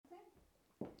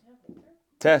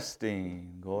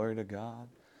Testing. Glory to God.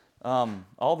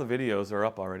 All the videos are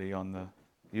up already on the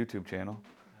YouTube channel.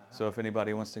 So if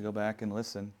anybody wants to go back and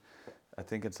listen, I don't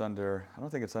think it's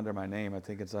under my name. I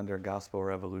think it's under Gospel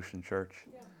Revolution Church.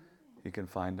 You can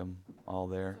find them all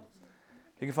there.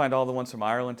 You can find all the ones from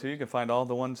Ireland too. You can find all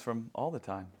the ones from all the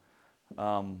time.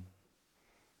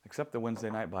 Except the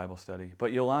Wednesday night Bible study.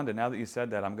 But Yolanda, now that you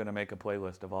said that, I'm going to make a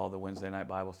playlist of all the Wednesday night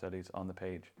Bible studies on the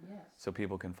page. Yes. So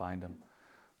people can find them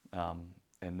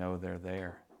and know they're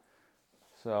there.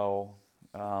 So,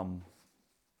 let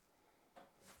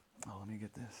me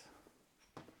get this.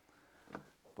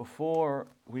 Before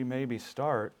we maybe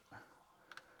start,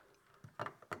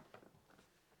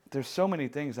 there's so many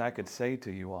things I could say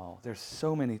to you all. There's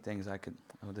so many things I could...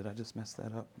 Oh, did I just mess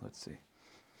that up? Let's see.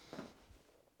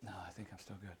 No, I think I'm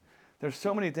still good. There's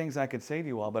so many things I could say to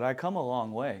you all, but I come a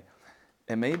long way.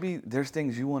 And maybe there's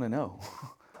things you want to know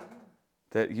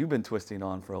that you've been twisting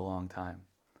on for a long time.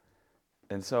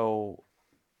 And so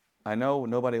I know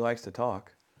nobody likes to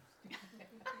talk.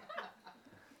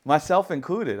 Myself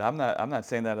included. I'm not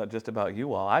saying that just about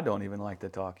you all. I don't even like to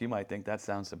talk. You might think that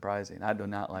sounds surprising. I do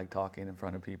not like talking in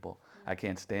front of people. I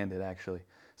can't stand it, actually.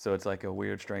 So it's like a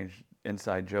weird, strange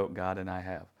inside joke God and I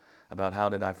have about how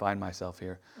did I find myself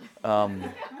here.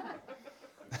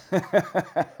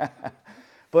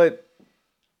 But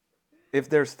if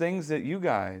there's things that you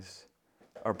guys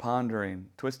are pondering,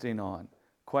 twisting on,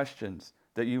 questions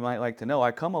that you might like to know,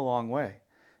 I come a long way.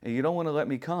 And you don't want to let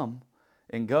me come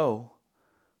and go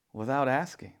without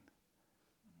asking,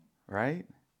 right?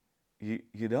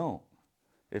 You don't.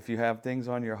 If you have things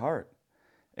on your heart.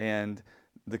 And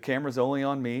the camera's only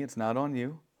on me, it's not on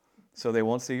you. So they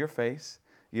won't see your face.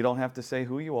 You don't have to say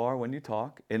who you are when you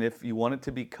talk. And if you want it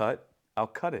to be cut, I'll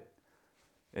cut it.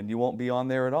 And you won't be on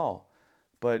there at all.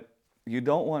 But you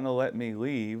don't want to let me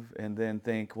leave and then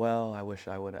think, well, I wish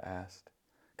I would have asked.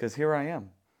 Because here I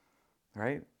am,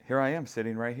 right? Here I am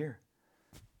sitting right here.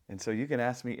 And so you can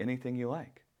ask me anything you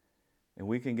like. And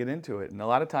we can get into it. And a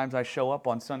lot of times I show up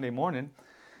on Sunday morning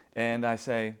and I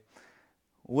say,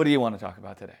 what do you want to talk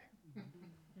about today?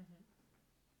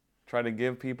 Try to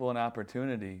give people an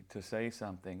opportunity to say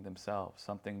something themselves,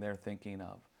 something they're thinking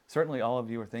of. Certainly all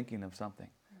of you are thinking of something.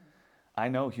 I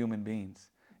know human beings.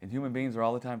 And human beings are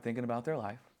all the time thinking about their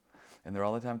life. And they're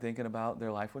all the time thinking about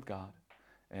their life with God.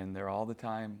 And they're all the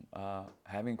time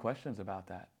having questions about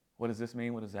that. What does this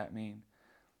mean? What does that mean?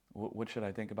 What should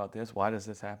I think about this? Why does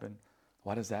this happen?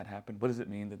 Why does that happen? What does it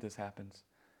mean that this happens?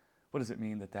 What does it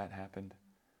mean that that happened?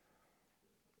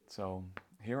 So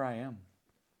here I am.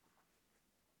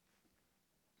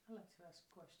 I'd like to ask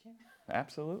a question.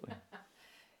 Absolutely.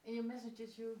 In your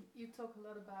messages, you talk a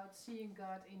lot about seeing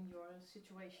God in your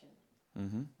situation.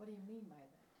 Mm-hmm. What do you mean by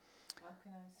that? How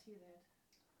can I see that?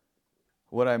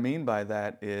 What I mean by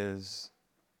that is,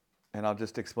 and I'll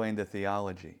just explain the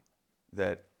theology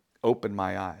that opened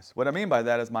my eyes. What I mean by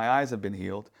that is my eyes have been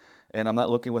healed, and I'm not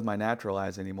looking with my natural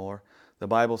eyes anymore. The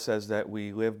Bible says that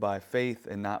we live by faith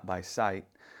and not by sight.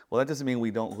 Well, that doesn't mean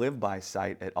we don't live by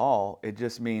sight at all. It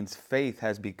just means faith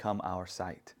has become our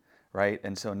sight, right?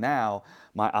 And so now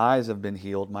my eyes have been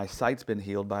healed. My sight's been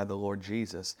healed by the Lord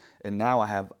Jesus. And now I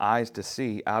have eyes to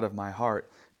see out of my heart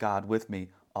God with me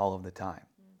all of the time,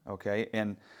 okay?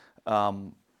 And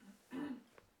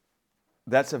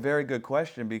that's a very good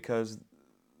question because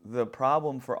the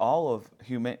problem for all of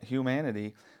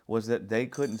humanity was that they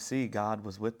couldn't see God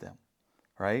was with them,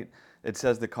 right? It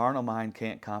says the carnal mind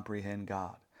can't comprehend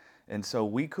God. And so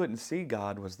we couldn't see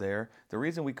God was there. The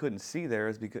reason we couldn't see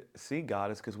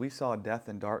God is because we saw death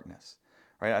and darkness,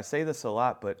 right? I say this a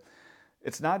lot, but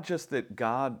it's not just that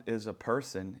God is a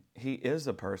person. He is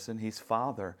a person. He's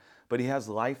Father, but He has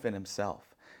life in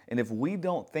Himself. And if we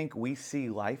don't think we see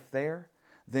life there,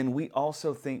 then we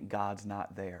also think God's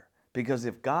not there. Because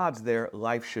if God's there,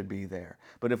 life should be there.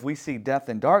 But if we see death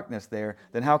and darkness there,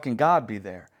 then how can God be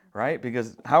there, right?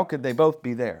 Because how could they both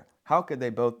be there? How could they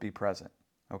both be present?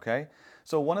 Okay?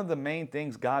 So one of the main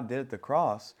things God did at the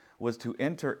cross was to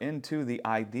enter into the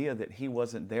idea that He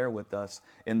wasn't there with us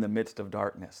in the midst of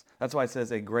darkness. That's why it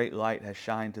says a great light has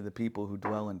shined to the people who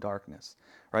dwell in darkness,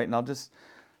 right? And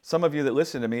some of you that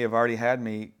listen to me have already had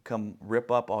me come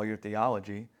rip up all your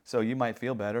theology, so you might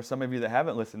feel better. Some of you that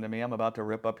haven't listened to me, I'm about to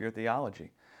rip up your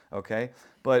theology, okay?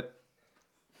 But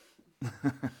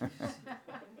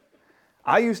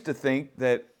I used to think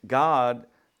that God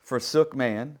forsook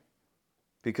man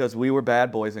because we were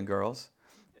bad boys and girls,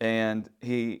 and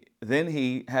then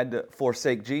he had to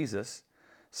forsake Jesus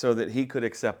so that He could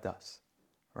accept us,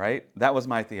 right? That was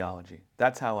my theology.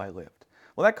 That's how I lived.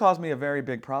 Well, that caused me a very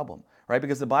big problem, right?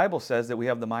 Because the Bible says that we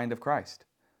have the mind of Christ.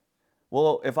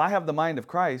 Well, if I have the mind of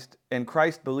Christ and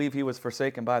Christ believed he was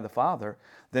forsaken by the Father,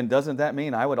 then doesn't that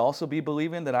mean I would also be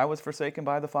believing that I was forsaken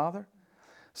by the Father?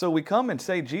 So we come and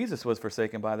say Jesus was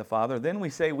forsaken by the Father, then we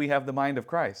say we have the mind of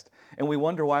Christ. And we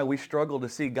wonder why we struggle to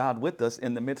see God with us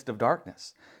in the midst of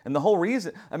darkness. And the whole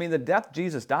reason, the death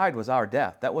Jesus died was our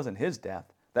death. That wasn't his death.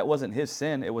 That wasn't his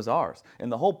sin, it was ours. And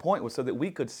the whole point was so that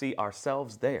we could see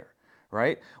ourselves there,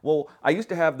 right? Well, I used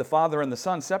to have the Father and the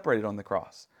Son separated on the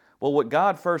cross. Well, what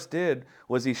God first did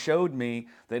was he showed me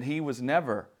that he was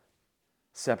never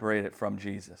separated from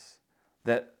Jesus,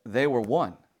 that they were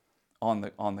one on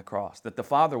the cross, that the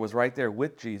Father was right there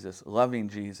with Jesus, loving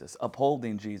Jesus,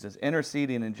 upholding Jesus,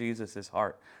 interceding in Jesus'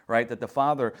 heart, right? That the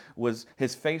Father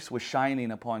his face was shining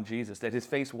upon Jesus, that his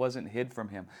face wasn't hid from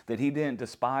him, that he didn't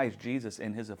despise Jesus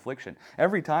in his affliction.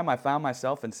 Every time I found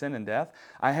myself in sin and death,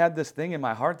 I had this thing in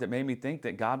my heart that made me think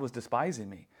that God was despising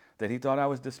me, that he thought I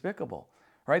was despicable.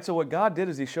 Right? So what God did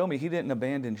is he showed me he didn't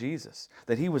abandon Jesus,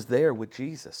 that he was there with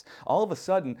Jesus. All of a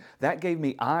sudden, that gave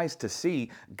me eyes to see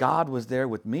God was there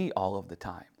with me all of the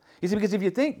time. You see, because if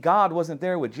you think God wasn't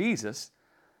there with Jesus,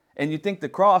 and you think the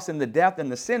cross and the death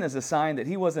and the sin is a sign that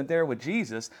he wasn't there with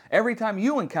Jesus, every time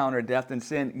you encounter death and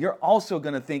sin, you're also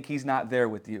going to think he's not there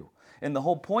with you. And the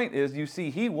whole point is you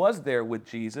see he was there with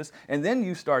Jesus, and then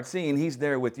you start seeing he's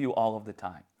there with you all of the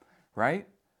time. Right?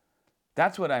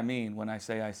 That's what I mean when I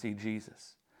say I see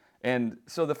Jesus. And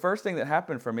so the first thing that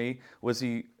happened for me was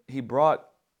he brought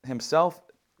himself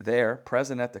there,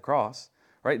 present at the cross.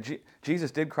 Right?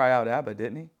 Jesus did cry out, Abba,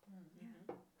 didn't he?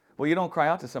 Mm-hmm. Well, you don't cry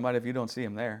out to somebody if you don't see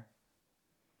him there.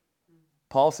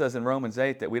 Paul says in Romans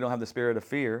 8 that we don't have the spirit of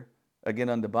fear, again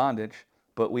under bondage,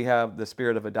 but we have the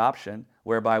spirit of adoption,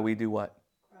 whereby we do what?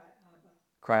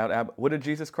 Cry out, Abba. What did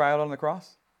Jesus cry out on the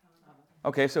cross?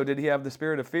 Okay, so did he have the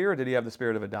spirit of fear or did he have the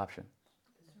spirit of adoption?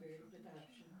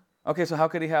 Okay, so how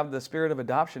could he have the spirit of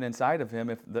adoption inside of him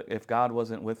if God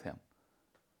wasn't with him?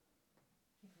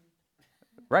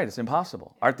 Right, it's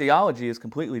impossible. Our theology is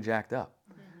completely jacked up.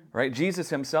 Right? Jesus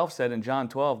himself said in John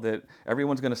 12 that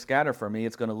everyone's going to scatter for me.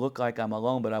 It's going to look like I'm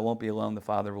alone, but I won't be alone. The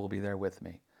Father will be there with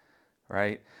me.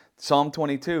 Right? Psalm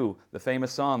 22, the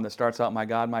famous psalm that starts out, my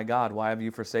God, why have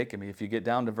you forsaken me? If you get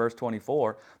down to verse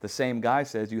 24, the same guy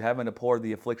says, you haven't abhorred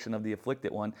the affliction of the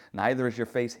afflicted one, neither is your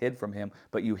face hid from him,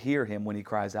 but you hear him when he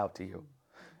cries out to you.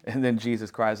 And then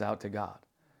Jesus cries out to God,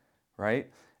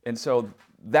 right? And so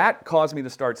that caused me to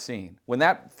start seeing. When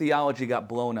that theology got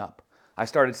blown up, I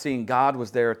started seeing God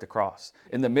was there at the cross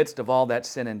in the midst of all that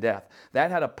sin and death. That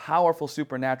had a powerful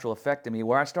supernatural effect in me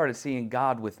where I started seeing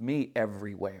God with me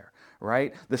everywhere.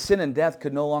 Right? The sin and death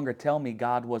could no longer tell me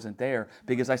God wasn't there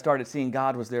because I started seeing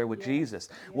God was there with Jesus.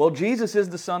 Well, Jesus is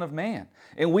the Son of Man,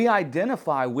 and we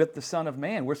identify with the Son of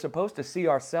Man. We're supposed to see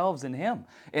ourselves in him.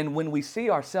 And when we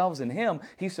see ourselves in him,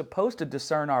 he's supposed to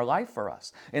discern our life for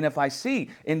us. And if I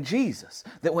see in Jesus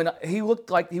that when he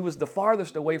looked like he was the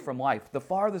farthest away from life, the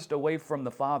farthest away from the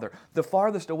Father, the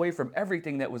farthest away from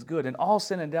everything that was good, and all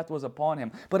sin and death was upon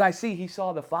him, but I see he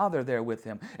saw the Father there with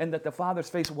him, and that the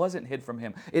Father's face wasn't hid from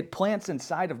him. It plants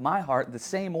inside of my heart the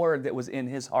same word that was in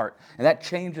his heart, and that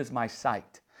changes my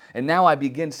sight. And now I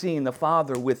begin seeing the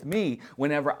Father with me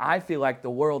whenever I feel like the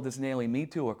world is nailing me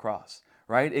to a cross,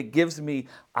 right? It gives me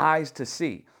eyes to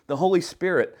see. The Holy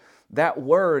Spirit, that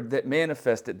word that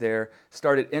manifested there,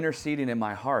 started interceding in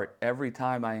my heart every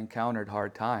time I encountered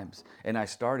hard times, and I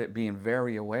started being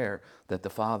very aware that the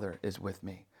Father is with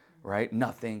me, right?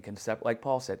 Nothing can separate, like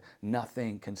Paul said,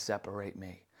 nothing can separate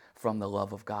me from the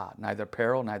love of God. Neither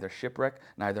peril, neither shipwreck,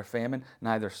 neither famine,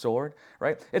 neither sword,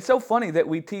 right? It's so funny that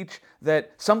we teach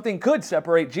that something could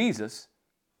separate Jesus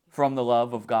from the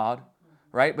love of God,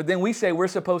 right? But then we say we're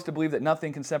supposed to believe that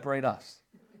nothing can separate us.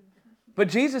 But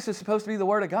Jesus is supposed to be the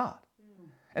Word of God.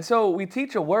 And so we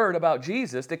teach a word about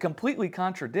Jesus that completely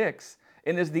contradicts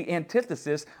and is the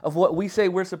antithesis of what we say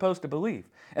we're supposed to believe.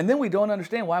 And then we don't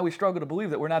understand why we struggle to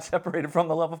believe that we're not separated from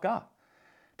the love of God.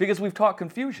 Because we've taught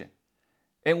confusion.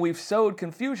 And we've sowed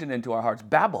confusion into our hearts.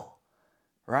 Babel,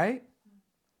 right?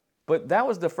 But that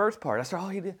was the first part. I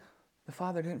said, the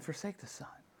Father didn't forsake the Son.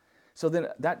 So then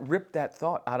that ripped that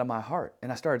thought out of my heart.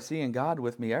 And I started seeing God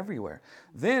with me everywhere.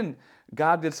 Then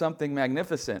God did something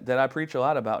magnificent that I preach a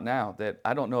lot about now that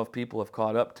I don't know if people have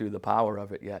caught up to the power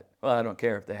of it yet. Well, I don't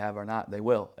care if they have or not. They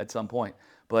will at some point.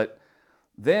 But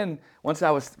then, once I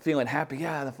was feeling happy,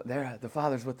 the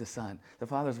Father's with the Son. The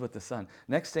Father's with the Son.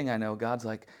 Next thing I know, God's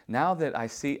like, now that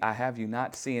I have you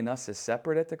not seeing us as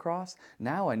separate at the cross,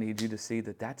 now I need you to see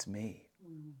that that's me.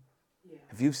 Yeah.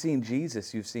 If you've seen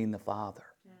Jesus, you've seen the Father.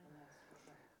 Yeah.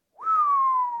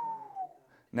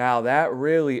 Now that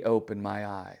really opened my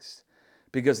eyes.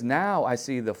 Because now I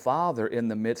see the Father in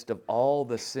the midst of all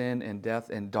the sin and death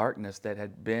and darkness that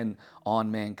had been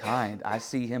on mankind. I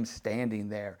see him standing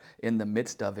there in the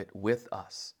midst of it with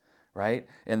us, right?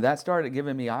 And that started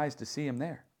giving me eyes to see him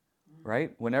there,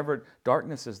 right? Whenever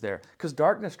darkness is there. Because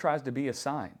darkness tries to be a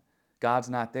sign. God's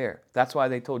not there. That's why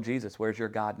they told Jesus, where's your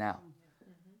God now?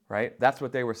 Right? That's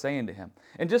what they were saying to him.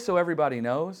 And just so everybody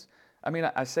knows, I mean,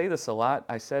 I say this a lot.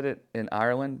 I said it in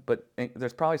Ireland, but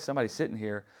there's probably somebody sitting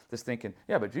here that's thinking,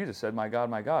 yeah, but Jesus said, my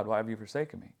God, why have you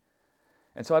forsaken me?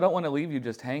 And so I don't want to leave you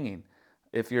just hanging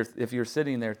if you're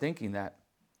sitting there thinking that.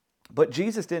 But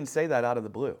Jesus didn't say that out of the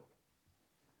blue.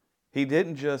 He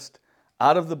didn't just,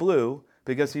 out of the blue,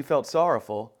 because he felt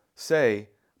sorrowful, say,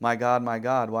 my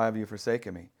God, why have you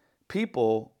forsaken me?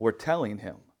 People were telling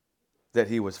him that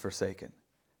he was forsaken.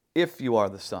 If you are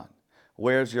the Son,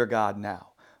 where's your God now?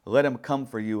 Let him come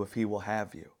for you if he will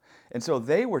have you. And so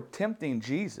they were tempting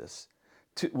Jesus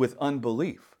with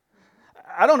unbelief.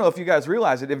 I don't know if you guys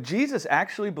realize it. If Jesus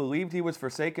actually believed he was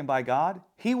forsaken by God,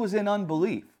 he was in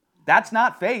unbelief. That's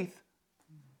not faith.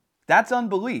 That's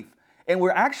unbelief. And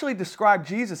we're actually described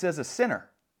Jesus as a sinner.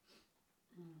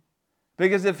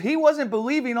 Because if he wasn't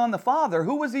believing on the Father,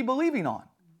 who was he believing on?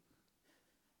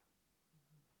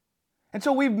 And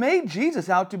so we've made Jesus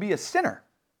out to be a sinner.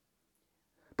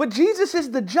 But Jesus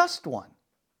is the just one.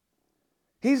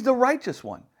 He's the righteous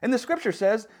one. And the scripture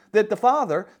says that the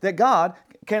Father, that God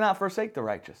cannot forsake the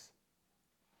righteous.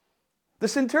 The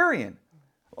centurion,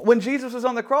 when Jesus was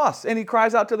on the cross and he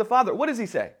cries out to the Father, what does he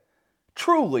say?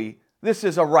 Truly, this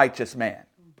is a righteous man.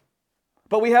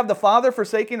 But we have the Father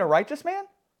forsaking a righteous man?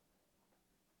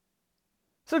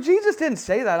 So Jesus didn't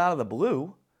say that out of the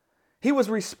blue. He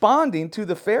was responding to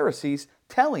the Pharisees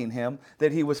telling him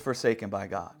that he was forsaken by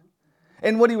God.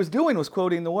 And what he was doing was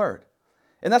quoting the word.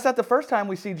 And that's not the first time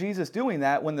we see Jesus doing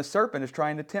that when the serpent is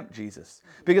trying to tempt Jesus.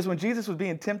 Because when Jesus was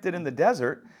being tempted in the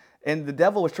desert and the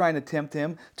devil was trying to tempt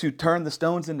him to turn the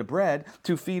stones into bread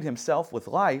to feed himself with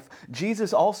life,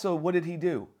 Jesus also, what did he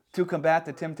do to combat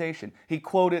the temptation? He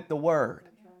quoted the word.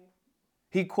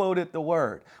 He quoted the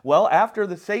word. Well,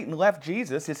 after Satan left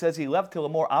Jesus, it says he left till a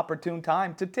more opportune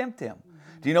time to tempt him.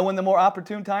 Do you know when the more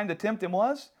opportune time to tempt him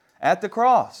was? At the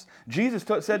cross. Jesus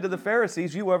said to the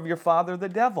Pharisees, you are of your father the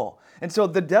devil. And so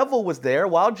the devil was there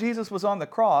while Jesus was on the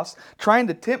cross trying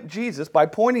to tempt Jesus by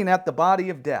pointing at the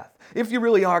body of death. If you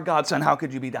really are God's son, how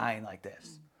could you be dying like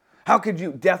this? How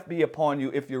could death be upon you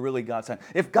if you're really God's son?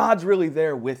 If God's really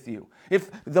there with you,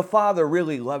 if the Father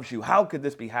really loves you, how could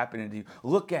this be happening to you?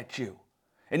 Look at you.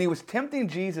 And he was tempting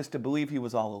Jesus to believe he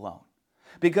was all alone.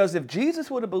 Because if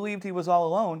Jesus would have believed he was all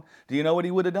alone, do you know what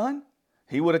he would have done?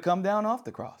 He would have come down off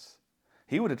the cross.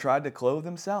 He would have tried to clothe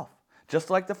himself, just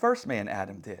like the first man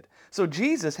Adam did. So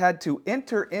Jesus had to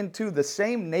enter into the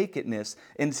same nakedness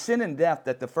in sin and death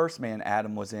that the first man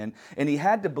Adam was in, and he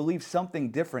had to believe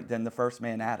something different than the first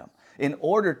man Adam in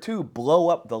order to blow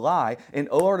up the lie, in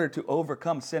order to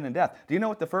overcome sin and death. Do you know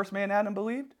what the first man Adam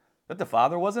believed? That the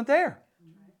Father wasn't there.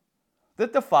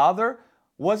 That the Father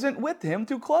wasn't with him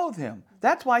to clothe him.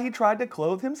 That's why he tried to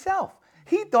clothe himself.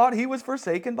 He thought he was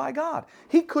forsaken by God.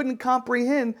 He couldn't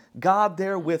comprehend God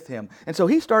there with him. And so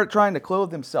he started trying to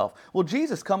clothe himself. Well,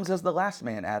 Jesus comes as the last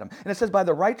man, Adam. And it says, by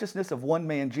the righteousness of one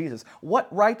man, Jesus. What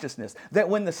righteousness? That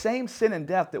when the same sin and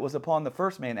death that was upon the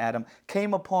first man, Adam,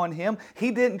 came upon him,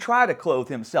 he didn't try to clothe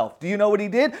himself. Do you know what he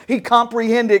did? He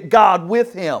comprehended God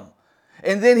with him.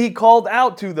 And then he called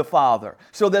out to the Father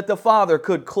so that the Father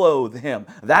could clothe him.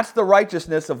 That's the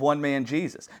righteousness of one man,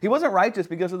 Jesus. He wasn't righteous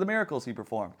because of the miracles he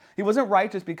performed. He wasn't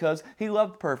righteous because he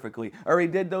loved perfectly or he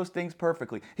did those things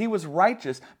perfectly. He was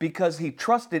righteous because he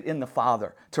trusted in the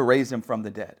Father to raise him from the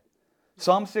dead.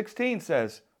 Psalm 16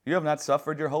 says, you have not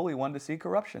suffered your Holy One to see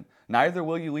corruption. Neither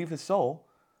will you leave his soul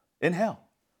in hell.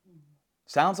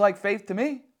 Sounds like faith to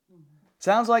me.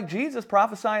 Sounds like Jesus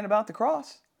prophesying about the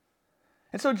cross.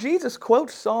 And so Jesus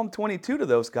quotes Psalm 22 to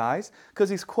those guys because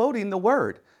he's quoting the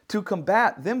word to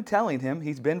combat them telling him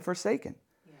he's been forsaken.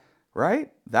 Yeah.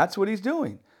 Right? That's what he's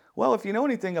doing. Well, if you know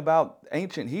anything about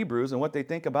ancient Hebrews and what they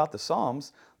think about the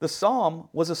Psalms, the Psalm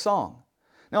was a song.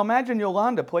 Now imagine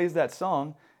Yolanda plays that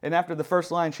song and after the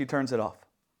first line she turns it off.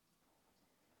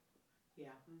 Yeah.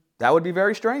 That would be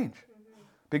very strange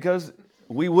because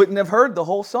we wouldn't have heard the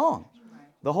whole song,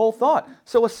 the whole thought.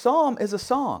 So a psalm is a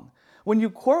song. When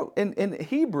you quote in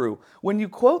Hebrew, when you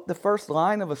quote the first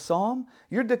line of a psalm,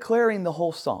 you're declaring the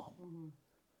whole psalm. Mm-hmm.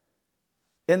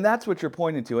 And that's what you're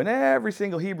pointing to. And every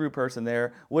single Hebrew person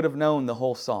there would have known the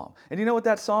whole psalm. And do you know what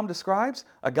that psalm describes?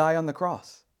 A guy on the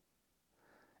cross.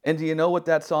 And do you know what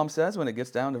that psalm says when it gets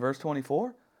down to verse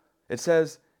 24? It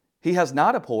says, he has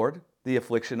not abhorred the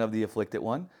affliction of the afflicted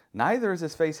one, Neither is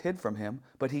his face hid from him,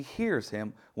 but he hears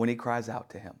him when he cries out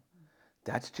to him.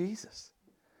 That's Jesus.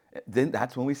 Then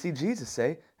that's when we see Jesus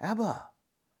say, Abba,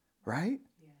 right?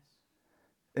 Yes.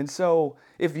 And so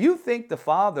if you think the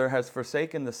Father has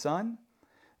forsaken the Son,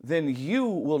 then you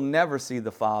will never see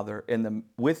the Father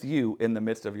with you in the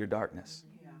midst of your darkness.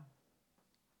 Yeah.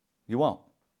 You won't.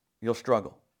 You'll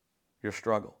struggle. You'll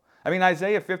struggle. I mean,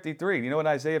 Isaiah 53, you know what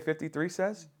Isaiah 53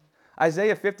 says?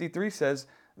 Isaiah 53 says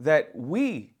that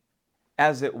we,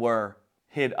 as it were,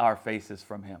 hid our faces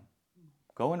from him.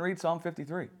 Go and read Psalm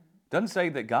 53. Doesn't say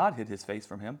that God hid his face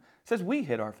from him. It says we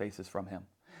hid our faces from him.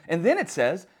 And then it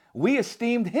says we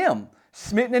esteemed him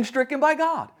smitten and stricken by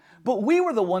God. But we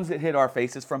were the ones that hid our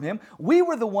faces from him. We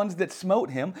were the ones that smote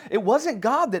him. It wasn't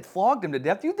God that flogged him to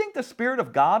death. Do you think the Spirit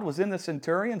of God was in the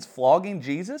centurions flogging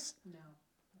Jesus? No.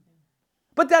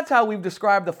 But that's how we've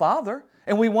described the Father.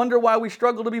 And we wonder why we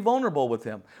struggle to be vulnerable with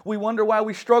him. We wonder why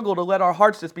we struggle to let our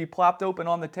hearts just be plopped open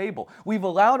on the table. We've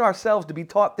allowed ourselves to be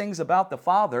taught things about the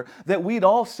Father that we'd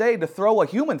all say to throw a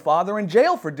human father in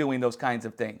jail for doing those kinds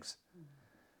of things.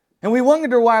 And we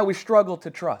wonder why we struggle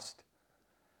to trust.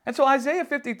 And so Isaiah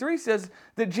 53 says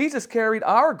that Jesus carried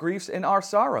our griefs and our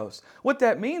sorrows. What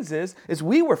that means is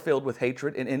we were filled with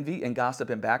hatred and envy and gossip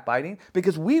and backbiting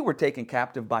because we were taken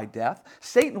captive by death.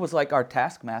 Satan was like our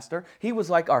taskmaster. He was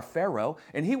like our Pharaoh,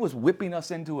 and he was whipping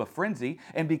us into a frenzy.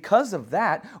 And because of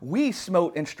that, we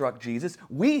smote and struck Jesus.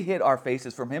 We hid our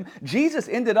faces from him. Jesus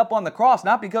ended up on the cross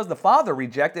not because the Father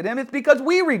rejected him. It's because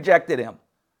we rejected him.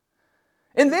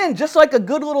 And then, just like a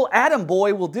good little Adam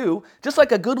boy will do, just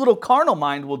like a good little carnal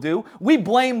mind will do, we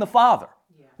blame the Father.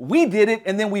 Yeah. We did it,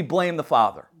 and then we blame the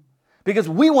Father because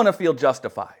we want to feel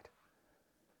justified.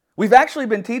 We've actually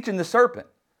been teaching the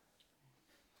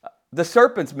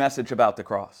serpent's message about the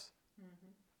cross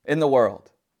in the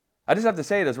world. I just have to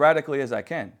say it as radically as I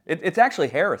can. It's actually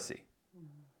heresy.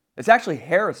 It's actually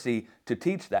heresy to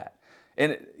teach that.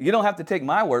 And you don't have to take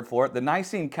my word for it. The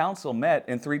Nicene Council met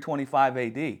in 325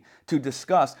 AD to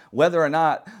discuss whether or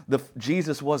not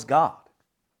Jesus was God.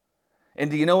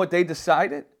 And do you know what they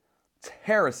decided? It's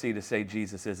heresy to say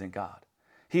Jesus isn't God.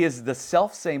 He is the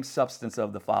self-same substance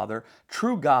of the Father,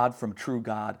 true God from true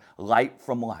God, light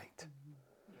from light.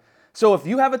 So if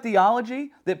you have a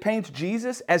theology that paints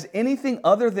Jesus as anything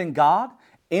other than God,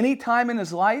 any time in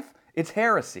his life, it's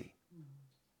heresy.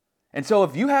 And so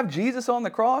if you have Jesus on the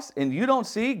cross and you don't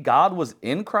see God was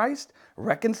in Christ,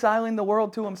 reconciling the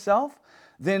world to himself,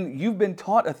 then you've been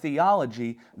taught a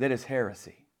theology that is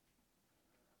heresy.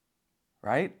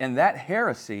 Right? And that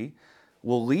heresy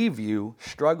will leave you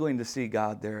struggling to see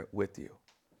God there with you.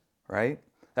 Right?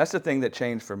 That's the thing that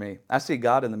changed for me. I see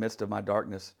God in the midst of my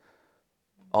darkness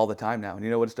all the time now. And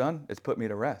you know what it's done? It's put me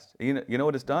to rest. You know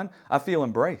what it's done? I feel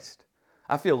embraced.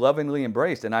 I feel lovingly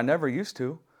embraced, and I never used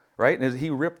to. Right? And he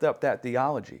ripped up that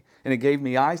theology. And it gave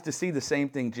me eyes to see the same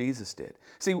thing Jesus did.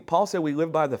 See, Paul said we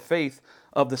live by the faith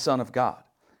of the Son of God.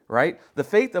 Right? The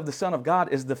faith of the Son of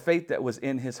God is the faith that was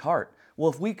in his heart.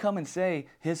 Well, if we come and say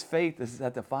his faith is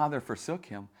that the Father forsook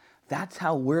him, that's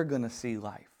how we're going to see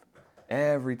life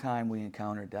every time we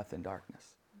encounter death and darkness.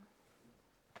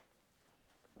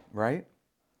 Right?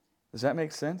 Does that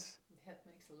make sense? That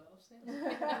makes a lot of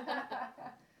sense.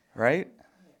 Right?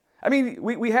 I mean,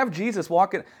 we have Jesus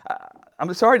walking.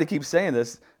 I'm sorry to keep saying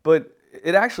this, but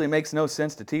it actually makes no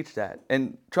sense to teach that.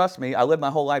 And trust me, I lived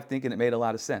my whole life thinking it made a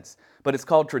lot of sense. But it's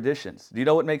called traditions. Do you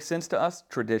know what makes sense to us?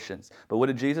 Traditions. But what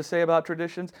did Jesus say about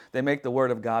traditions? They make the word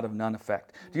of God of none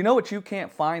effect. Do you know what you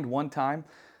can't find one time?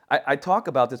 I talk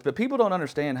about this, but people don't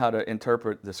understand how to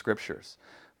interpret the scriptures.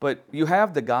 But you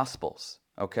have the Gospels,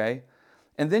 okay?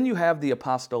 And then you have the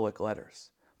apostolic letters.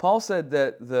 Paul said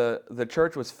that the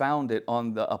church was founded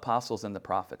on the apostles and the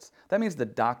prophets. That means the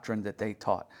doctrine that they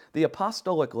taught. The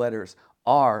apostolic letters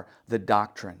are the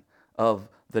doctrine of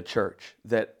the church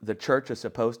that the church is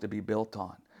supposed to be built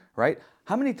on, right?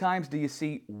 How many times do you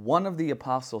see one of the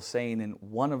apostles saying in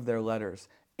one of their letters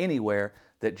anywhere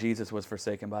that Jesus was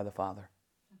forsaken by the Father?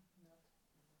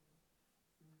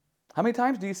 How many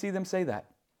times do you see them say that?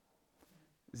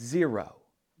 Zero.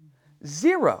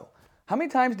 Zero. How many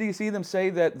times do you see them say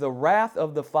that the wrath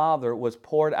of the Father was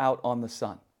poured out on the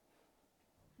Son?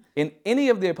 In any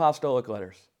of the apostolic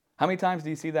letters. How many times do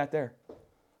you see that there?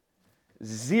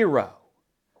 Zero.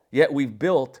 Yet we've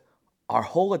built our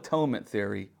whole atonement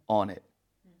theory on it.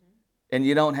 And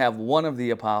you don't have one of the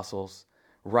apostles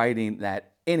writing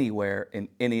that anywhere in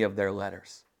any of their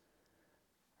letters.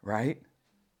 Right?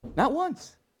 Not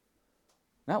once.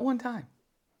 Not one time.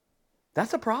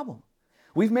 That's a problem.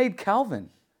 We've made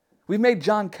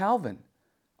John Calvin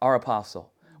our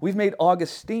apostle. We've made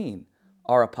Augustine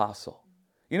our apostle.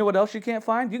 You know what else you can't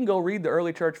find? You can go read the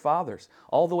early church fathers.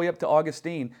 All the way up to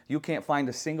Augustine, you can't find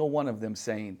a single one of them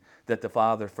saying that the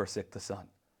Father forsook the Son.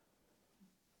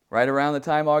 Right around the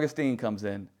time Augustine comes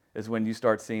in is when you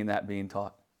start seeing that being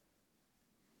taught.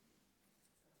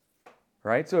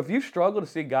 Right? So if you struggle to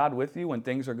see God with you when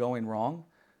things are going wrong,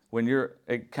 when you're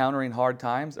encountering hard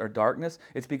times or darkness,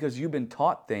 it's because you've been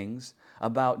taught things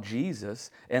about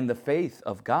Jesus and the faith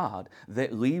of God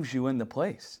that leaves you in the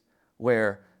place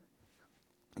where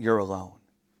you're alone.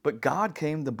 But God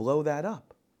came to blow that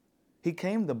up. He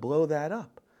came to blow that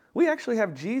up. We actually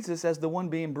have Jesus as the one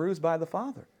being bruised by the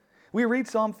Father. We read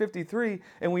Psalm 53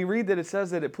 and we read that it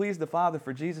says that it pleased the Father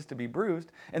for Jesus to be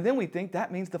bruised, and then we think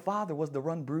that means the Father was the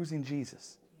one bruising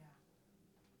Jesus.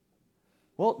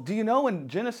 Well, do you know in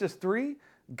Genesis 3,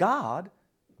 God,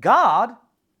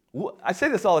 I say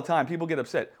this all the time, people get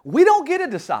upset. We don't get to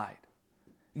decide.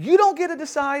 You don't get to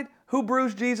decide who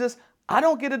bruised Jesus. I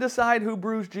don't get to decide who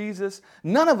bruised Jesus.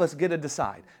 None of us get to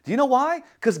decide. Do you know why?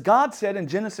 Because God said in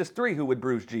Genesis 3 who would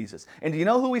bruise Jesus. And do you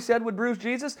know who He said would bruise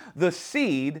Jesus? The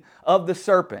seed of the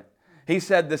serpent. He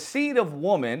said the seed of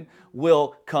woman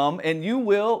will come and you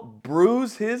will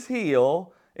bruise his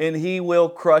heel and he will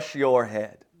crush your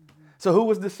head. So who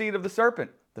was the seed of the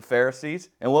serpent? The Pharisees.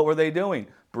 And what were they doing?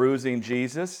 Bruising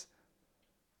Jesus.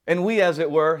 And we, as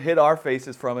it were, hid our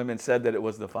faces from Him and said that it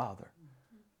was the Father.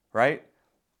 Right?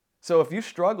 So if you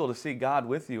struggle to see God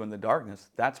with you in the darkness,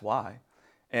 that's why.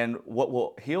 And what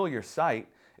will heal your sight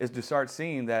is to start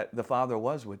seeing that the Father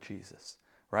was with Jesus.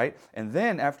 Right? And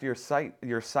then after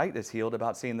your sight is healed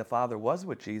about seeing the Father was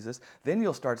with Jesus, then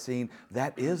you'll start seeing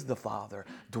that is the Father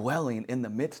dwelling in the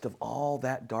midst of all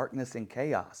that darkness and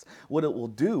chaos. What it will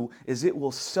do is it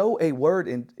will sow a word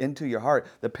into your heart.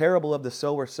 The parable of the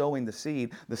sower sowing the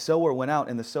seed. The sower went out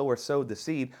and the sower sowed the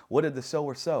seed. What did the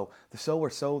sower sow? The sower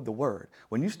sowed the word.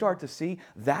 When you start to see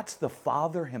that's the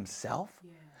Father Himself,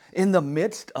 in the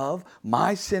midst of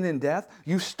my sin and death,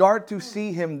 you start to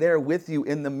see Him there with you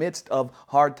in the midst of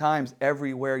hard times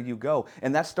everywhere you go.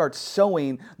 And that starts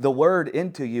sowing the word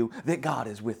into you that God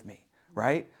is with me,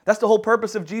 right? That's the whole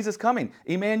purpose of Jesus coming.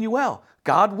 Emmanuel,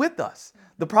 God with us.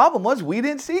 The problem was we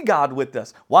didn't see God with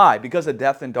us. Why? Because of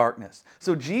death and darkness.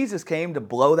 So Jesus came to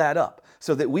blow that up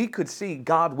so that we could see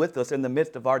God with us in the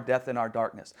midst of our death and our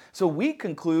darkness. So we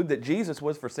conclude that Jesus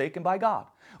was forsaken by God.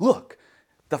 Look,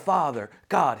 the Father,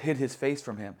 God, hid His face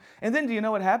from Him. And then do you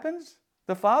know what happens?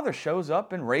 The Father shows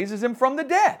up and raises Him from the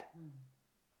dead.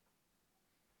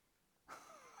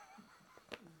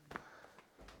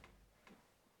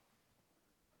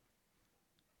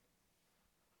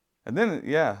 And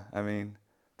then,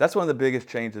 that's one of the biggest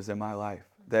changes in my life.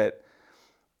 That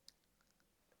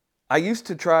I used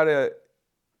to try to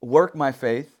work my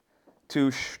faith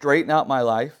to straighten out my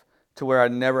life to where I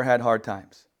never had hard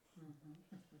times.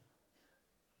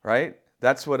 Right?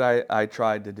 That's what I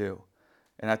tried to do.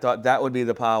 And I thought that would be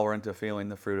the power into feeling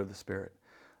the fruit of the Spirit.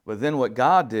 But then what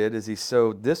God did is He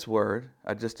sowed this word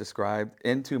I just described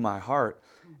into my heart.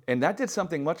 And that did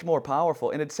something much more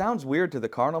powerful. And it sounds weird to the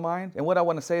carnal mind. And what I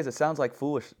want to say is it sounds like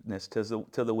foolishness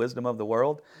to the wisdom of the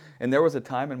world. And there was a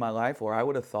time in my life where I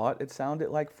would have thought it sounded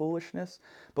like foolishness.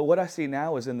 But what I see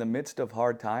now is in the midst of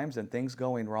hard times and things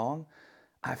going wrong,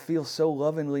 I feel so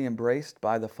lovingly embraced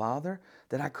by the Father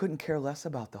that I couldn't care less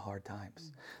about the hard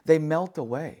times. They melt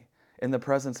away in the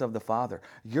presence of the Father.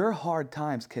 Your hard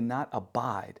times cannot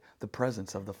abide the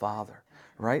presence of the Father,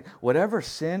 right? Whatever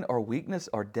sin or weakness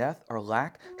or death or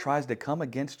lack tries to come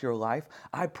against your life,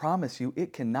 I promise you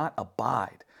it cannot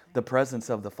abide the presence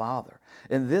of the Father.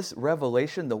 In this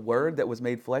revelation, the Word that was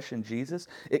made flesh in Jesus,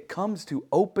 it comes to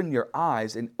open your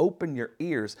eyes and open your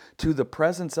ears to the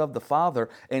presence of the Father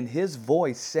and His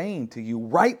voice saying to you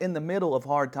right in the middle of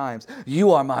hard times,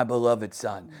 you are my beloved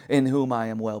Son, in whom I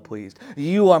am well pleased.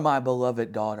 You are my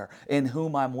beloved daughter, in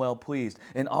whom I'm well pleased.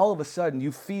 And all of a sudden,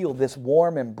 you feel this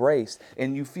warm embrace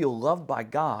and you feel loved by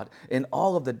God, and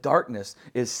all of the darkness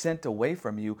is sent away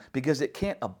from you because it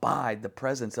can't abide the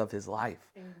presence of His life.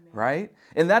 Amen. Right?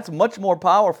 And that's much more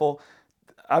powerful.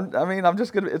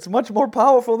 It's much more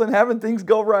powerful than having things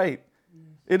go right.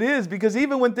 It is, because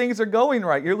even when things are going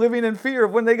right, you're living in fear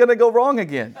of when they're going to go wrong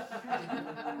again.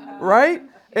 Right?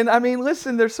 And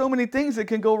listen, there's so many things that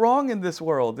can go wrong in this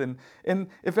world. And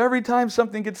if every time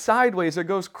something gets sideways or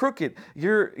goes crooked,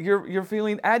 you're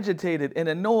feeling agitated and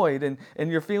annoyed and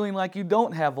you're feeling like you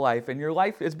don't have life and your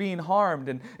life is being harmed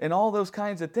and all those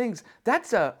kinds of things,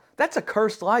 that's a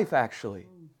cursed life, actually.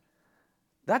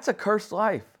 That's a cursed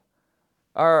life.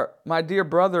 My dear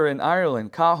brother in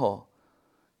Ireland, Cahill,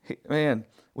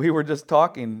 we were just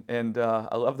talking, and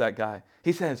I love that guy.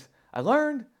 He says, I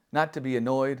learned not to be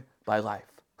annoyed by life.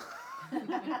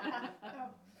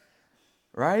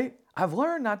 right? I've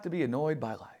learned not to be annoyed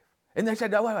by life. And they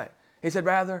said, no, wait. He said,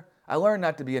 rather, I learned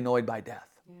not to be annoyed by death.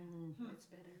 Yeah, it's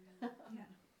better. Yeah.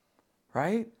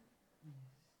 Right?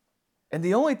 And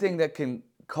the only thing that can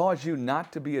cause you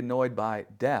not to be annoyed by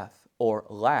death or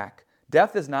lack,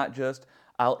 death is not just,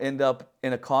 I'll end up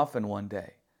in a coffin one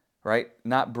day, right?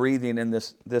 Not breathing in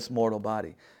this mortal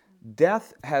body.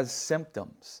 Death has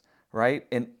symptoms, right?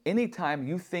 And anytime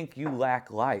you think you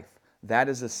lack life, that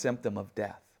is a symptom of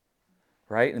death,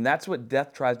 right? And that's what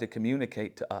death tries to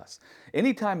communicate to us.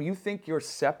 Anytime you think you're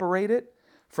separated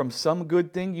from some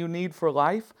good thing you need for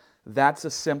life, that's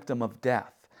a symptom of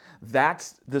death.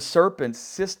 That's the serpent's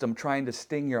system trying to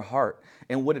sting your heart.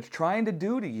 And what it's trying to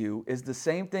do to you is the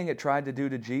same thing it tried to do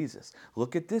to Jesus.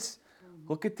 Look at this.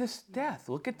 Look at this death.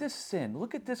 Look at this sin.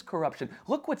 Look at this corruption.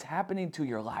 Look what's happening to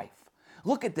your life.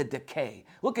 Look at the decay.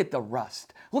 Look at the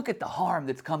rust. Look at the harm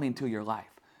that's coming to your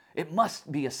life. It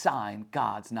must be a sign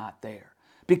God's not there.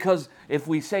 Because if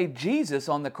we say Jesus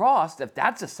on the cross, if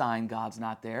that's a sign God's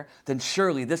not there, then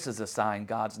surely this is a sign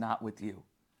God's not with you.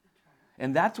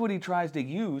 And that's what he tries to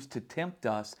use to tempt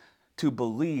us to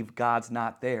believe God's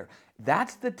not there.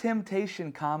 That's the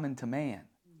temptation common to man.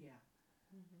 Yeah.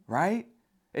 Mm-hmm. Right?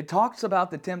 It talks about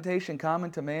the temptation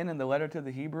common to man in the letter to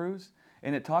the Hebrews,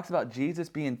 and it talks about Jesus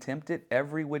being tempted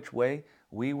every which way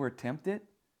we were tempted.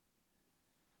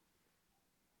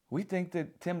 We think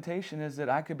that temptation is that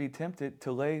I could be tempted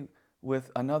to lay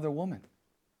with another woman.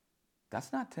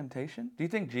 That's not temptation. Do you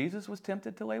think Jesus was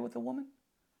tempted to lay with a woman?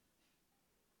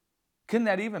 Can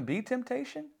that even be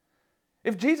temptation?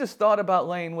 If Jesus thought about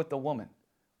laying with a woman,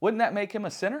 wouldn't that make him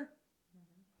a sinner?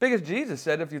 Because Jesus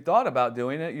said if you thought about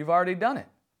doing it, you've already done it.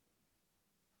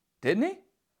 Didn't he?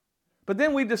 But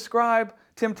then we describe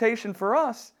temptation for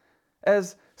us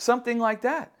as something like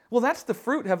that. Well, that's the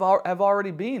fruit have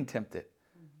already been tempted,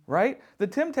 right? The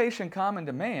temptation common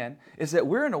to man is that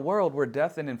we're in a world where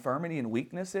death and infirmity and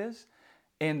weakness is.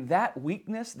 And that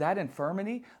weakness, that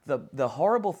infirmity, the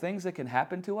horrible things that can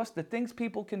happen to us, the things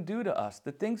people can do to us,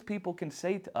 the things people can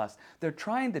say to us, they're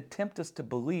trying to tempt us to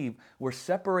believe we're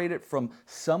separated from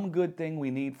some good thing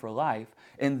we need for life,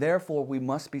 and therefore we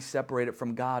must be separated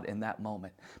from God in that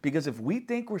moment. Because if we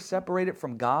think we're separated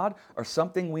from God or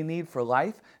something we need for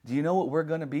life, do you know what we're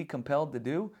going to be compelled to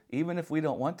do, even if we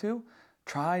don't want to?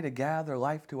 Try to gather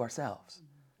life to ourselves.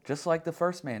 Just like the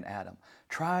first man, Adam.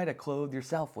 Try to clothe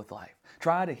yourself with life.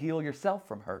 Try to heal yourself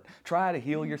from hurt. Try to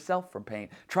heal yourself from pain.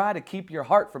 Try to keep your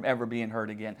heart from ever being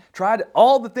hurt again. Try to,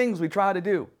 all the things we try to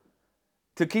do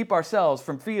to keep ourselves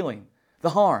from feeling the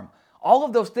harm. All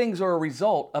of those things are a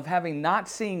result of having not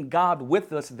seen God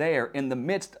with us there in the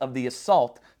midst of the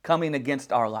assault coming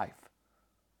against our life.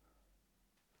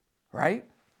 Right?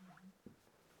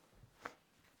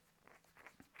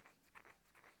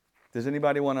 Does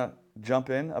anybody want to jump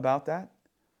in about that?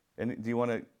 And do you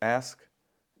want to ask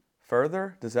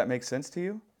further? Does that make sense to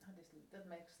you? That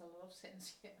makes a lot of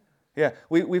sense, yeah. Yeah,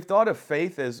 we've thought of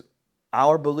faith as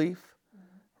our belief,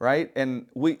 right? And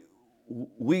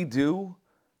we do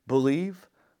believe,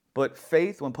 but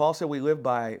faith, when Paul said we live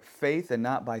by faith and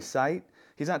not by sight,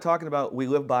 he's not talking about we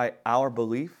live by our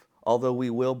belief, although we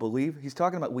will believe. He's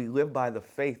talking about we live by the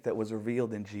faith that was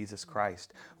revealed in Jesus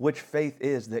Christ, which faith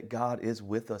is that God is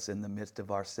with us in the midst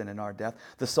of our sin and our death.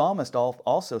 The psalmist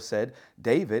also said,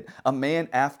 David, a man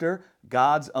after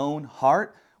God's own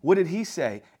heart, what did he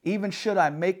say? Even should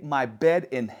I make my bed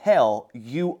in hell,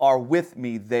 you are with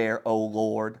me there, O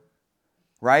Lord.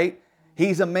 Right?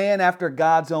 He's a man after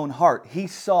God's own heart. He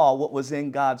saw what was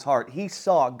in God's heart. He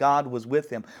saw God was with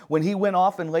him. When he went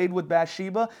off and laid with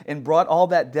Bathsheba and brought all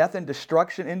that death and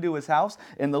destruction into his house,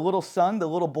 and the little son, the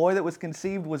little boy that was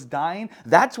conceived was dying,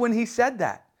 that's when he said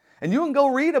that. And you can go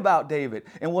read about David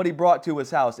and what he brought to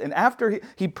his house. And after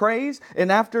he prays,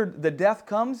 and after the death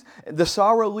comes, the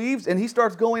sorrow leaves, and he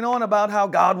starts going on about how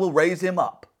God will raise him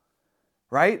up.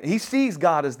 Right? He sees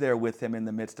God is there with him in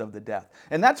the midst of the death.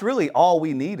 And that's really all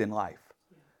we need in life,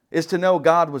 is to know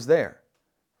God was there.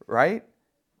 Right?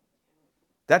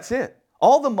 That's it.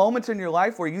 All the moments in your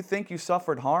life where you think you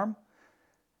suffered harm,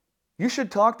 you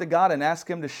should talk to God and ask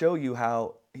him to show you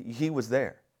how he was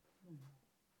there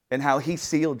and how he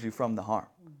sealed you from the harm.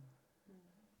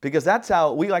 Because that's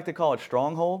how, we like to call it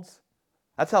strongholds.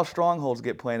 That's how strongholds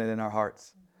get planted in our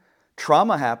hearts.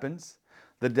 Trauma happens.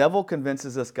 The devil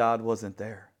convinces us God wasn't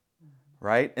there,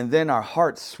 right? And then our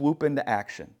hearts swoop into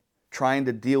action, trying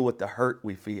to deal with the hurt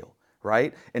we feel,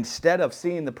 right? Instead of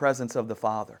seeing the presence of the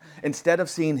Father, instead of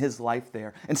seeing his life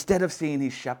there, instead of seeing he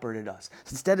shepherded us,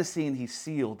 instead of seeing he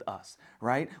sealed us,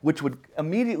 right? Which would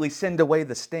immediately send away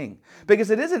the sting. Because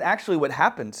it isn't actually what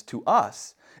happens to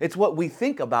us, it's what we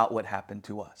think about what happened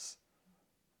to us.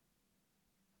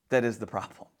 that is the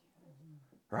problem,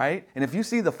 right? And if you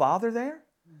see the Father there,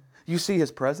 you see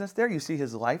His presence there, you see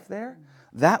His life there,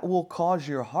 that will cause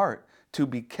your heart to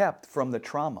be kept from the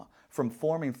trauma, from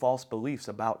forming false beliefs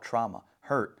about trauma,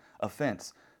 hurt,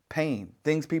 offense, pain,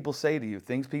 things people say to you,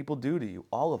 things people do to you,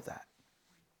 all of that,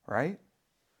 right?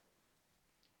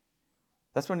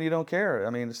 That's when you don't care. I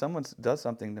mean, if someone does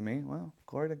something to me, well,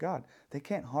 glory to God. They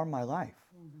can't harm my life,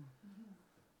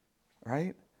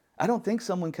 right? I don't think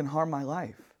someone can harm my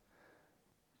life.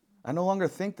 I no longer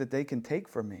think that they can take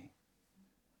from me,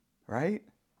 right?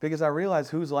 Because I realize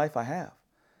whose life I have.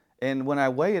 And when I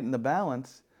weigh it in the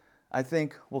balance, I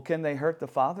think, well, can they hurt the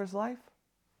Father's life?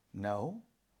 No.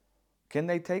 Can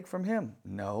they take from Him?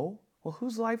 No. Well,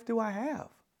 whose life do I have?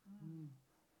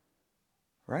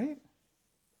 Right?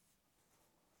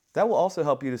 That will also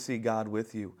help you to see God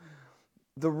with you.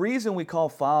 The reason we call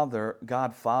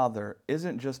God Father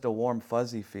isn't just a warm,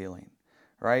 fuzzy feeling,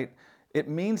 right? It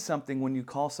means something when you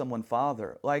call someone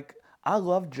Father. Like, I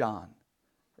love John,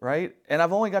 right? And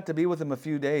I've only got to be with him a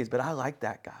few days, but I like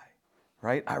that guy,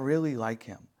 right? I really like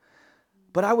him.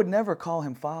 But I would never call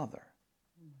him Father,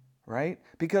 right?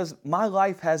 Because my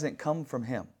life hasn't come from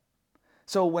him.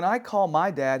 So when I call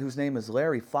my dad, whose name is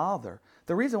Larry, Father,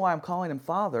 the reason why I'm calling him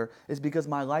Father is because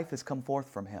my life has come forth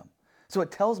from him. So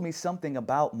it tells me something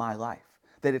about my life,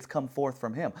 that it's come forth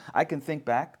from him. I can think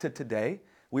back to today.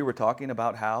 We were talking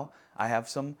about how I have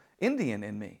some Indian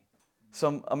in me,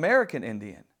 some American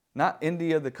Indian, not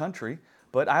India the country,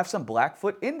 but I have some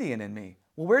Blackfoot Indian in me.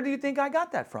 Well, where do you think I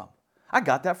got that from? I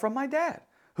got that from my dad,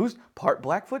 who's part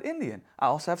Blackfoot Indian. I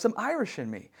also have some Irish in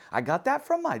me. I got that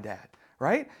from my dad,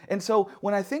 right? And so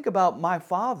when I think about my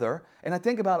father and I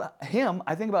think about him,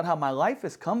 I think about how my life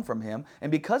has come from him.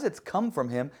 And because it's come from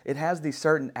him, it has these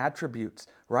certain attributes,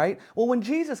 right? Well, when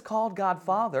Jesus called God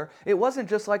Father, it wasn't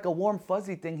just like a warm,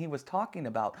 fuzzy thing he was talking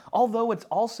about, although it's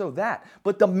also that.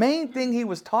 But the main thing he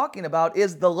was talking about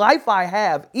is the life I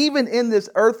have, even in this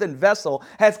earthen vessel,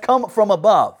 has come from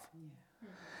above.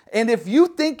 And if you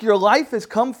think your life has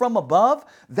come from above,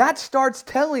 that starts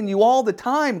telling you all the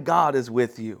time God is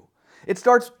with you. It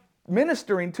starts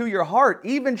ministering to your heart,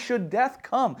 even should death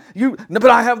come. But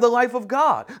I have the life of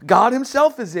God. God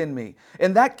Himself is in me.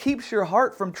 And that keeps your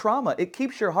heart from trauma. It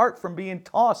keeps your heart from being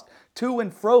tossed to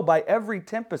and fro by every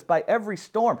tempest, by every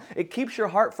storm. It keeps your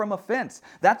heart from offense.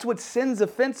 That's what sends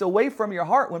offense away from your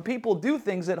heart when people do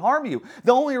things that harm you.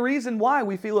 The only reason why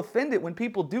we feel offended when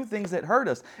people do things that hurt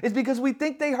us is because we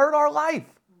think they hurt our life.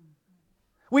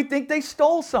 We think they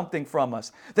stole something from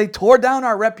us. They tore down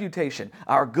our reputation,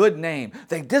 our good name.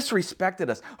 They disrespected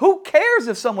us. Who cares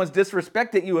if someone's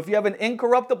disrespected you if you have an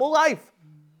incorruptible life?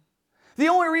 The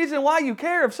only reason why you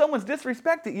care if someone's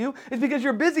disrespected you is because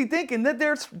you're busy thinking that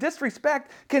their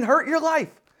disrespect can hurt your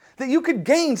life. That you could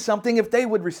gain something if they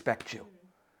would respect you,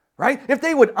 right? If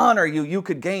they would honor you, you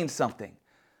could gain something.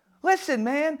 Listen,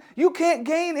 man, you can't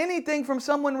gain anything from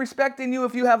someone respecting you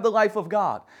if you have the life of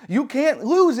God. You can't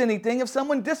lose anything if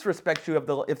someone disrespects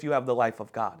you if you have the life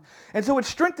of God. And so it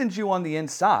strengthens you on the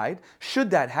inside,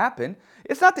 should that happen.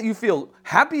 It's not that you feel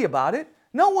happy about it.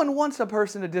 No one wants a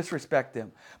person to disrespect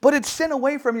them. But it's sent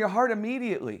away from your heart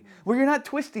immediately, where you're not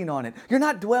twisting on it. You're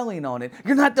not dwelling on it.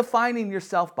 You're not defining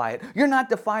yourself by it. You're not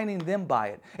defining them by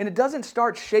it. And it doesn't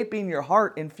start shaping your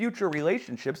heart in future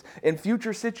relationships, in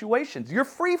future situations. You're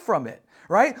free from it,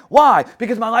 right? Why?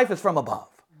 Because my life is from above,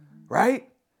 right?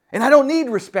 And I don't need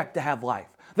respect to have life.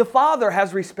 The Father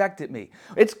has respected me.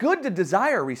 It's good to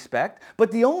desire respect,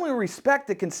 but the only respect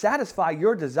that can satisfy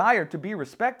your desire to be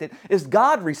respected is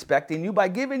God respecting you by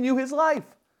giving you His life.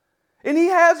 And He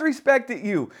has respected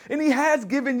you, and He has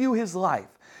given you His life.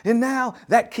 And now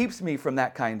that keeps me from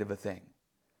that kind of a thing.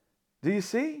 Do you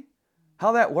see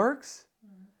how that works?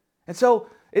 And so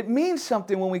it means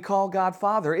something when we call God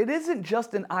Father. It isn't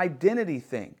just an identity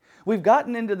thing. We've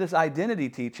gotten into this identity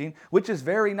teaching, which is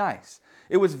very nice.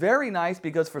 It was very nice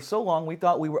because for so long we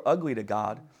thought we were ugly to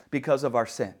God because of our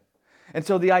sin. And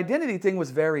so the identity thing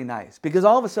was very nice because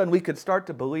all of a sudden we could start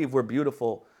to believe we're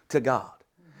beautiful to God.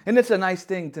 And it's a nice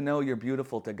thing to know you're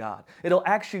beautiful to God. It'll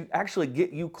actually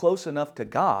get you close enough to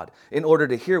God in order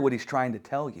to hear what He's trying to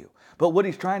tell you. But what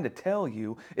He's trying to tell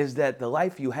you is that the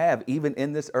life you have, even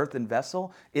in this earthen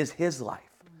vessel, is His life.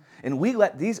 And we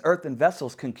let these earthen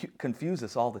vessels confuse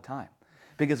us all the time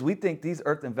because we think these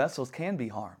earthen vessels can be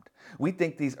harmed. We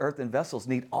think these earthen vessels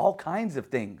need all kinds of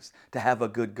things to have a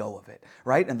good go of it,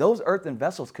 right? And those earthen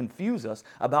vessels confuse us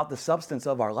about the substance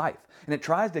of our life. And it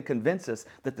tries to convince us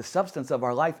that the substance of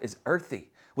our life is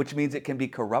earthy, which means it can be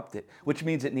corrupted, which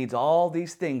means it needs all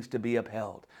these things to be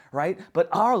upheld, right? But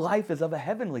our life is of a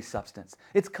heavenly substance.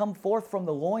 It's come forth from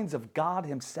the loins of God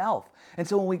himself. And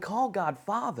so when we call God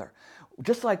Father,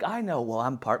 just like I know, well,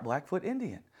 I'm part Blackfoot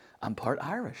Indian, I'm part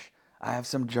Irish, I have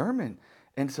some German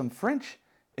and some French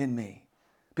in me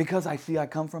because I see I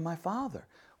come from my Father.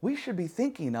 We should be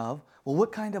thinking of, well,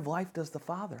 what kind of life does the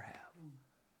Father have?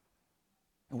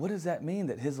 And what does that mean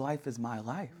that his life is my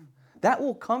life? That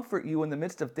will comfort you in the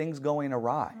midst of things going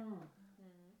awry.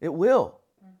 It will.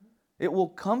 It will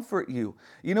comfort you.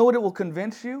 You know what it will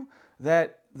convince you?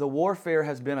 That the warfare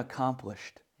has been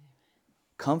accomplished.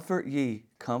 Comfort ye,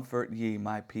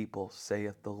 my people,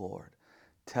 saith the Lord.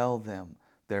 Tell them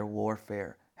their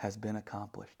warfare has been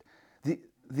accomplished. The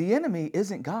enemy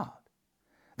isn't God.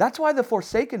 That's why the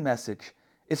forsaken message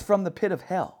is from the pit of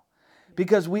hell.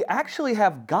 Because we actually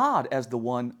have God as the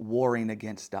one warring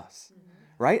against us.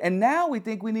 Right? And now we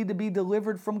think we need to be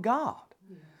delivered from God.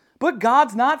 But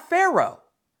God's not Pharaoh.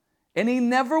 And he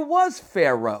never was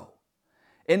Pharaoh.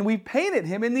 And we painted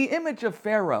him in the image of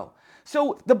Pharaoh.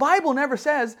 So the Bible never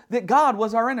says that God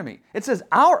was our enemy. It says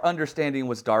our understanding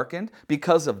was darkened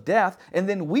because of death, and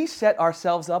then we set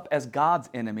ourselves up as God's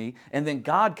enemy, and then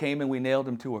God came and we nailed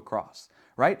him to a cross,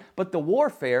 right? But the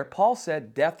warfare, Paul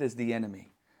said death is the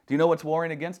enemy. Do you know what's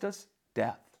warring against us?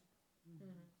 Death.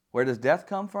 Where does death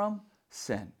come from?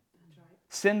 Sin.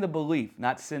 Sin the belief,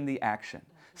 not sin the action.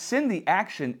 Sin the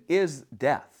action is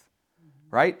death,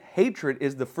 right? Hatred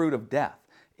is the fruit of death.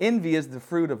 Envy is the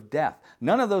fruit of death.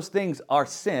 None of those things are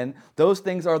sin. Those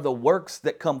things are the works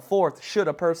that come forth should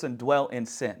a person dwell in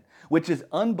sin, which is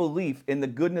unbelief in the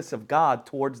goodness of God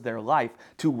towards their life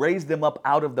to raise them up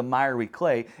out of the miry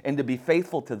clay and to be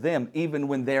faithful to them even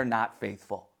when they're not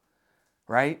faithful,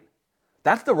 right?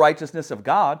 That's the righteousness of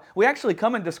God. We actually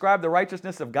come and describe the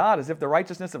righteousness of God as if the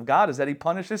righteousness of God is that he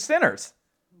punishes sinners.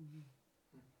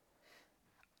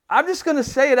 I'm just going to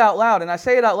say it out loud, and I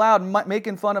say it out loud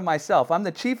making fun of myself. I'm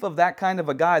the chief of that kind of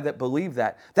a guy that believe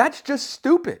that. That's just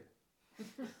stupid.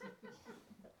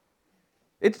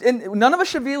 And none of us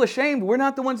should feel ashamed. We're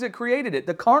not the ones that created it.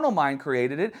 The carnal mind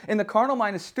created it, and the carnal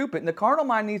mind is stupid, and the carnal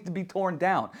mind needs to be torn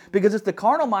down because it's the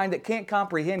carnal mind that can't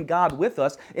comprehend God with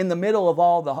us in the middle of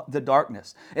all the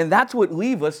darkness. And that's what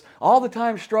leaves us all the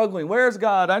time struggling. Where's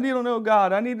God? I need to know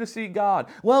God. I need to see God.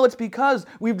 Well, it's because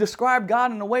we've described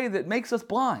God in a way that makes us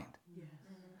blind. Yes.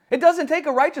 It doesn't take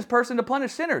a righteous person to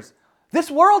punish sinners.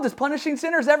 This world is punishing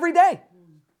sinners every day.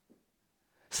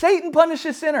 Satan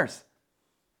punishes sinners.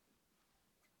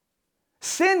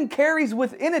 Sin carries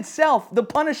within itself the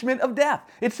punishment of death.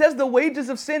 It says the wages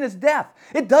of sin is death.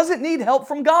 It doesn't need help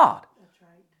from God. That's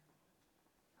right.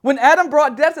 When Adam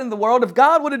brought death into the world, if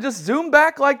God would have just zoomed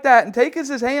back like that and taken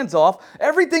his hands off,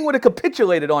 everything would have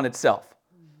capitulated on itself.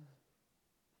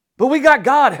 But we got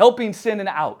God helping sin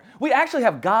out. We actually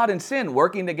have God and sin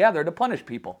working together to punish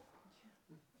people.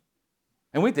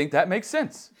 And we think that makes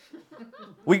sense.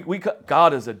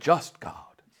 God is a just God.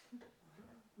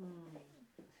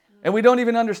 And we don't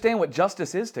even understand what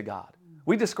justice is to God.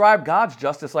 We describe God's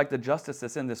justice like the justice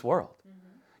that's in this world.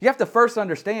 You have to first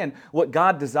understand what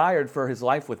God desired for his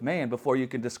life with man before you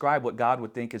can describe what God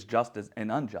would think is just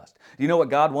and unjust. Do you know what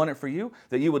God wanted for you?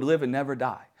 That you would live and never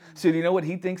die. So do you know what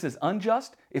he thinks is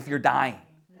unjust? If you're dying.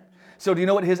 So do you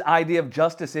know what his idea of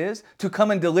justice is? To come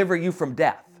and deliver you from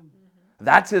death.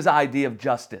 That's his idea of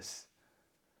justice.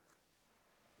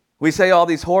 We say all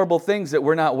these horrible things that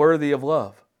we're not worthy of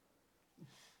love.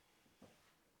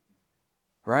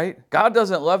 Right? God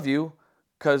doesn't love you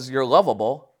because you're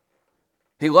lovable.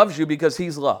 He loves you because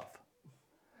he's love.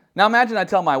 Now imagine I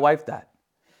tell my wife that.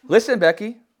 Listen,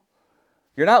 Becky,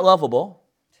 you're not lovable,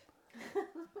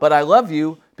 but I love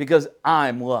you because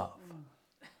I'm love.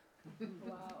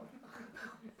 Wow.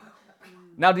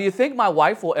 Now, do you think my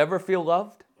wife will ever feel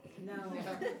loved? No.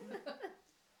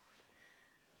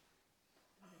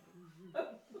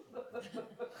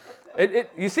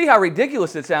 You see how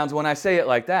ridiculous it sounds when I say it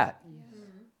like that.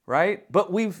 Right?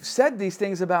 But we've said these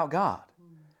things about God.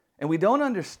 And we don't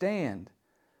understand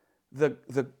the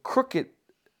crookedness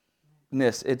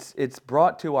it's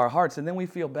brought to our hearts. And then we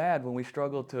feel bad when we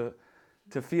struggle to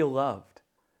feel loved.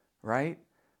 Right?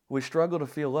 We struggle to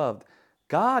feel loved.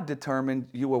 God determined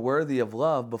you were worthy of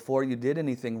love before you did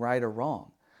anything right or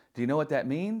wrong. Do you know what that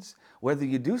means? Whether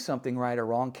you do something right or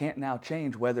wrong can't now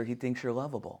change whether he thinks you're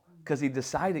lovable. Because he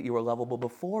decided you were lovable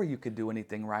before you could do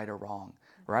anything right or wrong.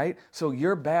 Right? So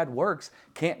your bad works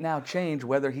can't now change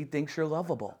whether he thinks you're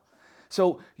lovable.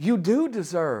 So you do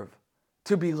deserve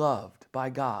to be loved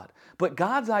by God. But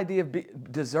God's idea of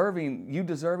deserving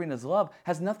his love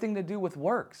has nothing to do with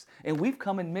works. And we've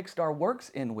come and mixed our works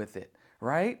in with it.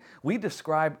 right? We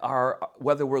describe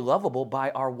whether we're lovable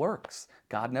by our works.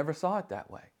 God never saw it that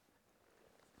way.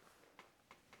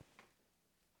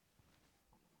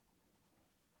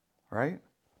 Right?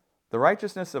 The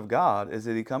righteousness of God is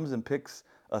that he comes and picks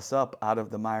us up out of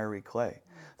the miry clay.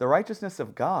 The righteousness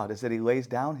of God is that he lays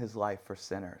down his life for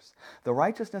sinners. The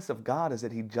righteousness of God is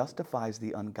that he justifies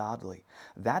the ungodly.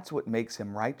 That's what makes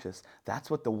him righteous.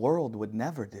 That's what the world would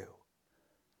never do.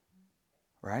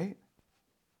 Right?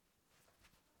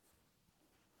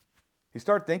 You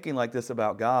start thinking like this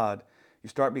about God, you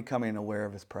start becoming aware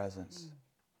of his presence.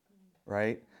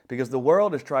 Right? Because the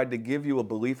world has tried to give you a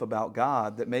belief about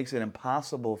God that makes it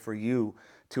impossible for you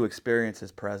to experience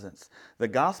his presence. The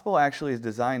gospel actually is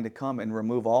designed to come and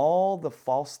remove all the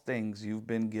false things you've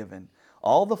been given,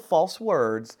 all the false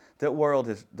words that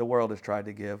the world has tried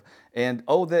to give, and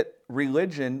that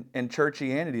religion and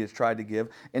churchianity has tried to give.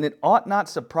 And it ought not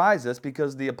surprise us,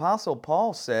 because the Apostle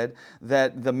Paul said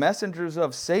that the messengers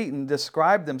of Satan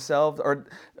describe themselves or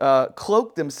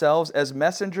cloak themselves as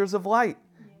messengers of light.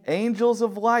 Angels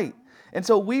of light. And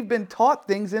so we've been taught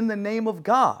things in the name of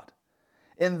God.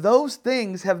 And those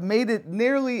things have made it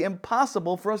nearly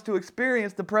impossible for us to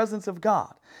experience the presence of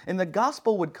God. And the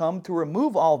gospel would come to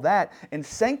remove all that and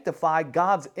sanctify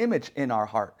God's image in our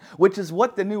heart, which is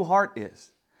what the new heart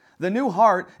is. The new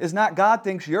heart is not God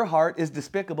thinks your heart is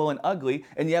despicable and ugly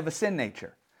and you have a sin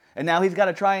nature. And now he's got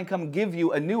to try and come give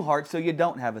you a new heart so you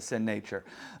don't have a sin nature.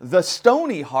 The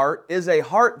stony heart is a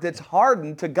heart that's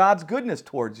hardened to God's goodness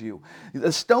towards you.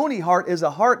 The stony heart is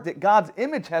a heart that God's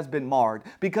image has been marred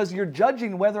because you're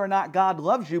judging whether or not God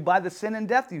loves you by the sin and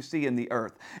death you see in the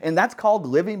earth. And that's called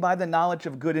living by the knowledge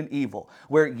of good and evil,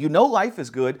 where you know life is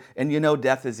good and you know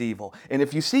death is evil. And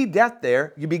if you see death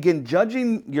there, you begin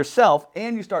judging yourself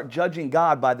and you start judging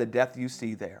God by the death you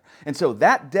see there. And so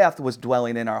that death was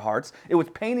dwelling in our hearts. It was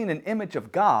painting an image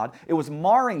of God. It was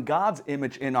marring God's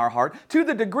image in our heart to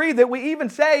the degree that we even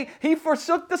say he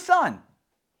forsook the Son.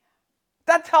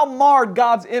 That's how marred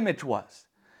God's image was.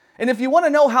 And if you want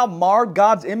to know how marred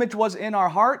God's image was in our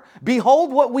heart,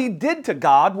 behold what we did to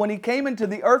God when he came into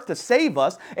the earth to save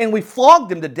us, and we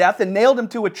flogged him to death and nailed him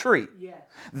to a tree. Yes.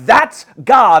 That's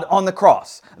God on the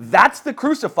cross. That's the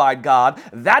crucified God.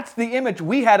 That's the image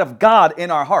we had of God in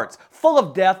our hearts, full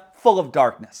of death, full of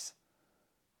darkness.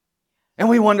 And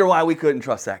we wonder why we couldn't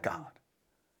trust that God.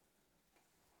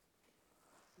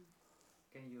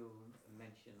 Can you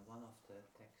mention one of the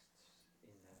texts in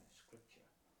Scripture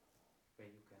where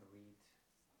you can read?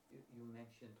 You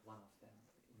mentioned one of them.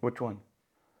 Which one?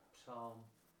 Psalm.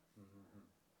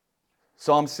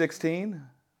 Psalm 16?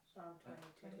 Psalm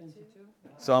 22.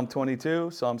 Psalm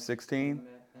 22, Psalm 16. You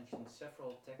mentioned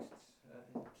several texts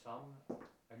in Psalm.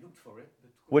 I looked for it. But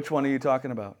Which one are you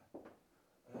talking about?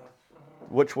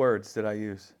 Which words did I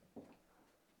use?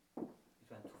 It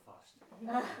went too fast.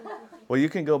 Well, you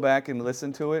can go back and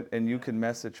listen to it, and you can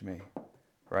message me,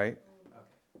 right? Okay.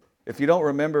 If you don't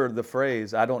remember the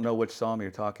phrase, I don't know which psalm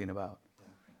you're talking about.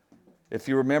 If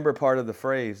you remember part of the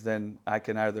phrase, then I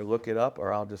can either look it up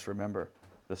or I'll just remember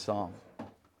the psalm.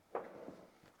 Do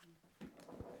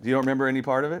you don't remember any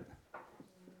part of it?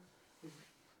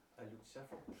 I looked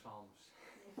several Psalms.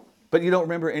 But you don't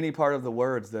remember any part of the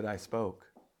words that I spoke,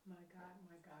 My God,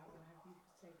 why have you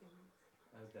forsaken me?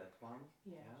 That one.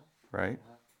 Yeah. right?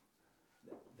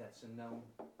 That's a known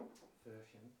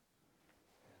version.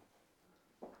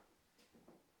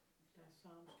 That's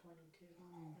Psalms 22.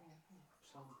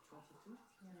 Psalm 22?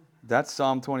 That's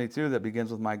Psalm 22 that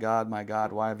begins with, my God,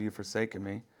 why have you forsaken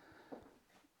me?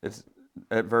 It's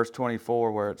at verse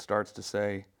 24 where it starts to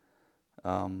say,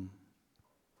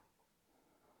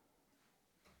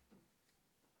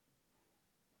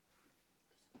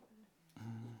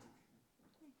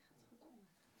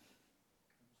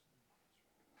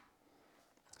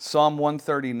 Psalm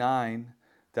 139,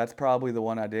 that's probably the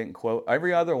one I didn't quote.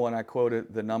 Every other one I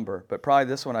quoted the number, but probably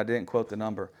this one I didn't quote the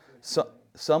number. So,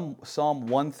 Psalm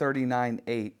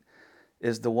 139:8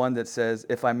 is the one that says,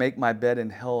 if I make my bed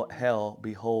in hell,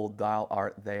 behold, thou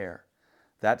art there.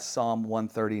 That's Psalm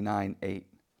 139:8.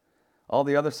 All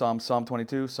the other Psalms, Psalm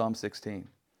 22, Psalm 16.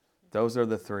 Those are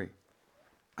the three.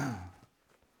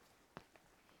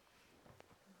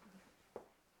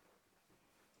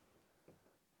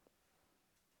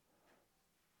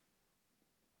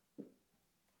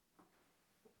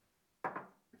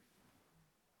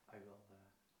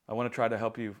 I want to try to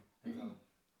help you.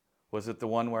 Was it the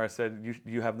one where I said,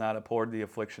 you have not abhorred the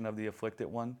affliction of the afflicted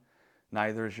one?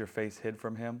 Neither is your face hid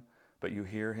from him, but you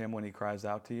hear him when he cries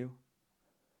out to you?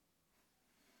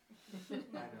 I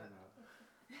don't know.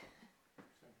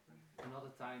 Another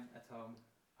time at home,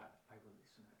 I will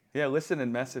listen again. Yeah, listen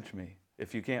and message me.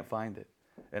 if you can't find it.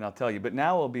 And I'll tell you. But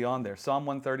now it'll be on there. Psalm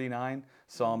 139,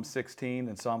 Psalm 16,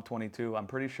 and Psalm 22. I'm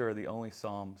pretty sure are the only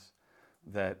Psalms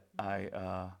that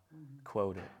I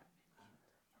quoted.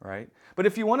 Right? But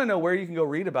if you want to know where you can go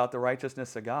read about the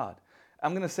righteousness of God,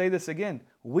 I'm going to say this again.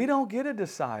 We don't get to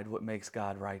decide what makes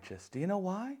God righteous. Do you know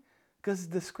why? Because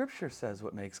the Scripture says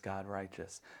what makes God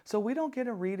righteous. So we don't get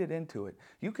to read it into it.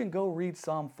 You can go read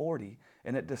Psalm 40,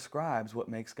 and it describes what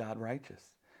makes God righteous.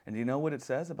 And do you know what it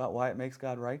says about why it makes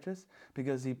God righteous?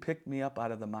 Because He picked me up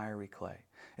out of the miry clay.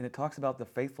 And it talks about the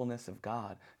faithfulness of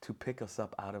God to pick us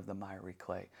up out of the miry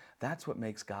clay. That's what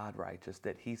makes God righteous,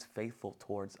 that He's faithful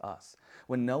towards us.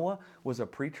 When Noah was a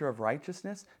preacher of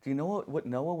righteousness, do you know what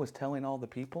Noah was telling all the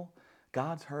people?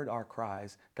 God's heard our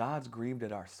cries, God's grieved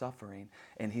at our suffering,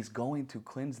 and He's going to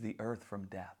cleanse the earth from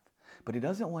death. But He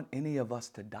doesn't want any of us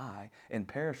to die and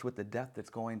perish with the death that's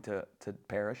going to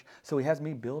perish. So He has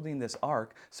me building this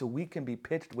ark so we can be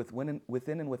pitched within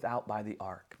and without by the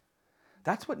ark.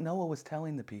 That's what Noah was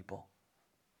telling the people.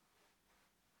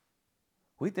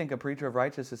 We think a preacher of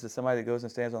righteousness is somebody that goes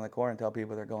and stands on the corner and tells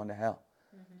people they're going to hell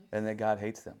and that God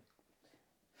hates them.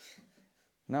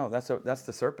 No, that's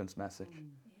the serpent's message.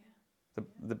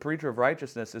 The preacher of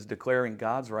righteousness is declaring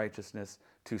God's righteousness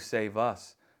to save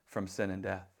us from sin and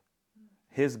death.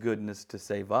 His goodness to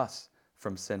save us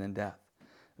from sin and death.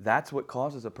 That's what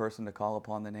causes a person to call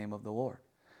upon the name of the Lord.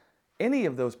 Any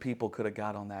of those people could have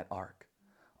got on that ark.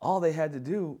 All they had to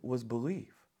do was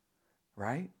believe,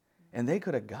 right? And they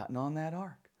could have gotten on that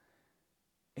ark.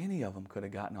 Any of them could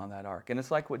have gotten on that ark. And it's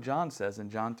like what John says in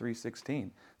John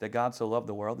 3:16, that God so loved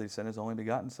the world that He sent His only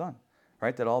begotten Son,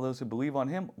 right? That all those who believe on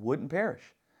Him wouldn't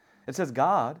perish. It says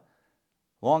God,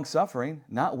 long-suffering,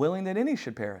 not willing that any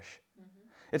should perish.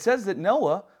 It says that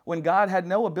Noah, when God had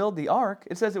Noah build the ark,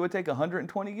 it says it would take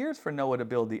 120 years for Noah to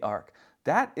build the ark.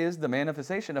 That is the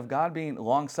manifestation of God being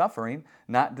long-suffering,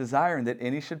 not desiring that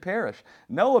any should perish.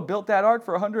 Noah built that ark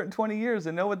for 120 years,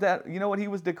 and you know what he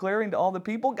was declaring to all the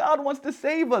people? God wants to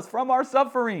save us from our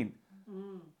suffering.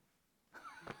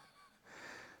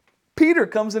 Peter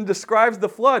comes and describes the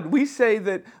flood. We say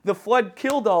that the flood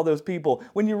killed all those people.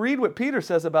 When you read what Peter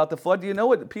says about the flood, do you know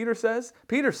what Peter says?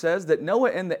 Peter says that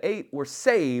Noah and the 8 were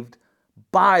saved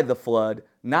by the flood,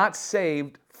 not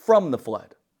saved from the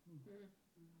flood.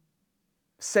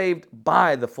 Saved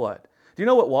by the flood. Do you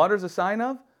know what water is a sign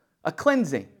of? A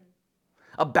cleansing.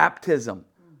 A baptism.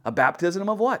 A baptism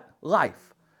of what?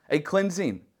 Life. A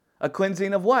cleansing. A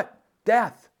cleansing of what?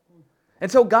 Death.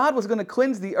 And so God was going to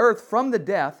cleanse the earth from the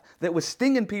death that was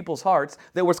stinging people's hearts,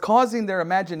 that was causing their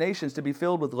imaginations to be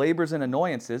filled with labors and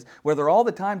annoyances, where they're all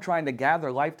the time trying to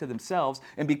gather life to themselves.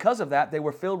 And because of that, they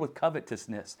were filled with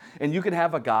covetousness. And you could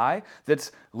have a guy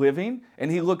that's living,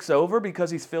 and he looks over because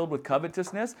he's filled with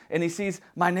covetousness, and he sees,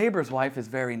 my neighbor's wife is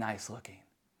very nice looking.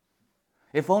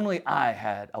 If only I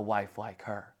had a wife like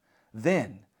her,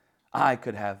 then I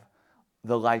could have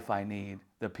the life I need,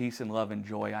 the peace and love and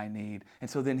joy I need. And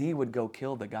so then he would go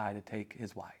kill the guy to take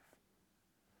his wife.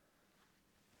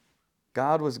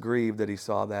 God was grieved that He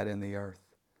saw that in the earth.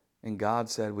 And God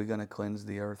said, we're going to cleanse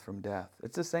the earth from death.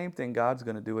 It's the same thing God's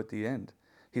going to do at the end.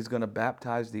 He's going to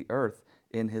baptize the earth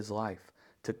in His life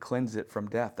to cleanse it from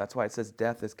death. That's why it says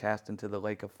death is cast into the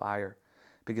lake of fire,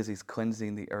 because He's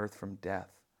cleansing the earth from death,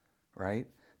 right?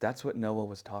 That's what Noah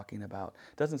was talking about.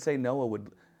 It doesn't say Noah would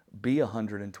be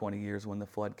 120 years when the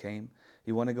flood came.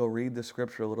 You want to go read the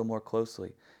scripture a little more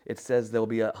closely. It says there'll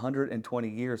be 120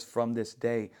 years from this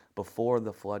day before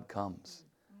the flood comes.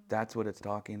 That's what it's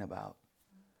talking about,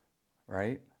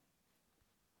 right?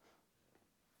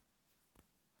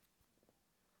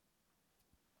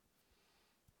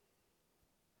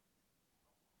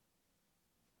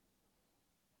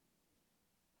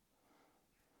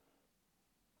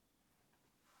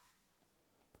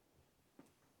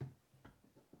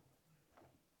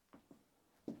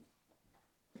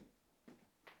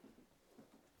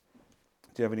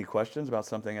 Do you have any questions about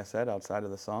something I said outside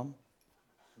of the psalm?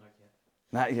 Not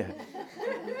Not yet.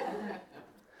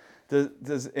 yet.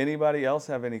 Does anybody else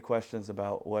have any questions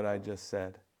about what I just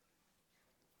said?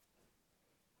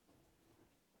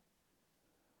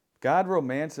 God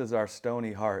romances our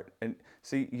stony heart. And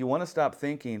see, you want to stop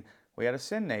thinking we had a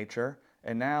sin nature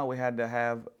and now we had to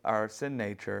have our sin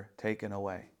nature taken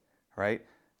away, right?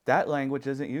 That language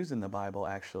isn't used in the Bible,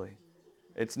 actually.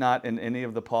 It's not in any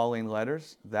of the Pauline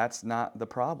letters. That's not the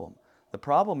problem. The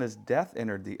problem is death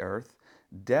entered the earth.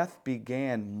 Death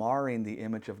began marring the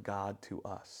image of God to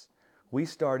us. We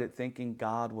started thinking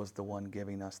God was the one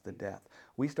giving us the death.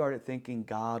 We started thinking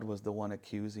God was the one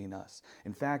accusing us.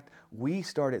 In fact, we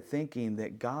started thinking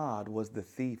that God was the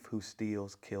thief who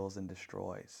steals, kills, and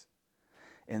destroys.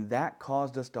 and that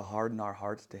caused us to harden our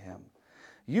hearts to him.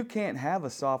 You can't have a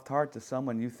soft heart to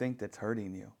someone you think that's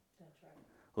hurting you. That's right.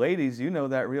 Ladies, you know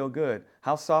that real good.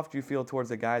 How soft do you feel towards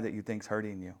a guy that you think's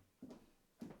hurting you?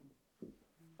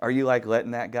 Are you like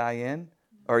letting that guy in?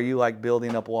 Or are you like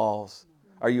building up walls?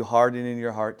 Are you hardening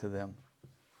your heart to them?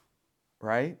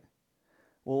 Right?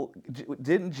 Well,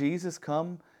 didn't Jesus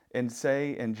come and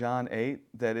say in John 8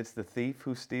 that it's the thief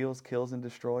who steals, kills, and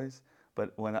destroys?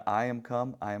 But when I am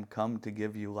come to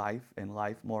give you life and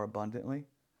life more abundantly.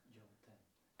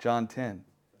 John 10.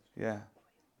 Yeah.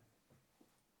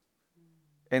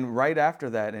 And right after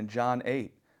that in John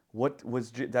 8,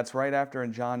 that's right after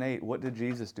in John 8, what did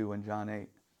Jesus do in John 8?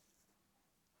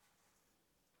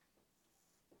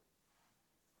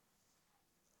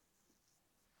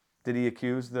 Did he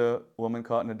accuse the woman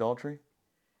caught in adultery?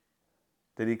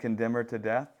 Did he condemn her to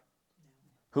death?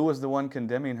 Who was the one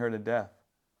condemning her to death?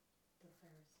 The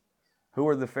Pharisees. Who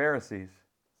were the Pharisees?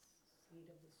 Seed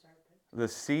of the serpent. The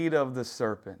seed of the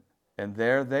serpent. And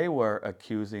there they were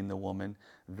accusing the woman.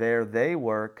 There they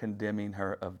were condemning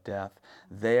her of death.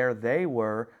 There they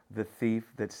were the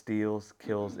thief that steals,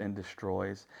 kills, and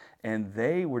destroys. And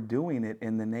they were doing it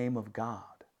in the name of God.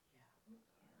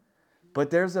 But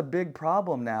there's a big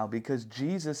problem now because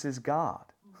Jesus is God.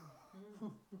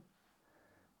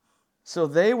 So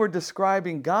they were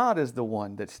describing God as the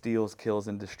one that steals, kills,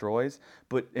 and destroys.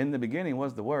 But in the beginning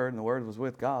was the Word, and the Word was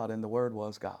with God, and the Word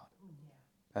was God.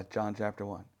 That's John chapter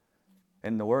 1.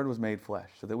 And the Word was made flesh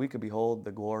so that we could behold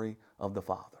the glory of the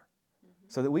Father.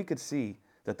 So that we could see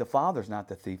that the Father's not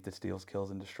the thief that steals,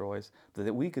 kills, and destroys.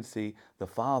 That we could see the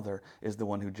Father is the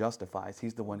one who justifies.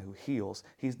 He's the one who heals.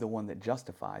 He's the one that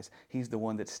justifies. He's the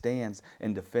one that stands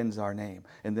and defends our name.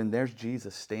 And then there's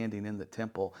Jesus standing in the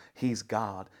temple. He's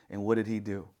God. And what did he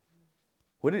do?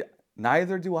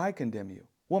 Neither do I condemn you.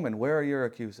 Woman, where are your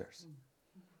accusers?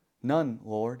 None,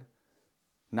 Lord.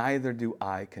 Neither do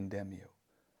I condemn you.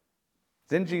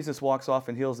 Then Jesus walks off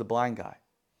and heals the blind guy.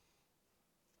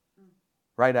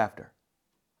 Right after.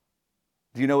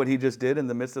 Do you know what he just did in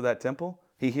the midst of that temple?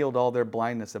 He healed all their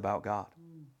blindness about God.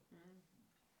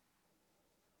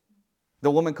 The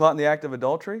woman caught in the act of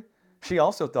adultery, she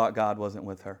also thought God wasn't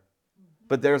with her.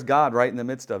 But there's God right in the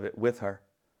midst of it with her.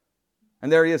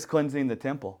 And there he is cleansing the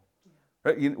temple.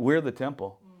 Right? We're the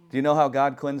temple. Do you know how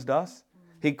God cleansed us?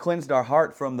 He cleansed our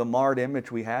heart from the marred image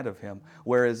we had of him.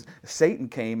 Whereas Satan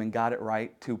came and got it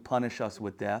right to punish us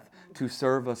with death, to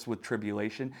serve us with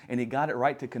tribulation, and he got it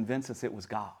right to convince us it was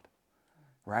God.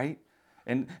 Right?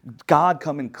 And God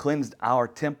come and cleansed our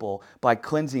temple by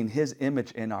cleansing his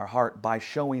image in our heart, by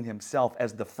showing himself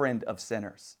as the friend of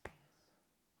sinners.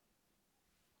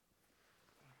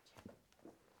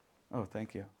 Oh,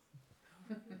 thank you.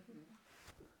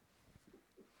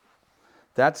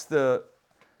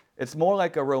 It's more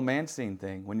like a romancing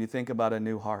thing when you think about a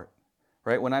new heart.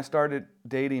 Right? When I started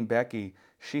dating Becky,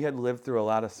 she had lived through a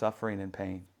lot of suffering and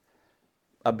pain.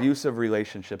 Abusive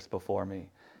relationships before me.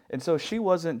 And so she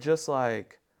wasn't just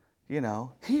like,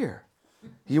 here,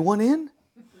 you want in?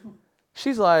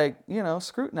 She's like,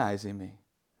 scrutinizing me,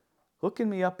 looking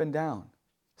me up and down,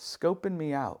 scoping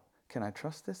me out. Can I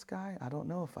trust this guy? I don't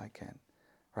know if I can.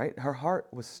 Right? Her heart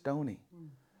was stony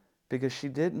because she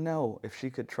didn't know if she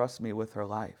could trust me with her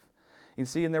life. You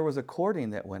see, and there was a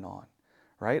courting that went on,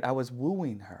 right? I was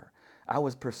wooing her. I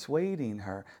was persuading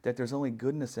her that there's only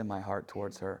goodness in my heart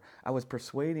towards her. I was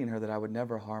persuading her that I would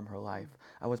never harm her life.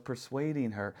 I was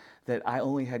persuading her that I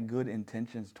only had good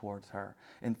intentions towards her.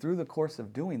 And through the course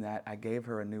of doing that, I gave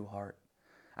her a new heart.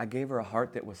 I gave her a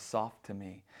heart that was soft to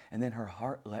me. And then her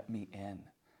heart let me in,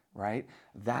 right?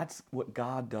 That's what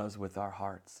God does with our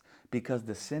hearts. Because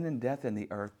the sin and death in the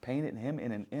earth painted him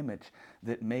in an image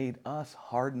that made us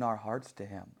harden our hearts to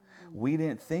him. We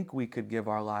didn't think we could give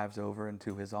our lives over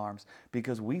into his arms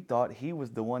because we thought he was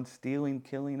the one stealing,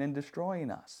 killing, and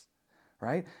destroying us,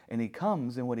 right? And he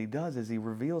comes, and what he does is he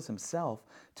reveals himself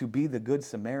to be the good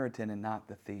Samaritan and not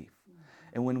the thief.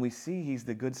 And when we see he's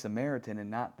the good Samaritan and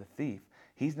not the thief,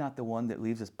 he's not the one that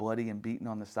leaves us bloody and beaten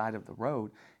on the side of the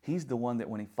road. He's the one that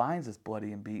when he finds us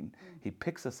bloody and beaten, he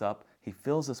picks us up, he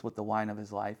fills us with the wine of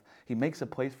his life. He makes a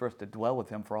place for us to dwell with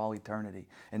him for all eternity.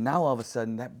 And now all of a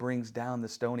sudden that brings down the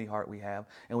stony heart we have,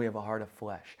 and we have a heart of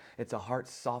flesh. It's a heart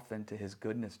softened to his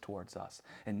goodness towards us.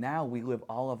 And now we live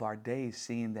all of our days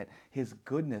seeing that his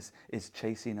goodness is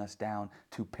chasing us down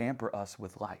to pamper us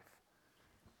with life.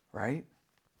 Right?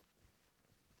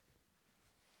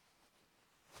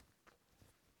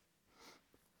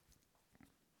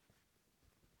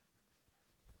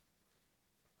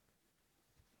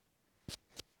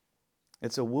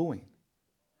 It's a wooing.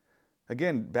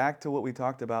 Again, back to what we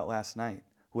talked about last night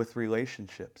with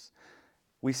relationships.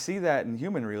 We see that in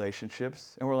human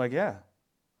relationships, and we're like, yeah,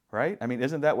 right? I mean,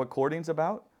 isn't that what courting's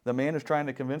about? The man is trying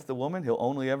to convince the woman he'll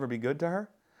only ever be good to her.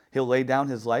 He'll lay down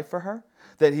his life for her.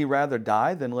 That he'd rather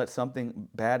die than let something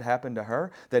bad happen to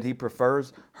her. That he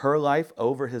prefers her life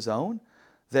over his own.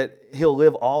 That he'll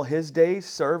live all his days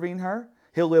serving her.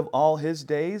 He'll live all his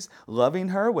days loving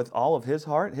her with all of his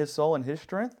heart, his soul, and his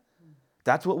strength.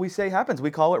 That's what we say happens.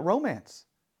 We call it romance.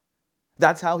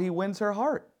 That's how he wins her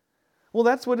heart. Well,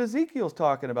 that's what Ezekiel's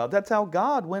talking about. That's how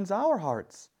God wins our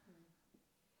hearts.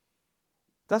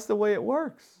 That's the way it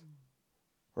works.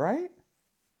 Right?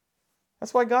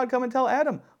 That's why God come and tell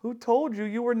Adam, who told you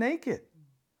you were naked?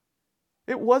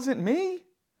 It wasn't me.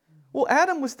 Well,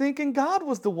 Adam was thinking God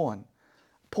was the one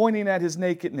pointing at his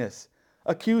nakedness,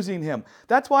 accusing him.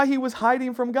 That's why he was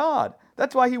hiding from God.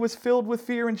 That's why he was filled with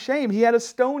fear and shame. He had a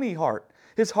stony heart.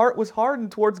 His heart was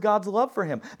hardened towards God's love for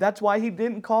him. That's why he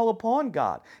didn't call upon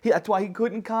God. That's why he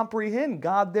couldn't comprehend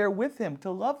God there with him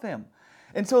to love him.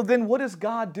 And so then what does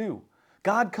God do?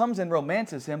 God comes and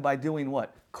romances him by doing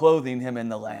what? Clothing him in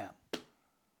the lamb.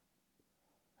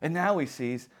 And now he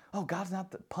sees, oh, God's not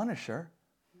the punisher.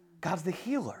 God's the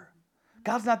healer.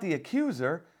 God's not the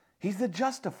accuser. He's the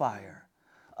justifier.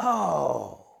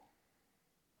 Oh.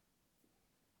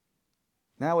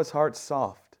 Now his heart's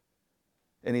soft.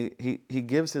 And he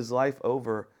gives his life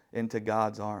over into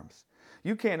God's arms.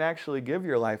 You can't actually give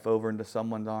your life over into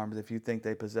someone's arms if you think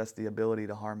they possess the ability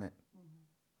to harm it.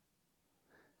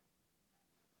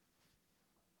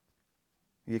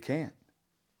 You can't.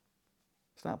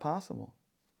 It's not possible.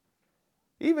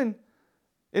 Even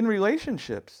in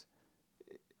relationships,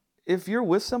 if you're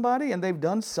with somebody and they've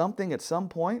done something at some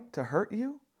point to hurt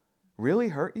you, really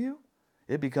hurt you,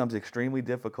 it becomes extremely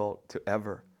difficult to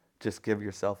ever just give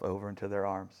yourself over into their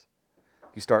arms.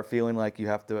 You start feeling like you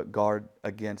have to guard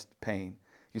against pain.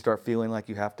 You start feeling like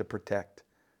you have to protect,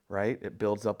 right? It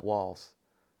builds up walls.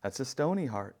 That's a stony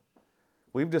heart.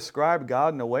 We've described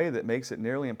God in a way that makes it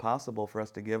nearly impossible for us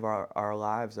to give our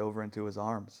lives over into his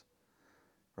arms,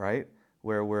 right?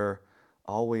 Where we're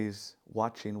always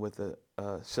watching with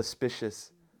a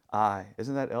suspicious eye.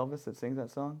 Isn't that Elvis that sings that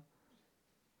song?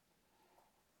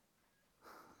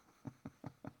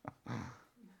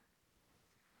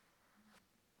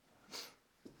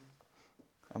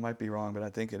 I might be wrong, but I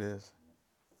think it is.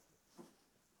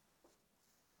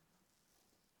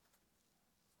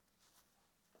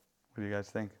 What do you guys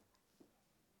think?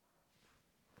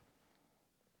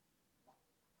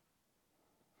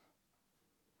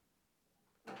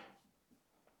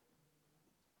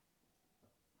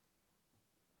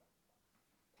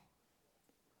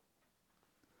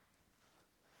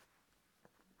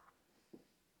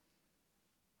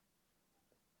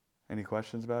 Any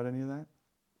questions about any of that?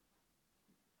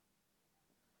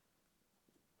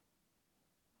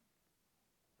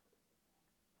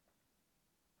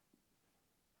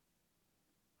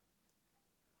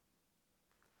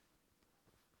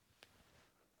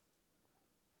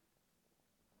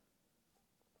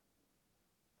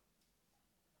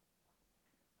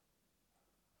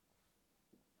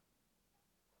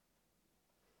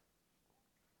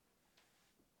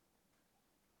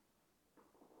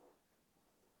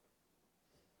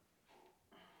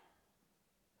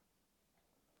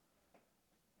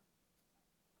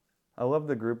 I love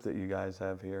the group that you guys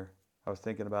have here. I was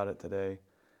thinking about it today.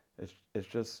 It's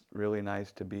just really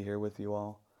nice to be here with you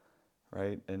all,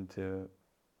 right? And to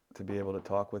be able to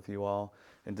talk with you all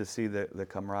and to see the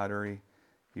camaraderie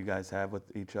you guys have with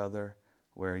each other,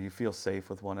 where you feel safe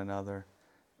with one another.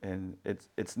 And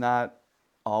it's not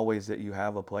always that you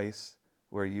have a place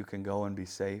where you can go and be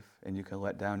safe and you can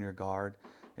let down your guard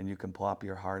and you can plop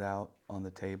your heart out on the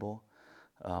table,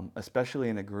 especially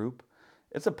in a group.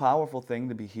 It's a powerful thing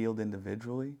to be healed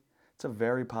individually. It's a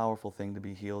very powerful thing to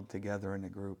be healed together in a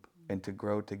group and to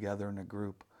grow together in a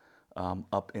group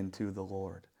up into the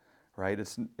Lord, right?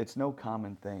 It's no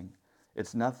common thing.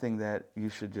 It's nothing that you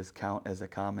should just count as a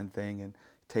common thing and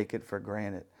take it for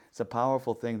granted. It's a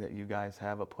powerful thing that you guys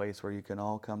have a place where you can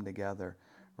all come together,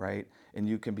 right? And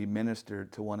you can be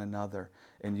ministered to one another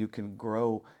and you can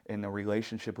grow in a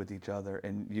relationship with each other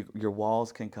and your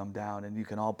walls can come down and you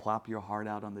can all plop your heart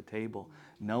out on the table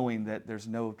knowing that there's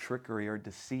no trickery or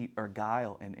deceit or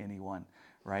guile in anyone,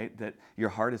 right? That your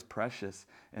heart is precious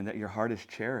and that your heart is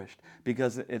cherished,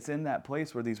 because it's in that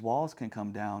place where these walls can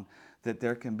come down that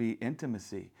there can be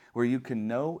intimacy, where you can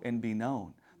know and be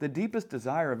known. The deepest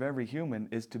desire of every human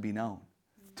is to be known,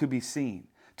 to be seen,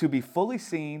 to be fully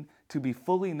seen, to be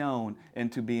fully known,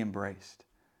 and to be embraced,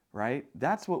 right?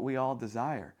 That's what we all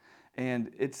desire.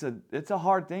 And it's a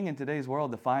hard thing in today's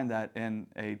world to find that in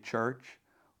a church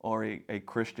or a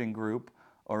Christian group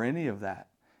or any of that.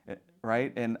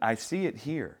 right? And I see it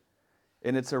here.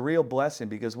 And it's a real blessing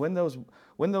because when those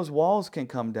walls can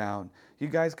come down, you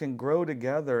guys can grow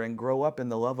together and grow up in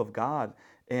the love of God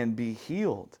and be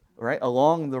healed, right?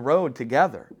 If the road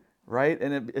together, right?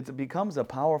 And it becomes a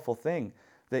powerful thing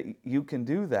that you can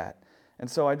do that. And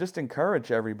so I just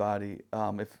encourage everybody,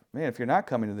 if you're not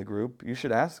coming to the group, you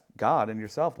should ask God and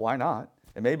yourself, why not?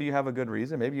 And maybe you have a good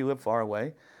reason. Maybe you live far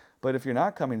away. But if you're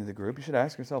not coming to the group, you should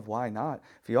ask yourself, why not?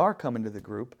 If you are coming to the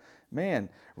group, man,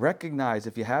 recognize,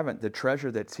 if you haven't, the treasure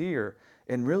that's here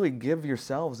and really give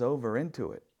yourselves over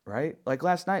into it, right? Like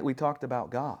last night we talked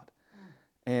about God.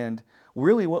 And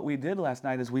really what we did last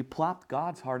night is we plopped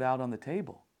God's heart out on the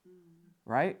table,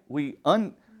 right? We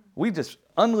just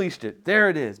unleashed it. There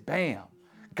it is. Bam.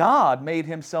 God made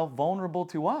himself vulnerable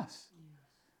to us.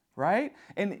 Right?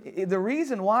 And the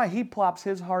reason why he plops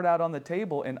his heart out on the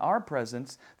table in our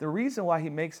presence, the reason why he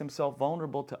makes himself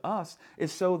vulnerable to us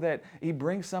is so that he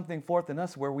brings something forth in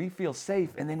us where we feel safe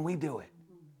and then we do it.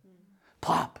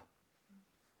 Plop.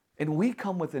 And we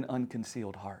come with an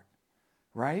unconcealed heart.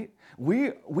 Right?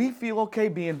 We feel okay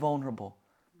being vulnerable.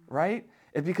 Right?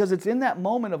 It's because it's in that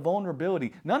moment of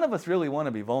vulnerability. None of us really want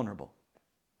to be vulnerable.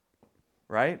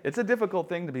 Right? It's a difficult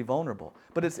thing to be vulnerable.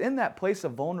 But it's in that place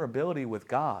of vulnerability with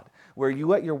God where you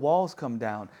let your walls come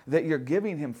down, that you're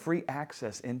giving him free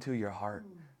access into your heart,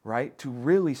 right? To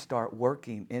really start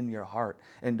working in your heart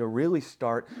and to really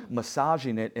start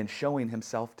massaging it and showing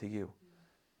himself to you,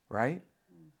 right?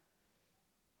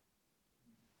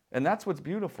 And that's what's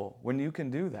beautiful when you can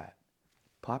do that.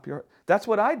 That's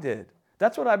what I did.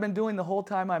 That's what I've been doing the whole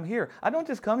time I'm here. I don't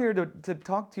just come here to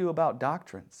talk to you about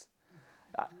doctrines.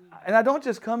 And I don't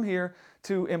just come here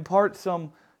to impart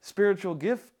some spiritual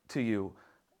gift to you.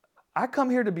 I come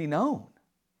here to be known.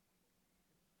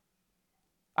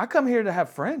 I come here to have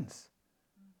friends.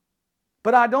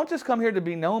 But I don't just come here to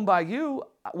be known by you.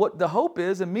 What the hope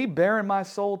is, and me bearing my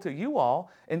soul to you all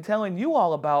and telling you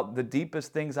all about the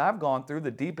deepest things I've gone through,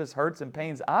 the deepest hurts and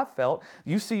pains I've felt.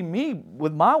 You see me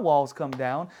with my walls come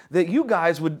down, that you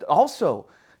guys would also,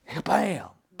 bam,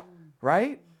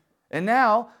 right? And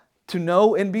now, to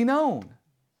know and be known.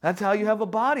 That's how you have a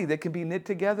body that can be knit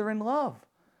together in love,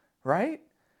 right?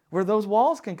 Where those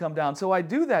walls can come down. So I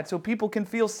do that so people can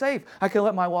feel safe. I can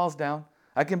let my walls down.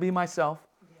 I can be myself.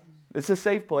 It's a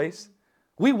safe place.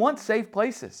 We want safe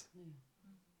places.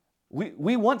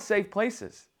 We want safe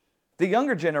places. The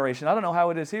younger generation, I don't know how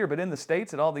it is here, but in the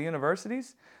States at all the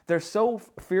universities, they're so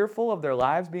fearful of their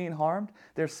lives being harmed.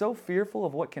 They're so fearful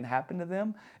of what can happen to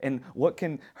them and what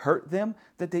can hurt them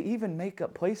that they even make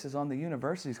up places on the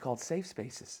universities called safe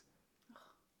spaces.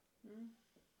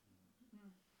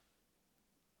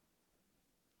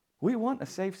 We want a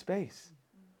safe space.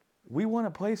 We want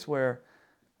a place where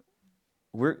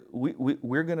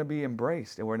we're going to be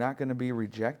embraced and we're not going to be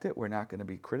rejected. We're not going to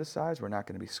be criticized. We're not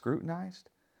going to be scrutinized.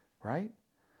 Right?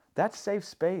 That safe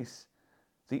space,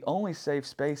 the only safe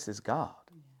space is God.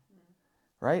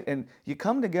 Right? And you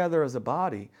come together as a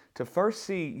body to first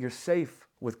see you're safe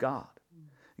with God.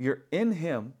 You're in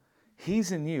him.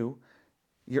 He's in you.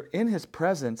 You're in his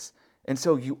presence. And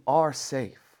so you are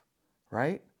safe.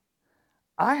 Right?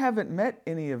 I haven't met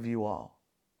any of you all.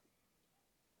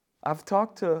 I've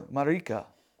talked to Marika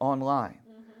online.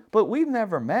 But we've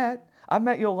never met. I've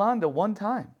met Yolanda one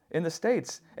time in the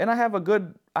States. And I have a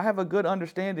good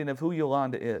understanding of who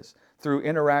Yolanda is through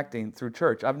interacting through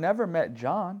church. I've never met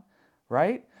John,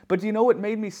 right? But do you know what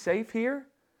made me safe here?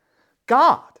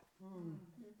 God.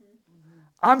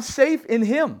 I'm safe in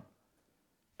him.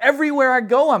 Everywhere I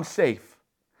go, I'm safe.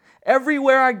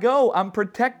 Everywhere I go, I'm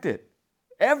protected.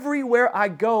 Everywhere I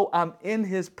go, I'm in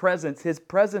his presence. His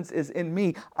presence is in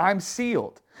me. I'm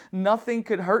sealed. Nothing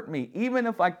could hurt me. Even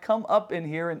if I come up in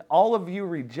here and all of you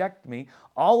reject me,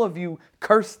 all of you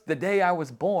curse the day I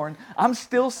was born, I'm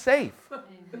still safe.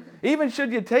 Even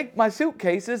should you take my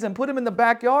suitcases and put them in the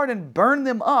backyard and burn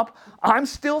them up, I'm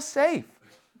still safe.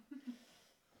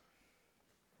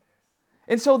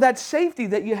 And so that safety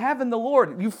that you have in the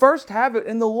Lord, you first have it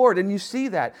in the Lord and you see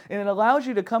that. And it allows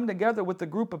you to come together with a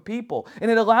group of people. And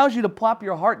it allows you to plop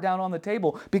your heart down on the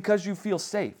table because you feel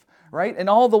safe. Right? And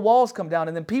all the walls come down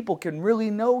and then people can really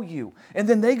know you. And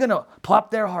then they're going to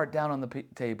plop their heart down on the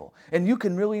table. And you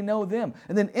can really know them.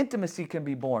 And then intimacy can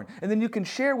be born. And then you can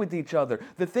share with each other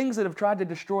the things that have tried to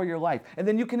destroy your life. And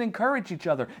then you can encourage each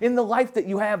other in the life that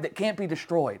you have that can't be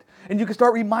destroyed. And you can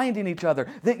start reminding each other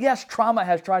that yes, trauma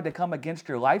has tried to come against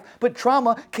your life, but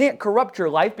trauma can't corrupt your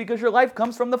life because your life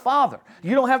comes from the Father.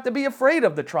 You don't have to be afraid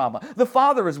of the trauma. The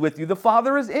Father is with you. The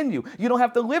Father is in you. You don't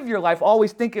have to live your life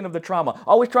always thinking of the trauma,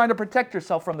 always trying to protect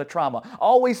yourself from the trauma,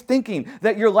 always thinking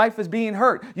that your life is being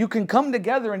hurt, you can come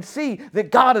together and see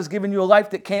that God has given you a life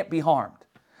that can't be harmed,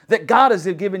 that God has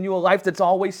given you a life that's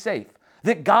always safe,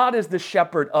 that God is the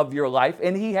shepherd of your life,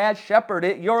 and He has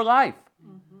shepherded your life.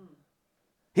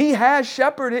 He has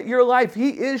shepherded your life. He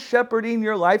is shepherding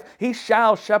your life. He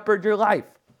shall shepherd your life.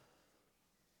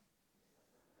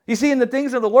 You see, in the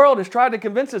things of the world, it's tried to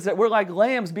convince us that we're like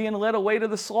lambs being led away to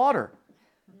the slaughter.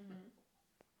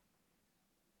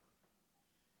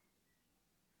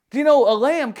 Do you know a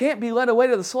lamb can't be led away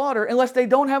to the slaughter unless they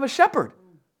don't have a shepherd?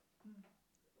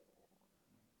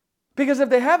 Because if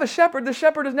they have a shepherd, the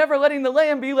shepherd is never letting the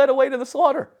lamb be led away to the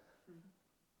slaughter.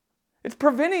 It's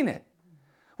preventing it.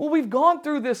 Well, we've gone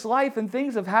through this life and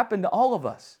things have happened to all of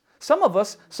us. Some of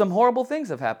us, some horrible things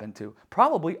have happened to.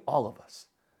 Probably all of us.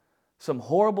 Some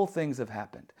horrible things have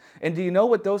happened. And do you know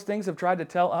what those things have tried to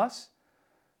tell us?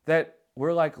 That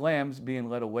we're like lambs being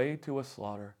led away to a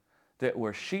slaughter. That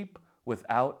we're sheep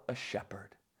without a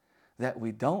shepherd. That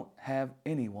we don't have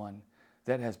anyone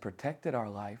that has protected our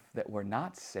life. That we're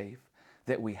not safe.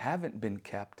 That we haven't been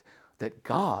kept. That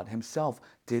God Himself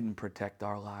didn't protect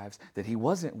our lives, that He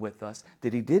wasn't with us,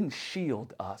 that He didn't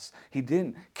shield us, He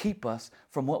didn't keep us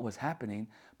from what was happening,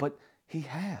 but He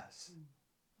has.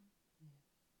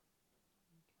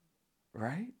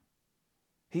 Right?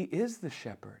 He is the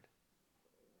shepherd.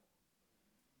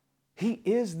 He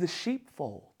is the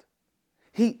sheepfold.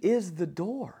 He is the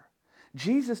door.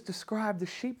 Jesus described the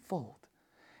sheepfold.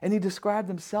 And He described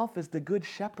Himself as the good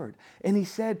shepherd. And He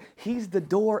said He's the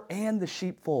door and the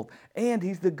sheepfold. And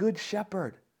He's the good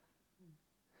shepherd.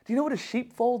 Do you know what a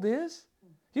sheepfold is?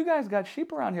 You guys got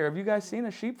sheep around here. Have you guys seen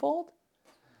a sheepfold?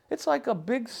 It's like a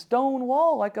big stone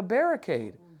wall, like a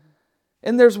barricade.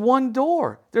 And there's one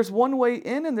door. There's one way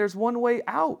in and there's one way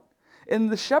out.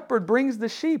 And the shepherd brings the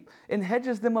sheep and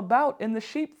hedges them about in the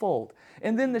sheepfold.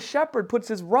 And then the shepherd puts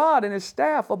his rod and his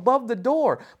staff above the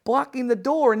door, blocking the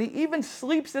door, and he even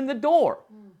sleeps in the door.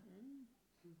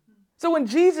 So when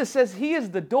Jesus says He is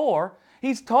the door,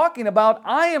 He's talking about,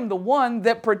 I am the one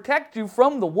that protect you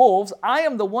from the wolves. I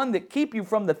am the one that keep you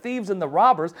from the thieves and the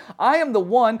robbers. I am the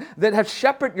one that has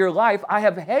shepherded your life. I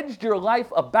have hedged your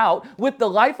life about with the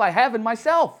life I have in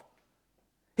myself.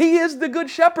 He is the good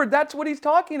shepherd. That's what He's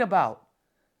talking about.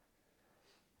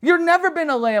 You've never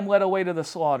been a lamb led away to the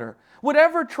slaughter.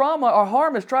 Whatever trauma or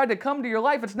harm has tried to come to your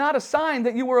life, it's not a sign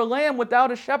that you were a lamb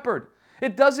without a shepherd.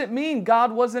 It doesn't mean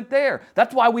God wasn't there.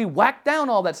 That's why we whack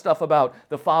down all that stuff about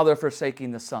the Father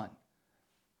forsaking the Son.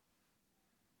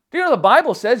 Do you know the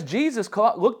Bible says Jesus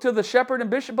looked to the shepherd and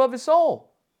bishop of His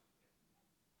soul?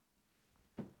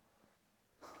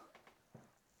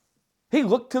 He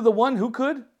looked to the one who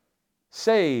could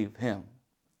save him.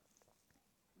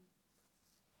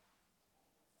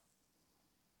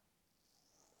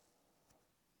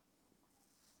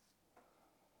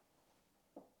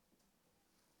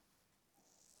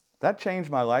 That changed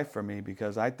my life for me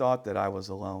because I thought that I was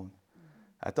alone.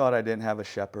 I thought I didn't have a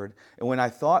shepherd. And when I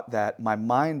thought that, my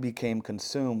mind became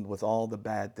consumed with all the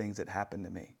bad things that happened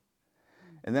to me.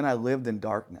 And then I lived in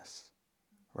darkness,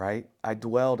 right? I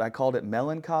called it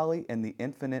melancholy and the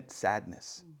infinite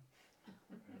sadness.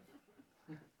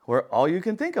 Where all you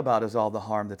can think about is all the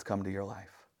harm that's come to your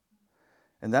life.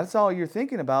 And that's all you're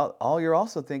thinking about. All you're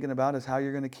also thinking about is how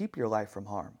you're going to keep your life from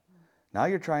harm. Now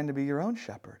you're trying to be your own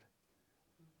shepherd.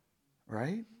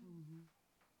 Right?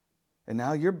 And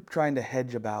now you're trying to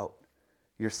hedge about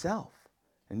yourself.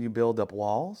 And you build up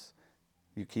walls.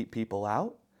 You keep people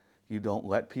out. You don't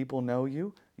let people know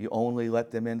you. You only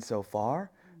let them in so far,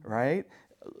 right?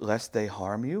 Lest they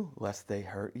harm you, lest they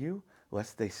hurt you,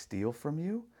 lest they steal from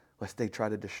you, lest they try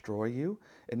to destroy you.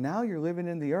 And now you're living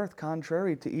in the earth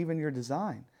contrary to even your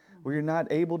design, where you're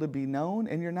not able to be known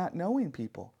and you're not knowing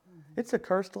people. It's a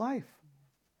cursed life.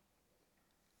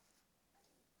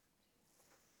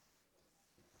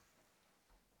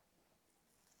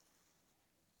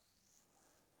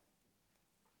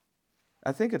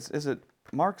 I think is it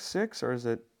Mark 6 or is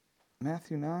it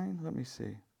Matthew 9? Let me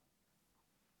see.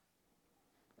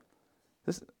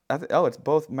 It's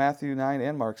both Matthew 9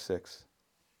 and Mark 6.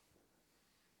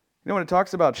 You know, when it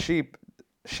talks about sheep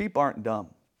aren't dumb.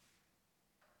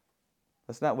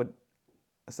 That's not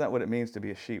what it means to be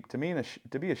a sheep. To me,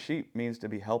 to be a sheep means to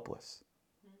be helpless.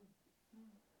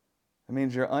 It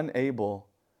means you're unable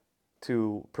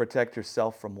to protect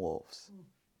yourself from wolves.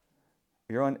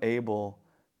 You're unable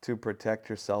to protect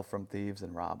yourself from thieves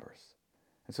and robbers.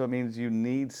 And so it means you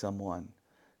need someone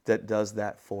that does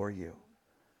that for you,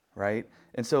 right?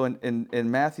 And so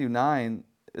in Matthew 9,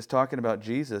 it's talking about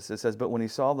Jesus. It says, but when He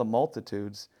saw the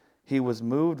multitudes, He was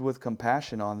moved with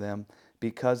compassion on them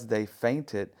because they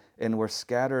fainted and were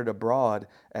scattered abroad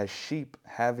as sheep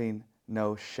having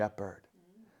no shepherd.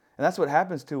 And that's what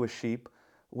happens to a sheep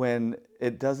when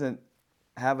it doesn't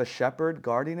have a shepherd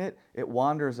guarding it. It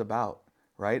wanders about,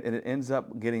 right? And it ends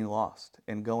up getting lost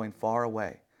and going far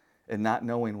away and not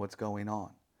knowing what's going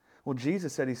on. Well,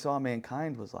 Jesus said he saw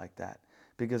mankind was like that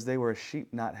because they were a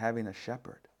sheep not having a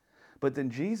shepherd. But then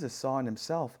Jesus saw in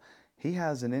himself, he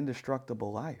has an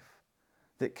indestructible life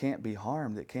that can't be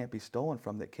harmed, that can't be stolen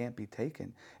from, that can't be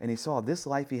taken. And he saw this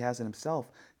life he has in himself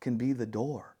can be the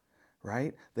door,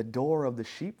 right? The door of the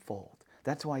sheepfold.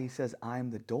 That's why he says,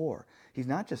 I'm the door. He's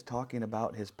not just talking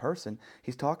about his person.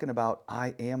 He's talking about,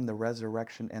 I am the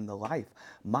resurrection and the life.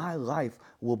 My life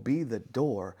will be the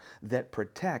door that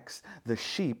protects the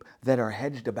sheep that are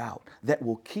hedged about, that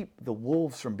will keep the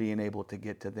wolves from being able to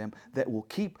get to them, that will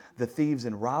keep the thieves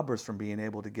and robbers from being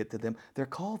able to get to them. They're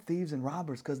called thieves and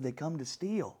robbers because they come to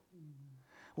steal.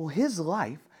 Well, his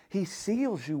life, he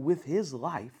seals you with his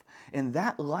life, and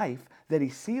that life that he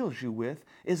seals you with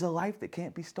is a life that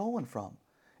can't be stolen from.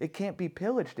 It can't be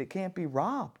pillaged. It can't be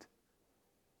robbed.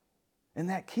 And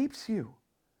that keeps you.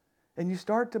 And you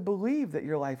start to believe that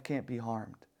your life can't be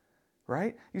harmed,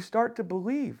 right? You start to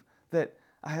believe that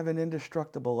I have an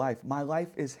indestructible life. My life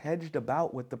is hedged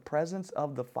about with the presence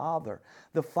of the Father.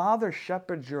 The Father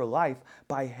shepherds your life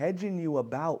by hedging you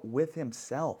about with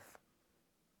himself.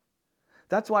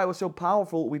 That's why it was so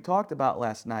powerful what we talked about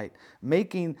last night,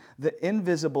 making the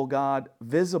invisible God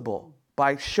visible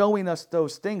by showing us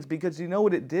those things. Because you know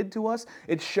what it did to us?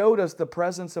 It showed us the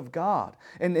presence of God.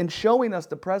 And in showing us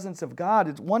the presence of God,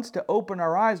 it wants to open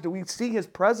our eyes. Do we see his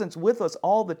presence with us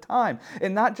all the time?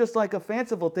 And not just like a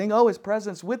fanciful thing, oh, his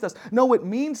presence with us. No, it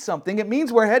means something. It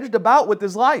means we're hedged about with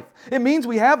his life. It means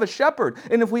we have a shepherd.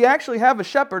 And if we actually have a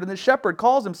shepherd, and the shepherd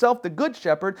calls himself the good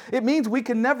shepherd, it means we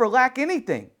can never lack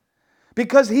anything.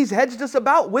 Because he's hedged us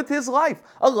about with his life,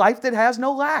 a life that has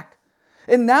no lack.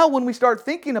 And now when we start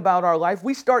thinking about our life,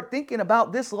 we start thinking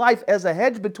about this life as a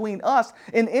hedge between us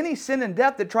and any sin and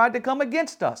death that tried to come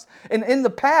against us. And in the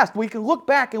past, we can look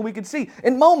back and we can see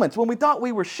in moments when we thought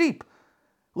we were sheep,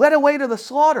 led away to the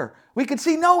slaughter, we could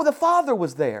see, no, the Father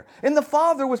was there. And the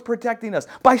Father was protecting us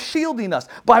by shielding us,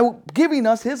 by giving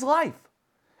us his life.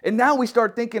 And now we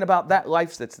start thinking about that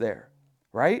life that's there,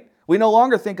 right? We no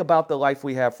longer think about the life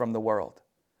we have from the world.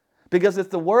 Because it's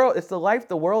the life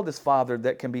the world is fathered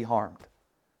that can be harmed.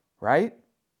 Right?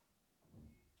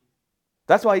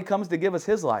 That's why he comes to give us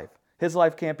his life. His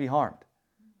life can't be harmed.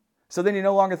 So then you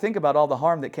no longer think about all the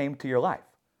harm that came to your life.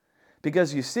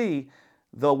 Because you see,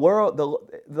 the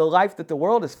life that the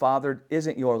world is fathered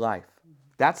isn't your life.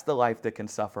 That's the life that can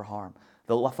suffer harm.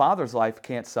 The Father's life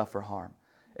can't suffer harm.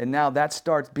 And now that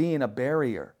starts being a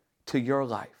barrier to your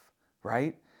life,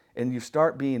 right? And you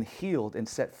start being healed and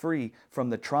set free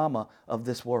from the trauma of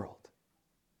this world.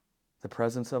 The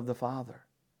presence of the Father.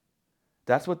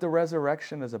 That's what the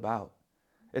resurrection is about.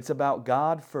 It's about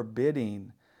God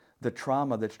forbidding the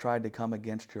trauma that's tried to come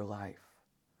against your life.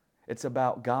 It's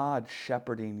about God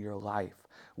shepherding your life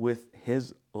with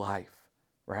his life,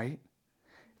 right?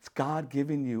 It's God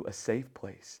giving you a safe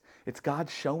place. It's God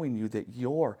showing you that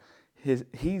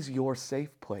he's your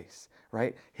safe place,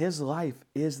 right? His life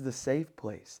is the safe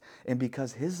place. And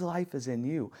because his life is in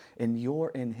you and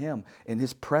you're in him and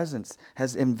his presence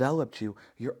has enveloped you,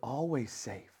 you're always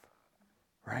safe.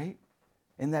 Right?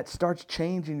 And that starts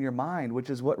changing your mind, which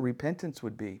is what repentance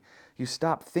would be. You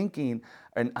stop thinking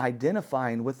and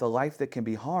identifying with the life that can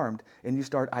be harmed, and you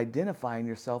start identifying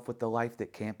yourself with the life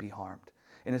that can't be harmed.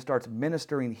 And it starts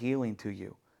ministering healing to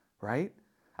you, right?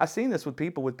 I've seen this with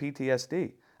people with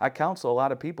PTSD. I counsel a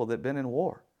lot of people that have been in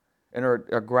war and are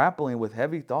grappling with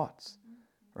heavy thoughts,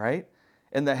 right?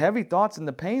 And the heavy thoughts and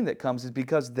the pain that comes is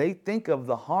because they think of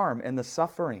the harm and the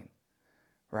suffering,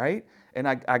 right? And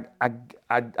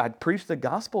I preach the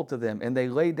gospel to them, and they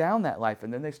lay down that life,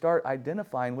 and then they start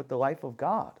identifying with the life of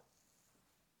God.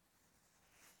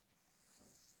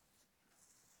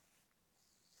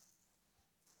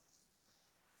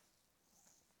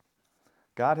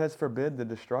 God has forbid the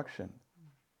destruction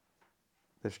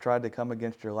that's tried to come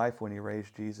against your life when he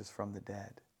raised Jesus from the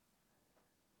dead.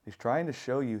 He's trying to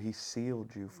show you he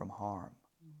sealed you from harm.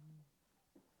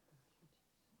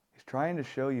 He's trying to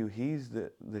show you he's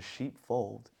the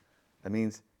sheepfold. That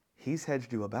means he's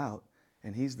hedged you about,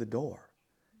 and he's the door.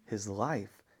 His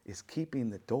life is keeping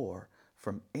the door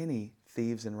from any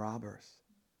thieves and robbers.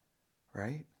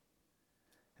 Right?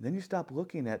 And then you stop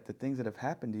looking at the things that have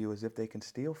happened to you as if they can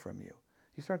steal from you.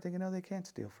 You start thinking, no, they can't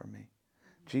steal from me.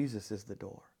 Jesus is the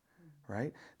door.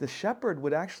 Right? The shepherd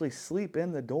would actually sleep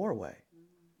in the doorway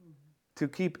to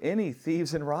keep any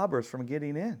thieves and robbers from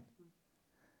getting in.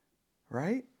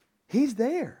 right? He's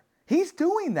there. He's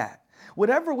doing that.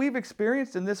 Whatever we've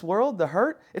experienced in this world, the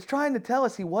hurt, it's trying to tell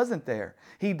us He wasn't there.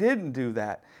 He didn't do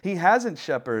that. He hasn't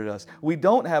shepherded us. We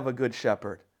don't have a good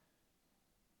shepherd.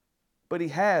 But He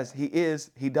has, He is,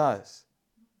 He does.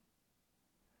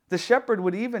 The shepherd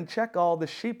would even check all the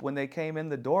sheep when they came in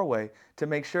the doorway to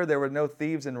make sure there were no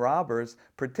thieves and robbers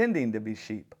pretending to be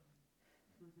sheep.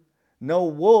 No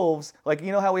wolves, like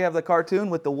you know how we have the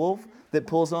cartoon with the wolf that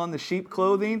pulls on the sheep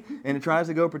clothing and it tries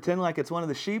to go pretend like it's one of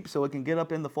the sheep so it can get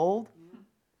up in the fold?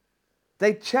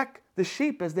 They check the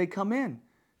sheep as they come in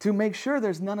to make sure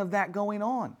there's none of that going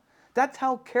on. That's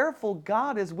how careful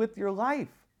God is with your life.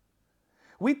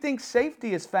 We think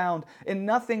safety is found in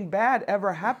nothing bad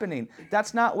ever happening.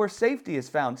 That's not where safety is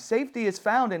found. Safety is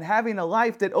found in having a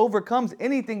life that overcomes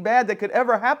anything bad that could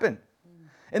ever happen.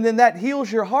 And then that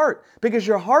heals your heart, because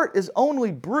your heart is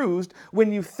only bruised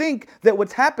when you think that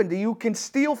what's happened to you can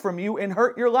steal from you and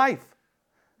hurt your life.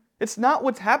 It's not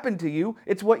what's happened to you.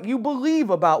 It's what you believe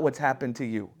about what's happened to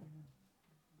you.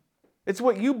 It's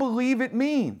what you believe it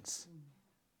means.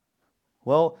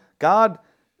 Well,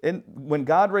 when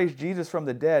God raised Jesus from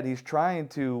the dead, He's trying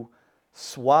to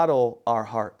swaddle our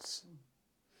hearts.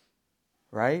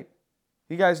 Right?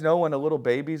 You guys know when a little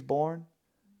baby's born,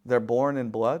 they're born in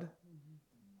blood.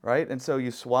 Right? And so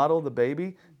you swaddle the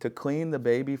baby to clean the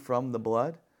baby from the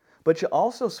blood. But you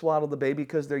also swaddle the baby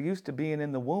because they're used to being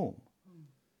in the womb.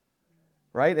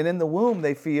 Right? And in the womb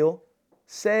they feel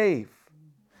safe.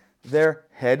 They're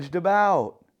hedged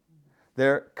about.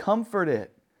 They're comforted.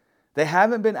 They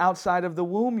haven't been outside of the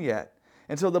womb yet.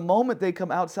 And so the moment they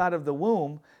come outside of the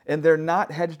womb and they're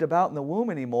not hedged about in the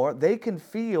womb anymore, they can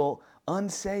feel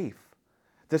unsafe.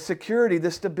 The security,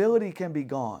 the stability can be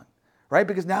gone. Right?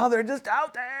 Because now they're just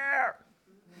out there.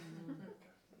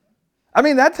 I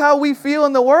mean, that's how we feel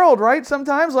in the world, right?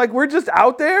 Sometimes, like we're just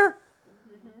out there.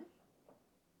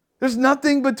 There's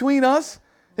nothing between us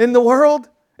and the world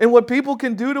and what people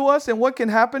can do to us and what can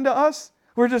happen to us.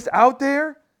 We're just out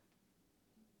there.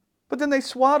 But then they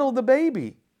swaddle the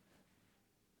baby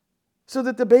so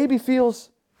that the baby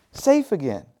feels safe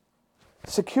again,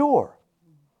 secure.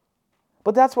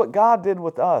 But that's what God did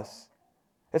with us.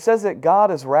 It says that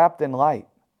God is wrapped in light,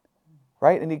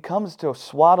 right? And He comes to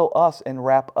swaddle us and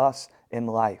wrap us in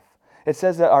life. It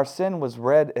says that our sin was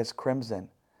red as crimson,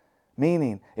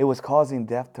 meaning it was causing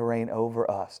death to reign over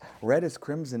us. Red as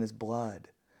crimson is blood.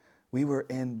 We were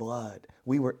in blood.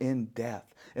 We were in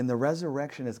death. And the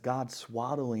resurrection is God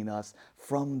swaddling us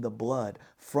from the blood,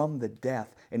 from the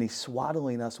death. And He's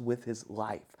swaddling us with His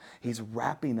life. He's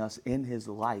wrapping us in His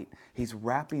light. He's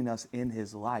wrapping us in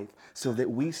His life so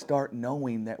that we start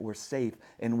knowing that we're safe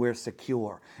and we're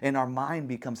secure. And our mind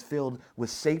becomes filled with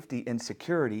safety and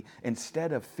security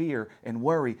instead of fear and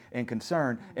worry and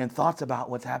concern and thoughts about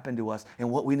what's happened to us and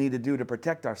what we need to do to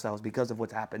protect ourselves because of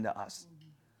what's happened to us.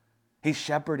 He's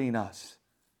shepherding us.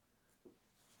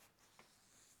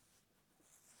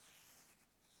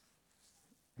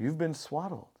 You've been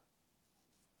swaddled.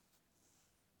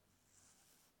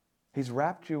 He's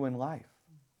wrapped you in life.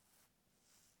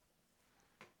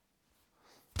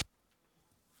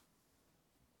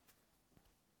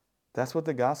 That's what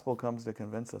the gospel comes to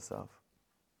convince us of.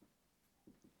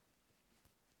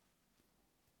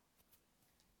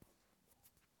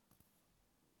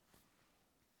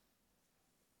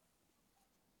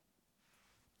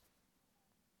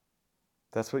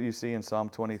 That's what you see in Psalm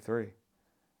 23,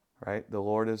 right? The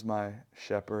Lord is my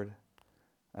shepherd,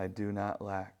 I do not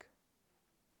lack.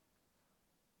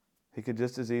 He could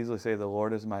just as easily say, the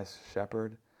Lord is my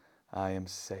shepherd, I am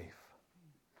safe.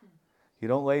 You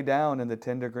don't lay down in the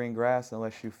tender green grass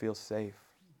unless you feel safe.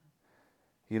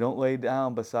 You don't lay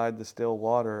down beside the still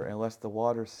water unless the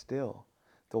water's still.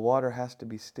 The water has to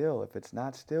be still. If it's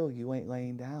not still, you ain't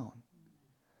laying down.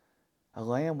 A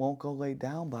lamb won't go lay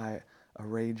down by a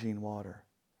raging water.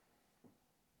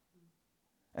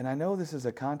 And I know this is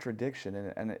a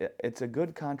contradiction, and it's a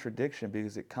good contradiction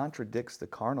because it contradicts the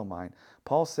carnal mind.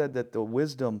 Paul said that the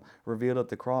wisdom revealed at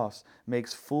the cross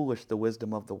makes foolish the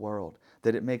wisdom of the world,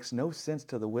 that it makes no sense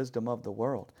to the wisdom of the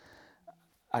world.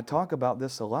 I talk about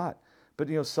this a lot, but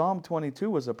Psalm 22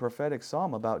 was a prophetic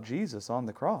psalm about Jesus on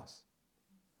the cross.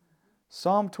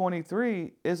 Psalm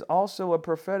 23 is also a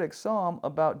prophetic psalm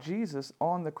about Jesus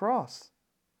on the cross.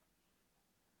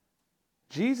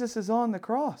 Jesus is on the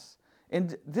cross.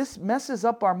 And this messes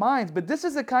up our minds, but this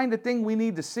is the kind of thing we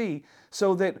need to see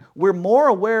so that we're more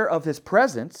aware of His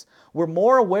presence. We're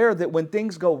more aware that when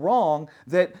things go wrong,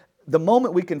 that the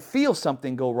moment we can feel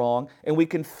something go wrong and we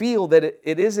can feel that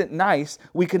it isn't nice,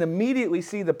 we can immediately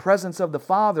see the presence of the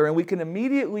Father and we can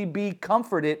immediately be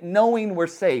comforted knowing we're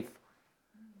safe.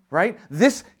 right?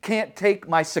 This can't take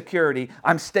my security.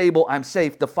 I'm stable. I'm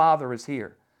safe. The Father is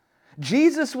here.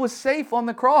 Jesus was safe on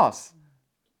the cross.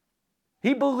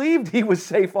 He believed he was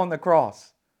safe on the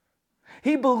cross.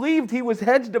 He believed he was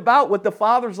hedged about with the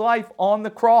Father's life on the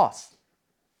cross.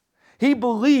 He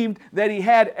believed that he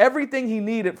had everything he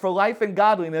needed for life and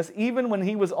godliness even when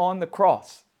he was on the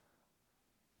cross.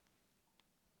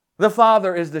 The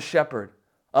Father is the shepherd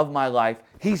of my life.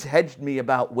 He's hedged me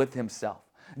about with himself.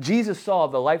 Jesus saw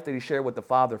the life that he shared with the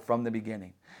Father from the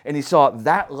beginning. And he saw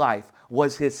that life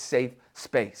was his safe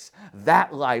space.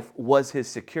 That life was his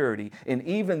security. And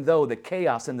even though the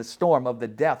chaos and the storm of the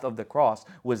death of the cross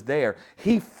was there,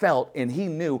 he felt and he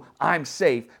knew, I'm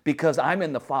safe because I'm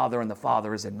in the Father and the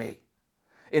Father is in me.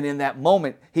 And in that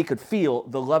moment, he could feel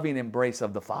the loving embrace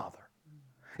of the Father.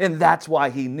 And that's why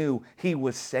he knew he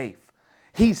was safe.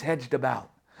 He's hedged about.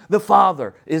 The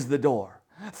Father is the door.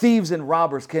 Thieves and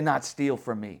robbers cannot steal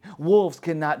from me. Wolves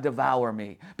cannot devour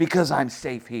me because I'm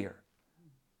safe here.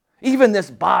 Even this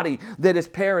body that is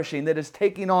perishing, that is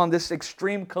taking on this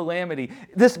extreme calamity,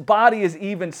 this body is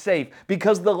even safe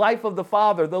because the life of the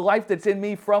Father, the life that's in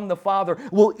me from the Father,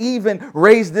 will even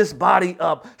raise this body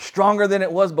up stronger than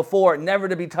it was before, never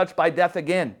to be touched by death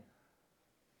again.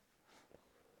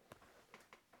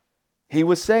 He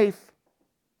was safe.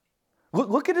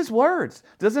 Look at his words.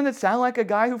 Doesn't it sound like a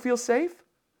guy who feels safe?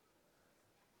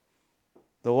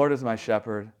 The Lord is my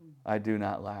shepherd, I do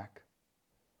not lack.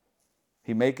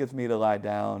 He maketh me to lie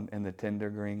down in the tender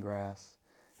green grass.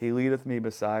 He leadeth me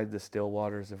beside the still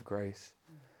waters of grace.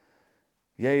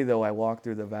 Yea, though I walk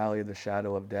through the valley of the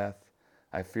shadow of death,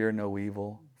 I fear no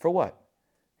evil. For what?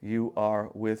 You are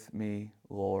with me,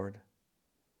 Lord.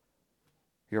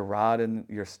 Your rod and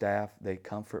your staff, they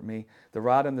comfort me. The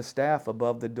rod and the staff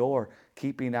above the door,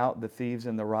 keeping out the thieves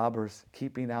and the robbers,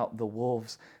 keeping out the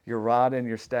wolves. Your rod and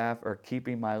your staff are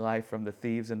keeping my life from the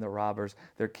thieves and the robbers.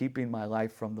 They're keeping my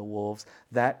life from the wolves.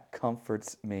 That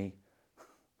comforts me.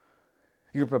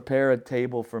 You prepare a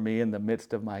table for me in the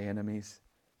midst of my enemies.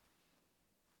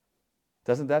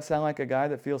 Doesn't that sound like a guy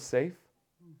that feels safe?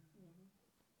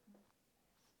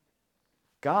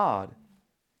 God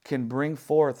can bring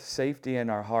forth safety in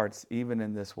our hearts even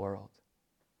in this world,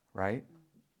 right?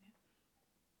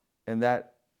 And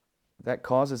that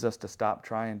causes us to stop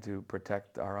trying to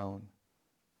protect our own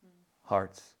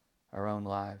hearts, our own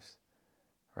lives,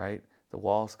 right? The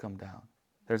walls come down.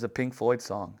 There's a Pink Floyd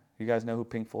song. You guys know who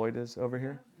Pink Floyd is over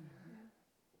here?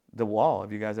 The Wall.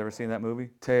 Have you guys ever seen that movie?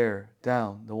 Tear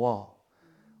down the wall.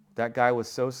 That guy was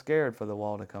so scared for the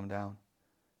wall to come down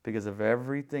because of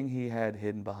everything he had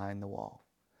hidden behind the wall.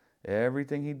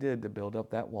 Everything he did to build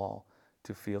up that wall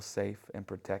to feel safe and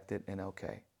protected and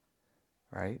okay,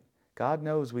 right? God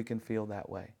knows we can feel that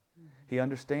way. He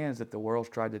understands that the world's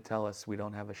tried to tell us we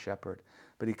don't have a shepherd,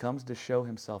 but he comes to show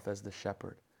himself as the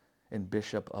shepherd and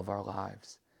bishop of our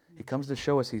lives. He comes to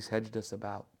show us he's hedged us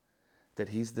about, that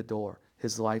he's the door.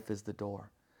 His life is the door,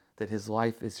 that his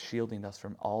life is shielding us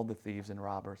from all the thieves and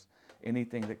robbers,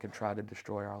 anything that could try to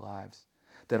destroy our lives,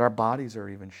 that our bodies are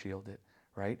even shielded.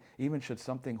 Right? Even should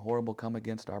something horrible come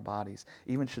against our bodies,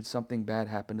 even should something bad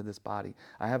happen to this body.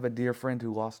 I have a dear friend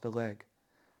who lost a leg,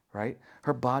 right?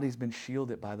 Her body's been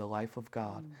shielded by the life of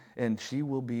God, and she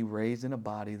will be raised in a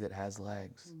body that has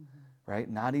legs, right?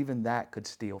 Not even that could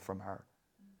steal from her.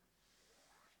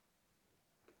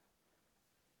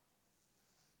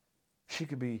 She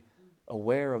could be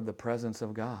aware of the presence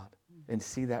of God and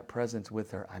see that presence with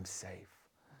her. I'm safe.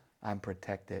 I'm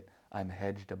protected. I'm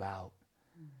hedged about.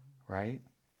 Right?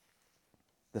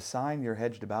 The sign you're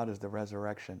hedged about is the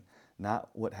resurrection, not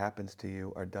what happens to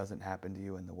you or doesn't happen to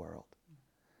you in the world.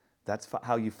 That's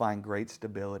how you find great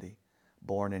stability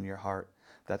born in your heart.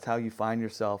 That's how you find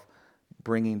yourself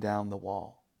bringing down the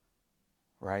wall,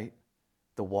 right?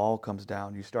 The wall comes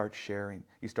down. You start sharing.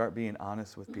 You start being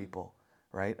honest with people,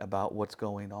 right, about what's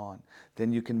going on.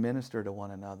 Then you can minister to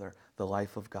one another the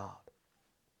life of God.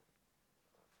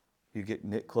 You get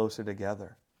knit closer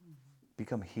together.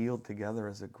 Become healed together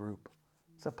as a group.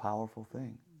 It's a powerful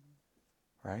thing,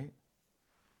 right?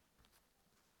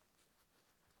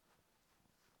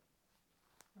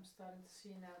 I'm starting to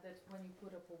see now that when you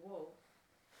put up a wall,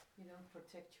 you don't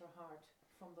protect your heart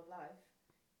from the life,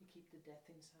 you keep the death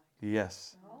inside.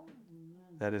 Yes.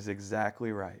 That is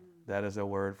exactly right. That is a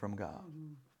word from God.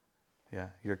 Yeah,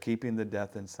 you're keeping the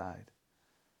death inside.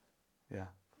 Yeah.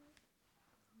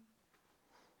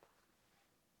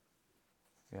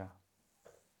 Yeah.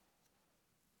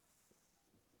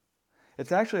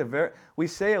 It's actually we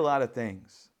say a lot of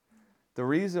things, The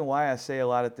reason why I say a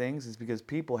lot of things is because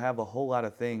people have a whole lot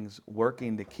of things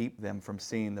working to keep them from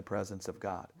seeing the presence of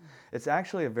God. It's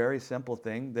actually a very simple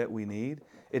thing that we need.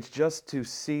 It's just to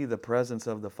see the presence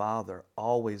of the Father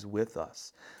always with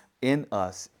us, in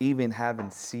us, even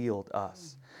having sealed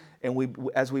us. And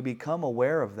as we become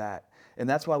aware of that, and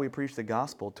that's why we preach the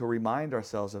gospel, to remind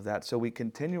ourselves of that, so we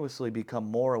continuously become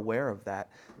more aware of that.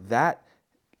 That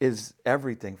is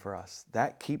everything for us.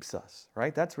 That keeps us,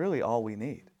 right? That's really all we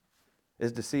need,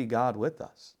 is to see God with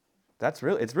us. It's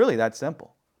really that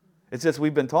simple. It's just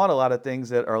we've been taught a lot of things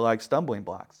that are like stumbling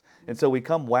blocks. And so we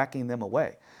come whacking them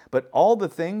away. But all the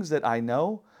things that I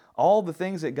know, all the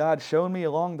things that God showed me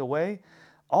along the way,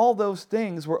 all those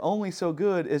things were only so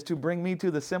good as to bring me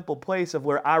to the simple place of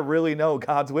where I really know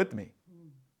God's with me.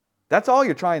 That's all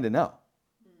you're trying to know,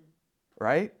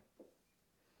 right?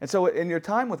 And so in your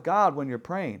time with God, when you're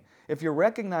praying, if you're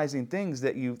recognizing things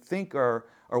that you think are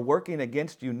working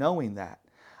against you, knowing that,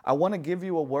 I want to give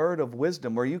you a word of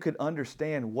wisdom where you could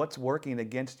understand what's working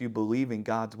against you, believing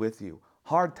God's with you.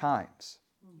 Hard times,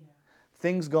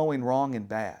 things going wrong and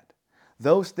bad.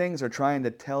 Those things are trying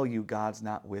to tell you God's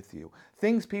not with you.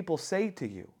 Things people say to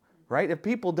you, right? If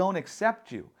people don't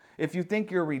accept you, if you think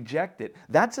you're rejected,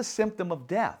 that's a symptom of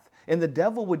death. And the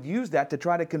devil would use that to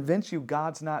try to convince you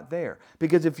God's not there.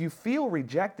 Because if you feel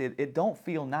rejected, it don't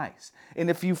feel nice. And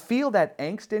if you feel that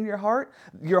angst in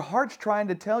your heart's trying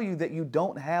to tell you that you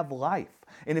don't have life.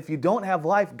 And if you don't have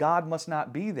life, God must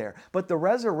not be there. But the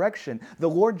resurrection, the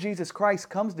Lord Jesus Christ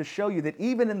comes to show you that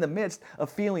even in the midst of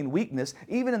feeling weakness,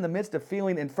 even in the midst of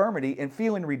feeling infirmity and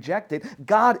feeling rejected,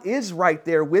 God is right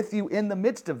there with you in the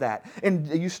midst of that. And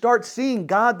you start seeing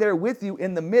God there with you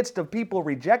in the midst of people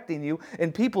rejecting you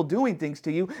and people doing things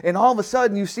to you. And all of a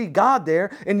sudden you see God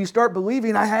there and you start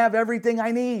believing, I have everything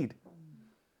I need.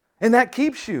 And that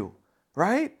keeps you,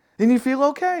 right? And you feel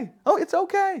okay. Oh, it's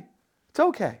okay. It's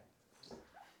okay.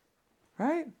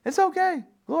 Right? It's okay.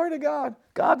 Glory to God.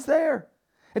 God's there.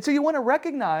 And so you want to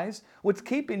recognize what's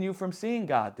keeping you from seeing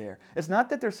God there. It's not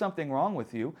that there's something wrong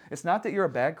with you. It's not that you're a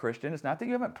bad Christian. It's not that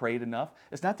you haven't prayed enough.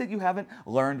 It's not that you haven't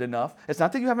learned enough. It's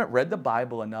not that you haven't read the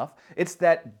Bible enough. It's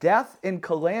that death and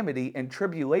calamity and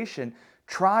tribulation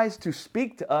tries to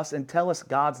speak to us and tell us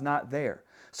God's not there.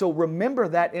 So remember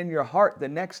that in your heart the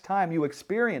next time you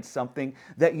experience something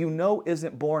that you know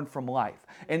isn't born from life.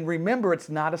 And remember, it's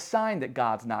not a sign that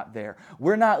God's not there.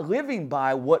 We're not living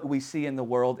by what we see in the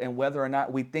world and whether or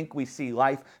not we think we see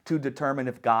life to determine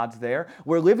if God's there.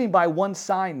 We're living by one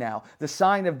sign now, the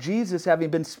sign of Jesus having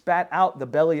been spat out the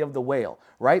belly of the whale,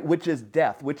 right? Which is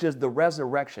death, which is the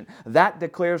resurrection. That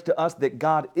declares to us that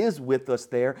God is with us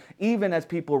there, even as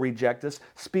people reject us,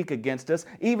 speak against us,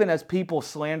 even as people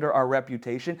slander our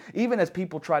reputation, even as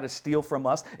people try to steal from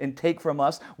us and take from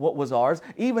us what was ours,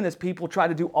 even as people try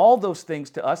to do all those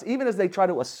things to us, even as they try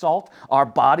to assault our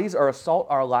bodies or assault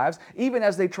our lives, even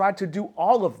as they try to do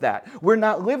all of that. We're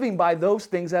not living by those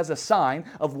things as a sign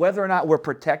of whether or not we're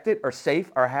protected or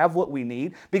safe or have what we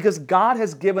need, because God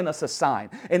has given us a sign,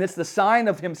 and it's the sign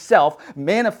of Himself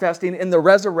manifesting in the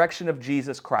resurrection of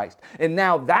Jesus Christ. And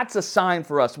now that's a sign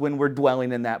for us when we're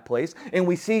dwelling in that place, and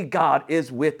we see God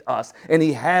is with us, and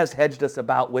He has hedged us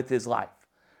about with His life,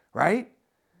 right?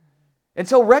 And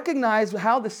so recognize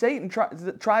how the Satan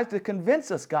tries to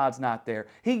convince us God's not there.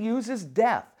 He uses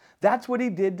death. That's what he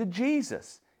did to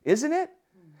Jesus, isn't it?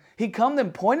 He come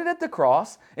and pointed at the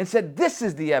cross and said, this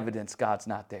is the evidence God's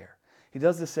not there. He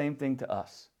does the same thing to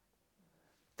us.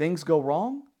 Things go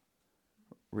wrong,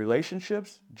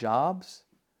 relationships, jobs,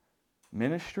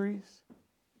 ministries.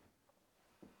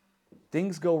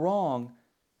 Things go wrong,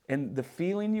 and the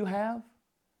feeling you have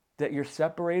that you're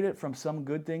separated from some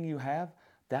good thing you have,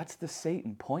 that's the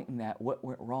Satan pointing at what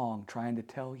went wrong, trying to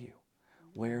tell you,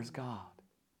 where's God?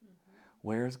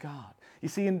 Where's God? You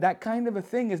see, and that kind of a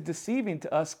thing is deceiving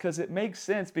to us because it makes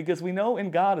sense, because we know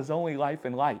in God is only life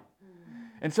and light.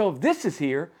 And so if this is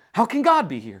here, how can God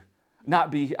be here?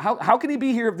 Not be, how can He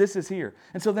be here if this is here?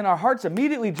 And so then our hearts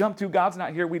immediately jump to God's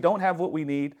not here. We don't have what we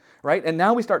need, right? And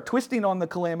now we start twisting on the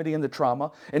calamity and the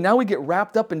trauma. And now we get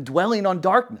wrapped up in dwelling on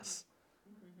darkness,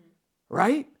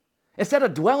 right? Instead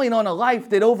of dwelling on a life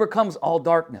that overcomes all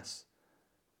darkness.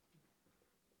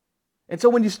 And so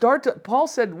when you start to, Paul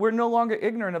said, we're no longer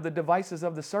ignorant of the devices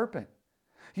of the serpent.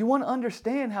 You want to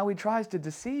understand how he tries to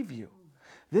deceive you.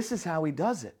 This is how he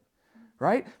does it,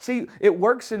 right? See, it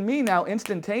works in me now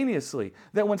instantaneously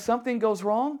that when something goes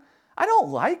wrong, I don't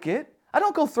like it. I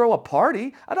don't go throw a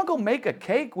party. I don't go make a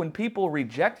cake when people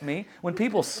reject me, when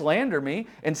people slander me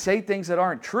and say things that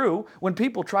aren't true, when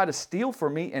people try to steal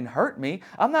from me and hurt me.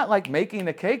 I'm not like making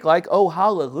a cake like, oh,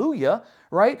 hallelujah,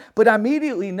 right? But I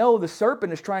immediately know the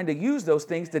serpent is trying to use those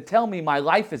things to tell me my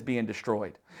life is being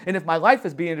destroyed. And if my life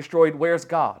is being destroyed, where's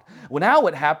God? Well, now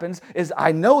what happens is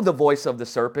I know the voice of the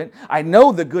serpent. I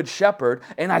know the good shepherd,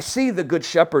 and I see the good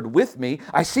shepherd with me.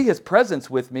 I see his presence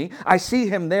with me. I see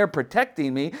him there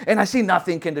protecting me, and I see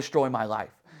nothing can destroy my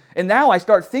life. And now I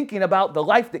start thinking about the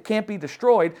life that can't be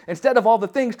destroyed instead of all the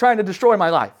things trying to destroy my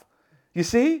life. You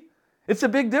see? It's a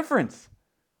big difference.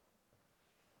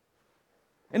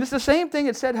 And it's the same thing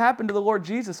it said happened to the Lord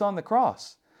Jesus on the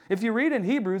cross. If you read in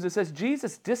Hebrews, it says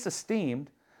Jesus disesteemed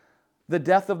the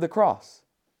death of the cross.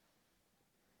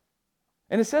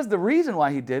 And it says the reason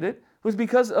why he did it was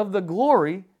because of the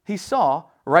glory he saw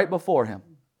right before him.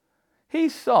 He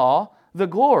saw the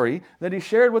glory that he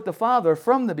shared with the Father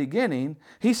from the beginning.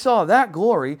 He saw that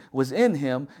glory was in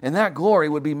him, and that glory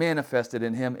would be manifested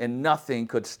in him, and nothing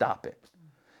could stop it.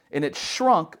 And it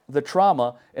shrunk the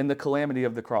trauma and the calamity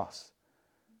of the cross.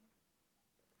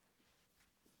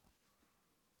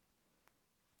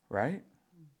 Right?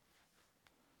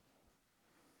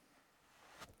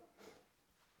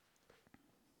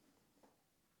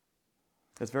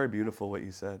 That's very beautiful what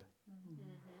you said.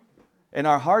 And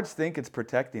our hearts think it's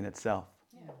protecting itself.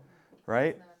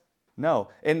 Right? No.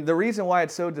 And the reason why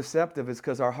it's so deceptive is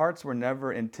because our hearts were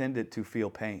never intended to feel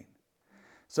pain.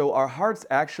 So our hearts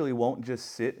actually won't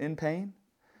just sit in pain.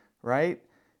 Right?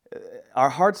 Our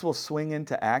hearts will swing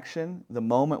into action the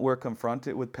moment we're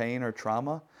confronted with pain or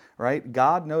trauma. Right?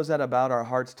 God knows that about our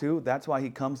hearts too. That's why he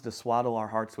comes to swaddle our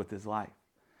hearts with his life,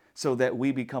 so that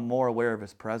we become more aware of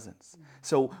his presence.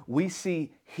 So we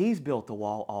see he's built the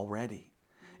wall already,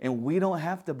 and we don't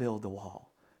have to build the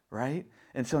wall, right?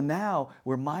 And so now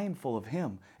we're mindful of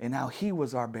him, and now he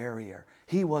was our barrier.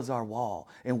 He was our wall,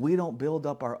 and we don't build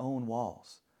up our own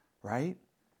walls, right?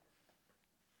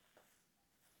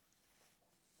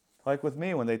 Like with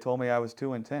me when they told me I was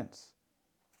too intense.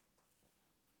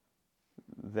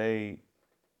 They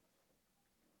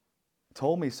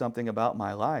told me something about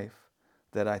my life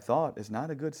that I thought is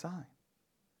not a good sign.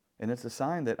 And it's a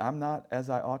sign that I'm not as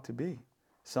I ought to be.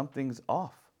 Something's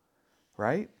off,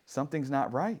 right? Something's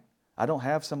not right. I don't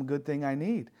have some good thing I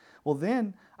need. Well,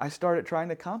 then I started trying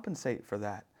to compensate for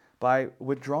that by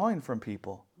withdrawing from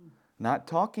people, not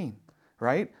talking,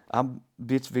 right?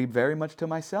 It's very much to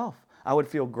myself. I would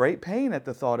feel great pain at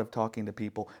the thought of talking to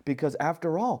people because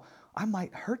after all, I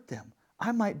might hurt them.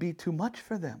 I might be too much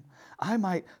for them. I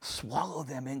might swallow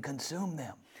them and consume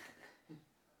them.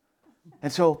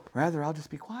 And so, rather, I'll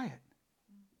just be quiet.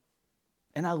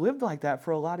 And I lived like that for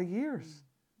a lot of years.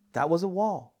 That was a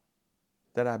wall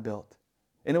that I built.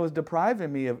 And it was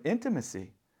depriving me of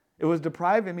intimacy. It was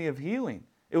depriving me of healing.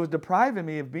 It was depriving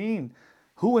me of being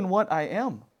who and what I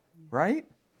am, right?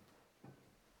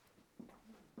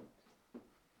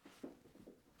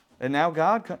 And now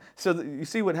God, so you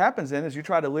see what happens then is you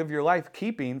try to live your life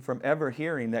keeping from ever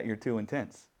hearing that you're too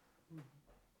intense.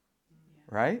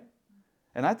 Right?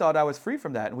 And I thought I was free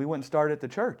from that. And we went and started at the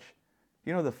church.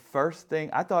 You know, the first thing,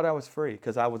 I thought I was free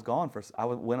because I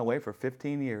went away for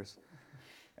 15 years.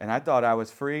 And I thought I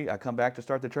was free. I come back to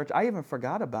start the church. I even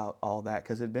forgot about all that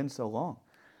because it had been so long.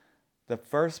 The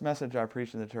first message I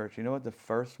preached in the church, you know what the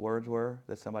first words were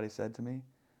that somebody said to me?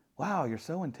 Wow, you're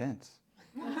so intense.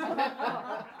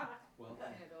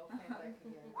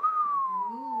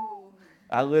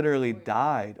 I literally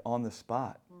died on the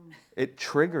spot. It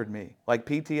triggered me like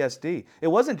PTSD. It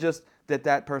wasn't just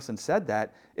that person said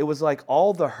that. It was like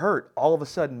all the hurt all of a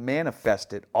sudden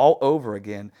manifested all over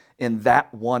again in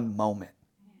that one moment.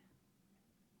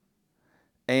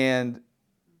 And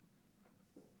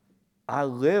I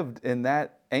lived in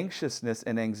that anxiousness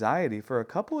and anxiety for a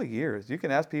couple of years. You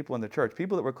can ask people in the church.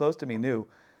 People that were close to me knew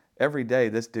every day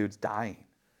this dude's dying.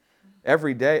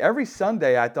 Every day, every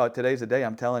Sunday, I thought today's the day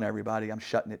I'm telling everybody I'm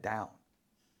shutting it down.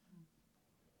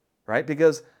 Right?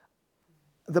 Because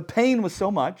the pain was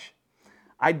so much.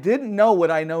 I didn't know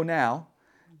what I know now.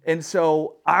 And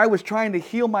so I was trying to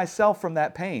heal myself from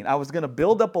that pain. I was going to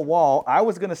build up a wall. I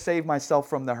was going to save myself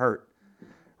from the hurt.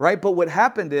 Right? But what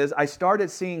happened is I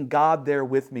started seeing God there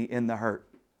with me in the hurt.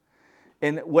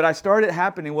 And what I started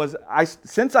happening was,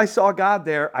 since I saw God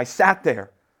there, I sat there.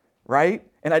 Right?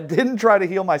 And I didn't try to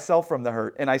heal myself from the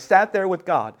hurt. And I sat there with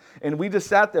God. And we just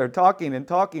sat there talking and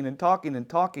talking and talking and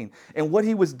talking. And what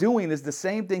he was doing is the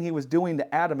same thing he was doing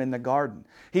to Adam in the garden.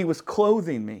 He was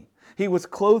clothing me. He was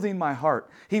clothing my heart.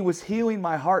 He was healing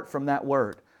my heart from that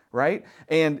word. Right?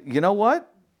 And you know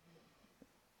what?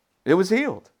 It was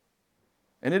healed.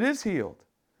 And it is healed.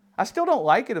 I still don't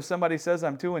like it if somebody says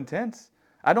I'm too intense.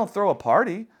 I don't throw a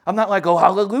party. I'm not like, oh,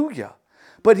 hallelujah.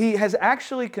 But he has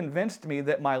actually convinced me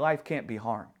that my life can't be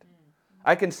harmed.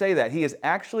 I can say that. He has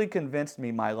actually convinced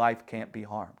me my life can't be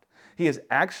harmed. He has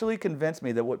actually convinced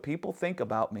me that what people think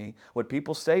about me, what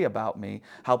people say about me,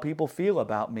 how people feel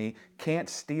about me can't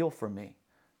steal from me,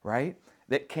 right?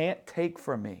 That can't take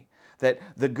from me. That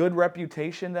the good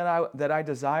reputation that I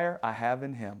desire, I have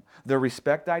in Him. The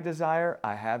respect I desire,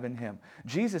 I have in Him.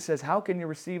 Jesus says, how can you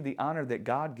receive the honor that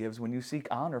God gives when you seek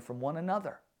honor from one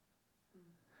another?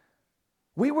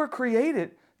 We were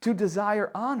created to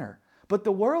desire honor, but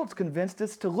the world's convinced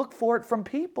us to look for it from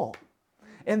people.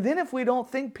 And then if we don't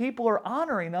think people are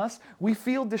honoring us, we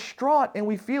feel distraught and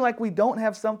we feel like we don't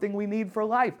have something we need for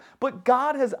life. But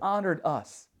God has honored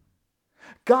us.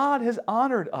 God has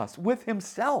honored us with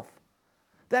Himself.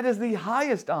 That is the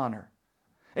highest honor.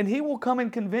 And He will come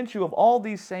and convince you of all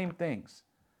these same things.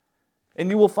 And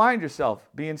you will find yourself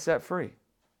being set free.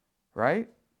 Right?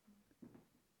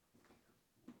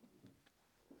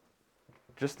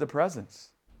 Just the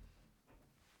presence.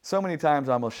 So many times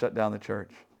I almost shut down the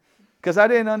church because I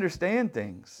didn't understand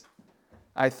things.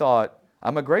 I thought,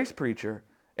 I'm a grace preacher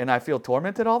and I feel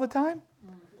tormented all the time.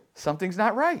 Something's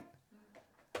not right.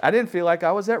 I didn't feel like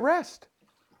I was at rest.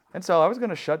 And so I was going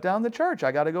to shut down the church.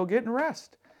 I got to go get and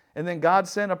rest. And then God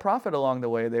sent a prophet along the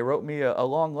way. They wrote me a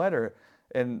long letter,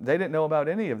 and they didn't know about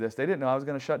any of this. They didn't know I was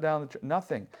going to shut down the church.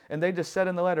 Nothing. And they just said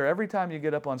in the letter, every time you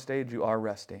get up on stage, you are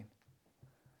resting.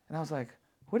 And I was like,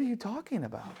 what are you talking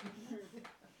about?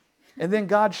 And then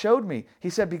God showed me. He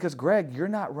said, because Greg, you're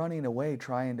not running away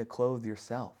trying to clothe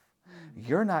yourself.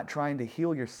 You're not trying to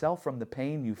heal yourself from the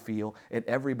pain you feel at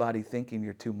everybody thinking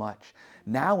you're too much.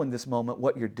 Now in this moment,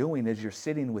 what you're doing is you're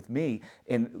sitting with me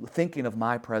and thinking of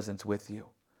my presence with you.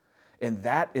 And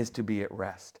that is to be at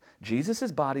rest.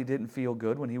 Jesus' body didn't feel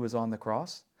good when He was on the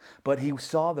cross, but He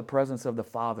saw the presence of the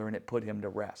Father and it put Him to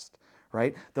rest,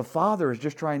 right? The Father is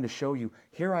just trying to show you,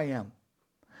 here I am.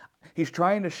 He's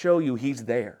trying to show you He's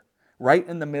there. Right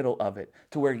in the middle of it,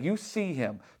 to where you see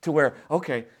Him, to where,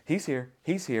 okay, He's here,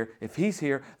 He's here. If He's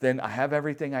here, then I have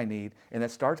everything I need. And it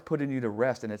starts putting you to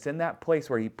rest. And it's in that place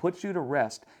where He puts you to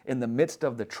rest in the midst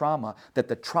of the trauma that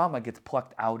the trauma gets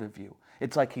plucked out of you.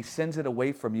 It's like He sends it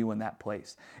away from you in that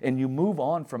place. And you move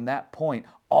on from that point,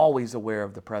 always aware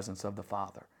of the presence of the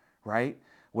Father, right?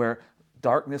 Where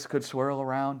darkness could swirl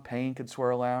around, pain could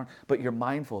swirl around, but you're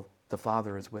mindful, the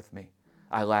Father is with me.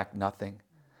 I lack nothing.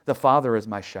 The Father is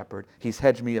my shepherd. He's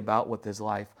hedged me about with His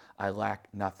life. I lack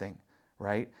nothing,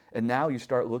 right? And now you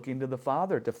start looking to the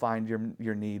Father to find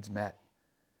your needs met.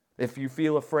 If you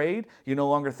feel afraid, you no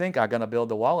longer think, I'm going to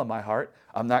build a wall in my heart.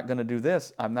 I'm not going to do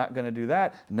this. I'm not going to do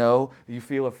that. No, you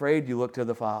feel afraid, you look to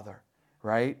the Father,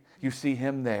 right? You see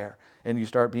Him there, and you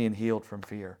start being healed from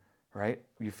fear, right?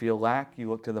 You feel lack, you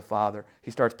look to the Father. He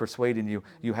starts persuading you,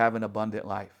 you have an abundant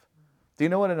life. Do you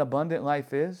know what an abundant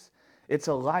life is? It's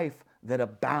a life that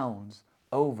abounds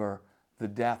over the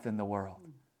death in the world.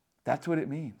 That's what it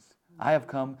means. I have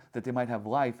come that they might have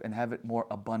life and have it more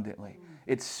abundantly.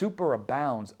 It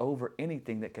superabounds over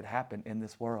anything that could happen in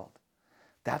this world.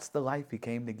 That's the life He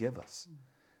came to give us.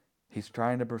 He's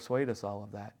trying to persuade us all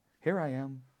of that. Here I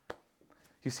am.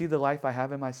 You see the life I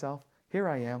have in myself? Here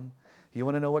I am. You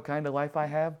want to know what kind of life I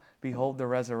have? Behold the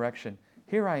resurrection.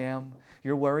 Here I am.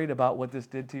 You're worried about what this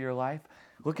did to your life?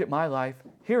 Look at my life.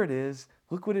 Here it is.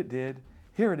 Look what it did.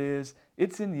 Here it is.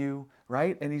 It's in you,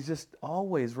 right? And He's just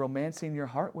always romancing your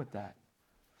heart with that.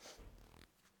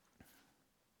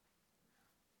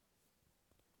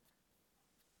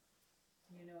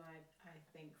 You know, I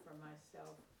think for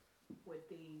myself with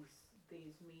these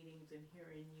meetings and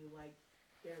hearing you, like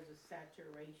there's a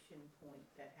saturation point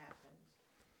that happens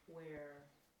where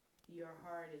your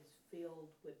heart is filled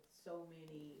with so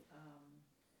many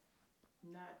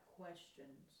not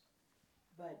questions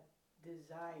but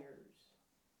desires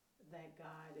that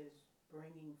God is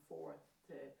bringing forth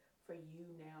for you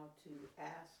now to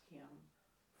ask Him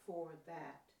for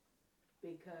that,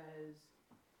 because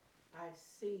I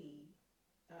see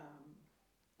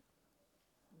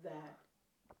that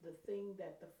the thing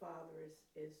that the Father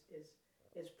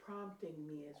is prompting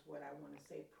me, is what I want to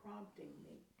say, prompting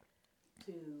me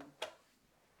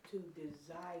to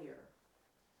desire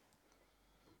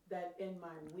that in my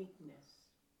weakness,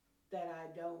 that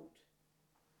I don't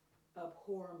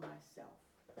abhor myself,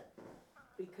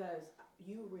 because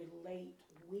you relate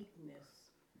weakness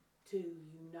to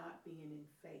you not being in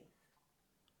faith,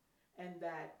 and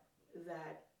that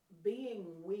being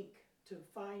weak, to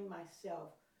find myself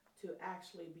to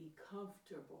actually be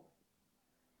comfortable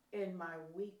in my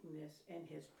weakness in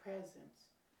His presence,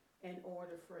 in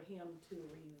order for Him to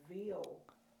reveal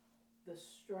the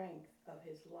strength of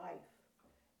His life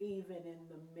even in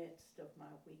the midst of my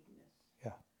weakness.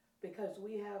 Yeah. Because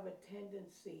we have a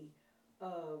tendency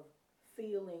of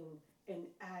feeling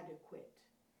inadequate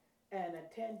and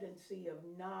a tendency of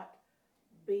not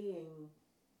being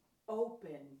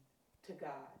open to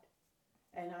God.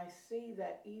 And I see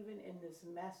that even in this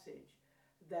message,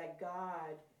 that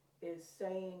God is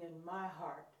saying in my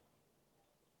heart,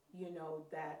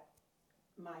 that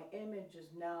my image is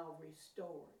now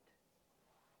restored.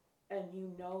 And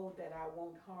you know that I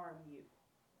won't harm you.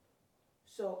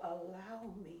 So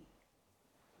allow me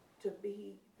to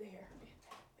be there in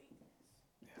that weakness.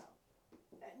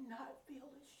 Yeah. And not feel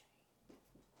ashamed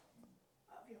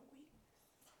of your weakness.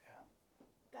 Yeah.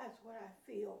 That's what I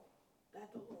feel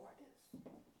that the Lord is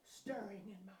stirring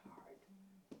in my heart.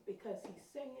 Because he's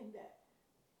saying that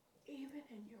even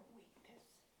in your weakness,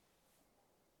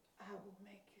 I will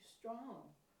make you strong.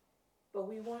 But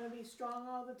we want to be strong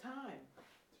all the time.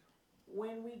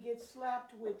 When we get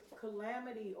slapped with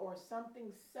calamity or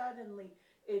something suddenly,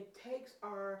 it takes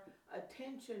our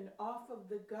attention off of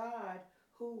the God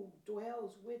who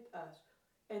dwells with us.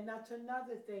 And that's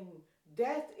another thing.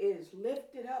 Death is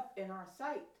lifted up in our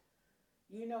sight.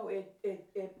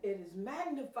 It is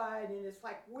magnified, and it's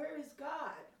like, where is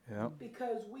God? Yeah.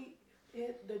 Because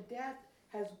the death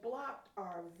has blocked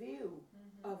our view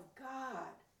of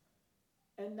God.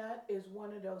 And that is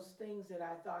one of those things that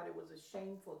I thought it was a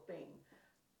shameful thing.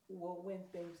 Well, when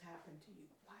things happen to you,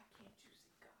 why can't you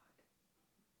see God?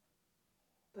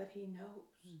 But he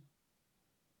knows.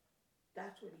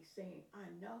 That's what he's saying. I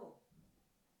know.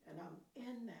 And I'm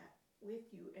in that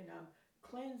with you. And I'm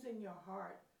cleansing your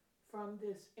heart from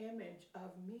this image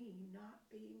of me not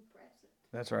being present.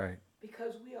 That's right.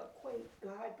 Because we equate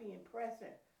God being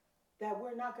present, that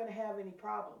we're not going to have any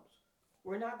problems.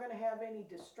 We're not going to have any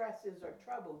distresses or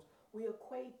troubles. We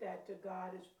equate that to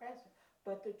God as present.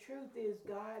 But the truth is,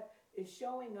 God is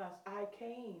showing us, I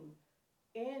came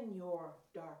in your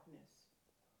darkness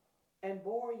and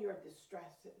bore your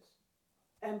distresses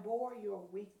and bore your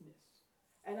weakness.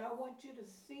 And I want you to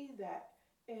see that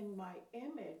in my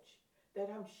image, that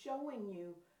I'm showing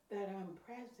you that I'm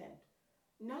present.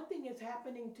 Nothing is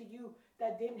happening to you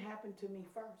that didn't happen to me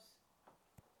first.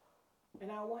 And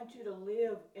I want you to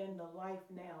live in the life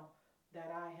now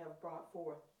that I have brought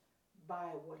forth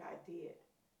by what I did.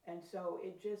 And so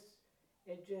it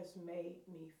just made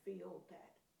me feel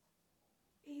that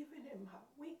even in my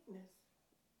weakness,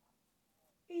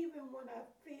 even when I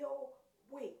feel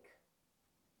weak,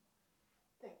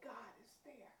 that God is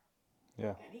there.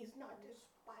 Yeah. And he's not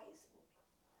despising me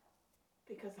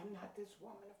because I'm not this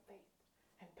woman of faith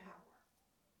and power.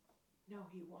 No,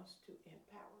 he wants to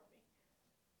empower me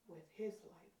with his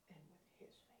life and with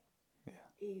his faith. Yeah.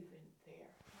 Even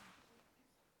there.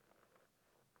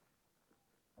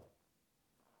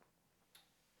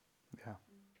 Yeah.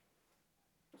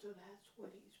 So that's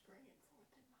what he's bringing forth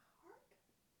in my heart.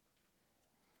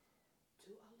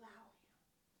 To allow him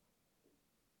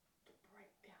to break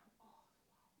down all the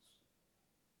walls.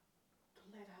 To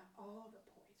let out all the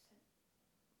poison.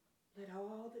 Let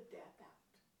all the death out.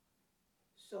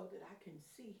 So that I can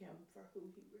see him for who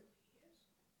he really is.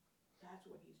 That's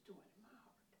what he's doing in my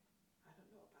heart. I don't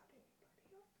know about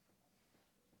anybody else.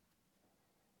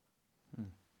 And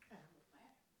I'm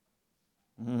glad.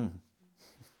 Mm.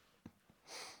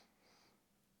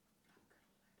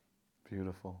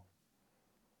 Beautiful.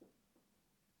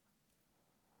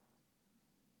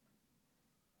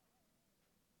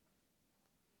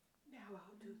 Now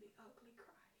I'll do the ugly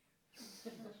cry.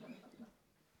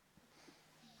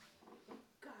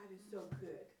 God is so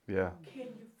good. Yeah.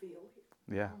 Can you feel him?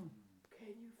 Yeah.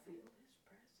 Can you feel his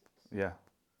presence? Yeah.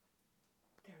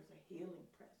 There's a healing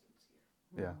presence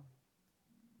here. Yeah.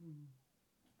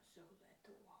 So let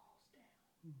the walls down.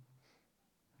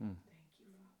 Mm. Thank you,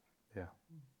 Father. Yeah.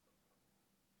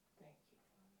 Thank you,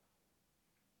 Father.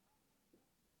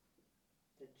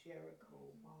 The Jericho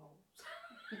walls.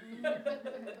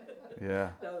 Yeah.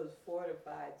 Those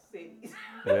fortified cities.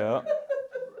 Yeah.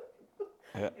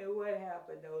 Yeah. And what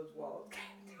happened? Those walls.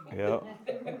 Yeah.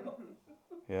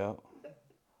 Yeah.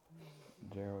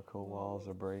 Jericho walls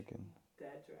are breaking.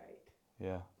 That's right.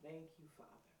 Yeah. Thank you,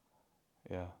 Father.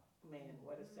 Yeah. Man,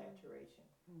 what a saturation.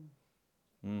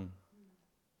 Mm.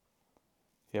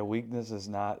 Yeah, weakness is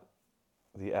not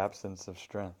the absence of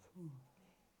strength,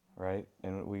 right?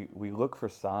 And we look for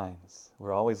signs.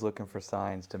 We're always looking for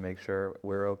signs to make sure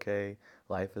we're okay,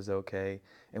 life is okay,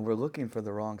 and we're looking for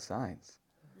the wrong signs,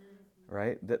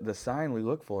 right? The sign we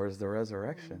look for is the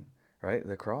resurrection, right?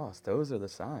 The cross. Those are the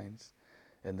signs.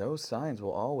 And those signs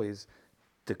will always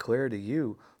declare to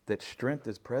you that strength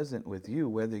is present with you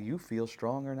whether you feel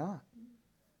strong or not,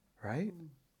 right?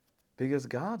 Because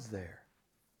God's there.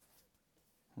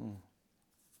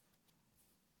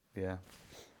 Yeah.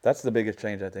 That's the biggest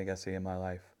change I think I see in my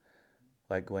life.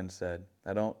 Like Gwen said,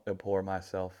 I don't abhor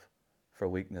myself for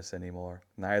weakness anymore.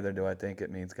 Neither do I think it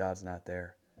means God's not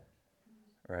there,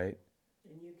 right?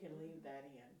 And you can leave that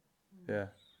in. Yeah.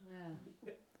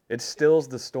 Yeah. It stills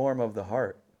the storm of the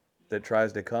heart that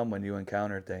tries to come when you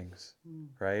encounter things, Mm.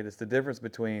 right? It's the difference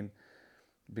between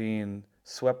being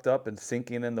swept up and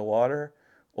sinking in the water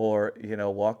or,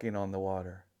 walking on the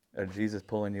water, or Jesus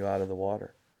pulling you out of the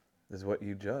water is what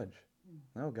you judge.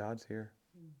 No, God's here.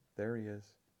 There he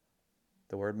is.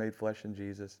 The Word made flesh in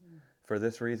Jesus. For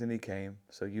this reason he came,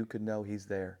 so you could know he's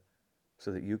there,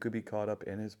 so that you could be caught up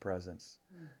in his presence,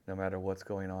 no matter what's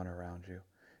going on around you.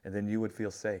 And then you would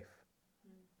feel safe,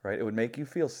 right? It would make you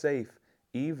feel safe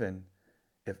even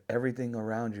if everything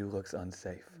around you looks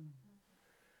unsafe.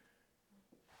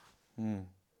 Mm.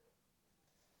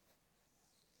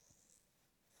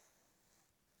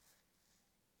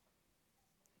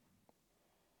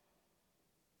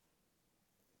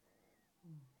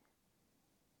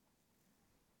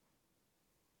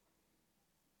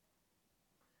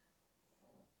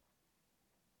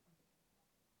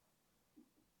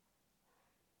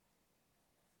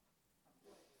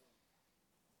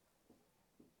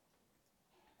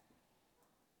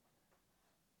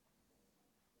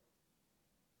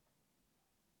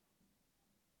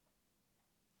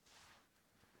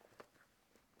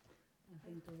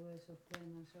 I think the words of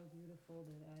Gwen are so beautiful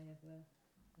that I have a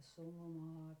song on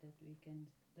my heart that we can,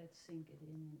 let's sink it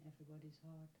in everybody's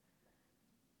heart.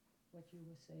 What you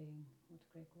were saying, what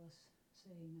Greg was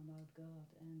saying about God,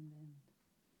 and then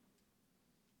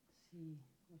see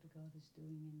what God is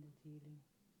doing in that healing.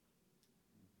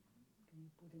 Can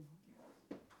you put it on?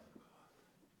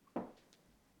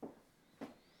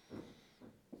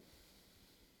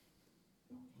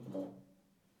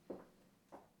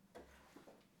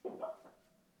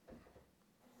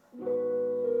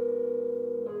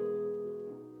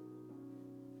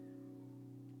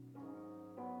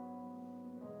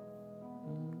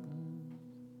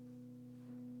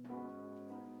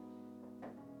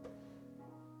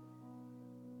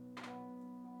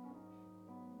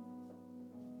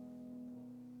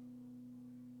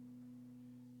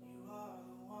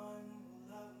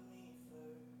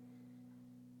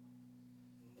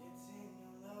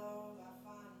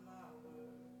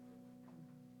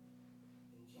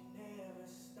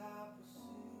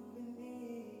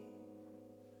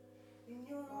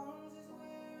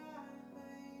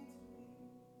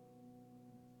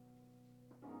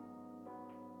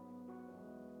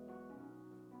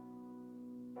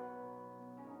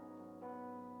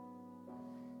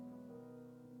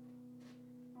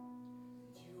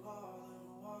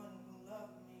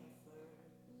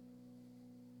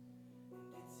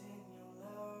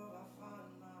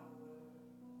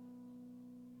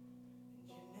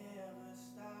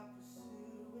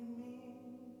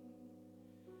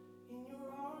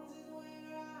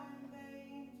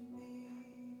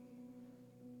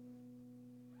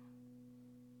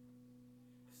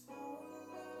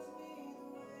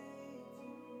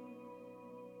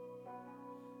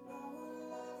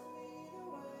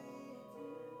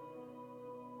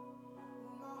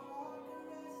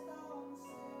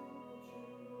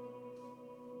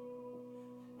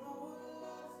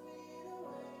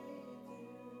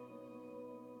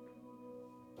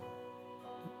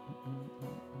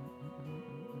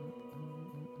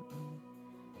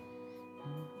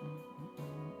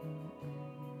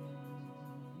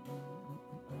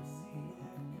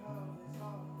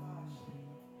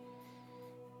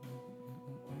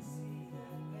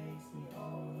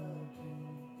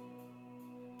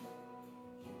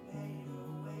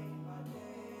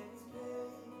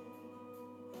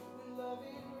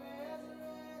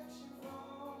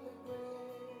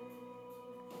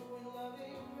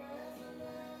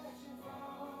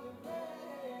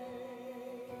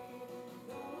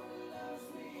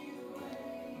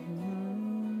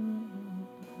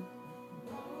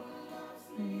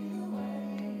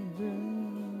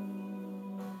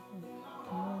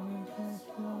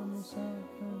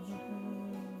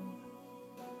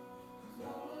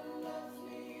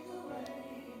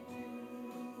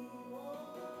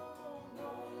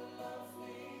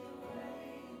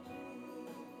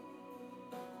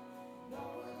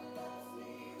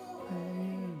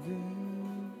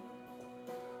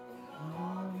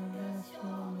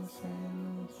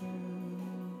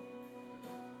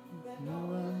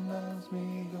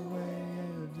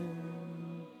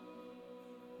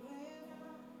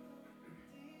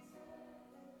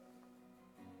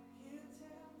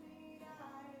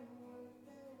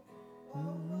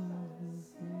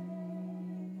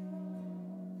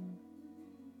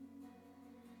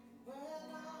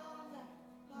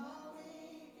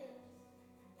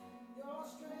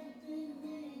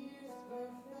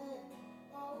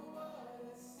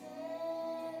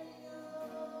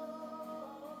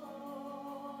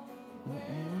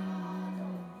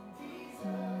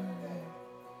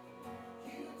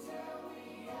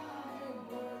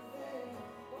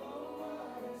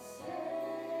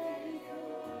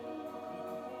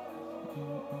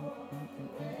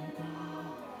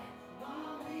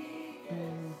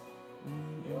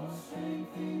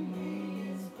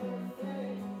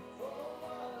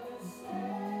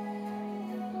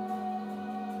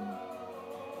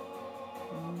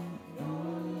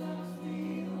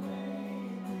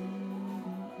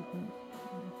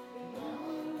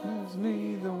 Loves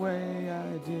me the way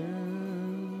I do.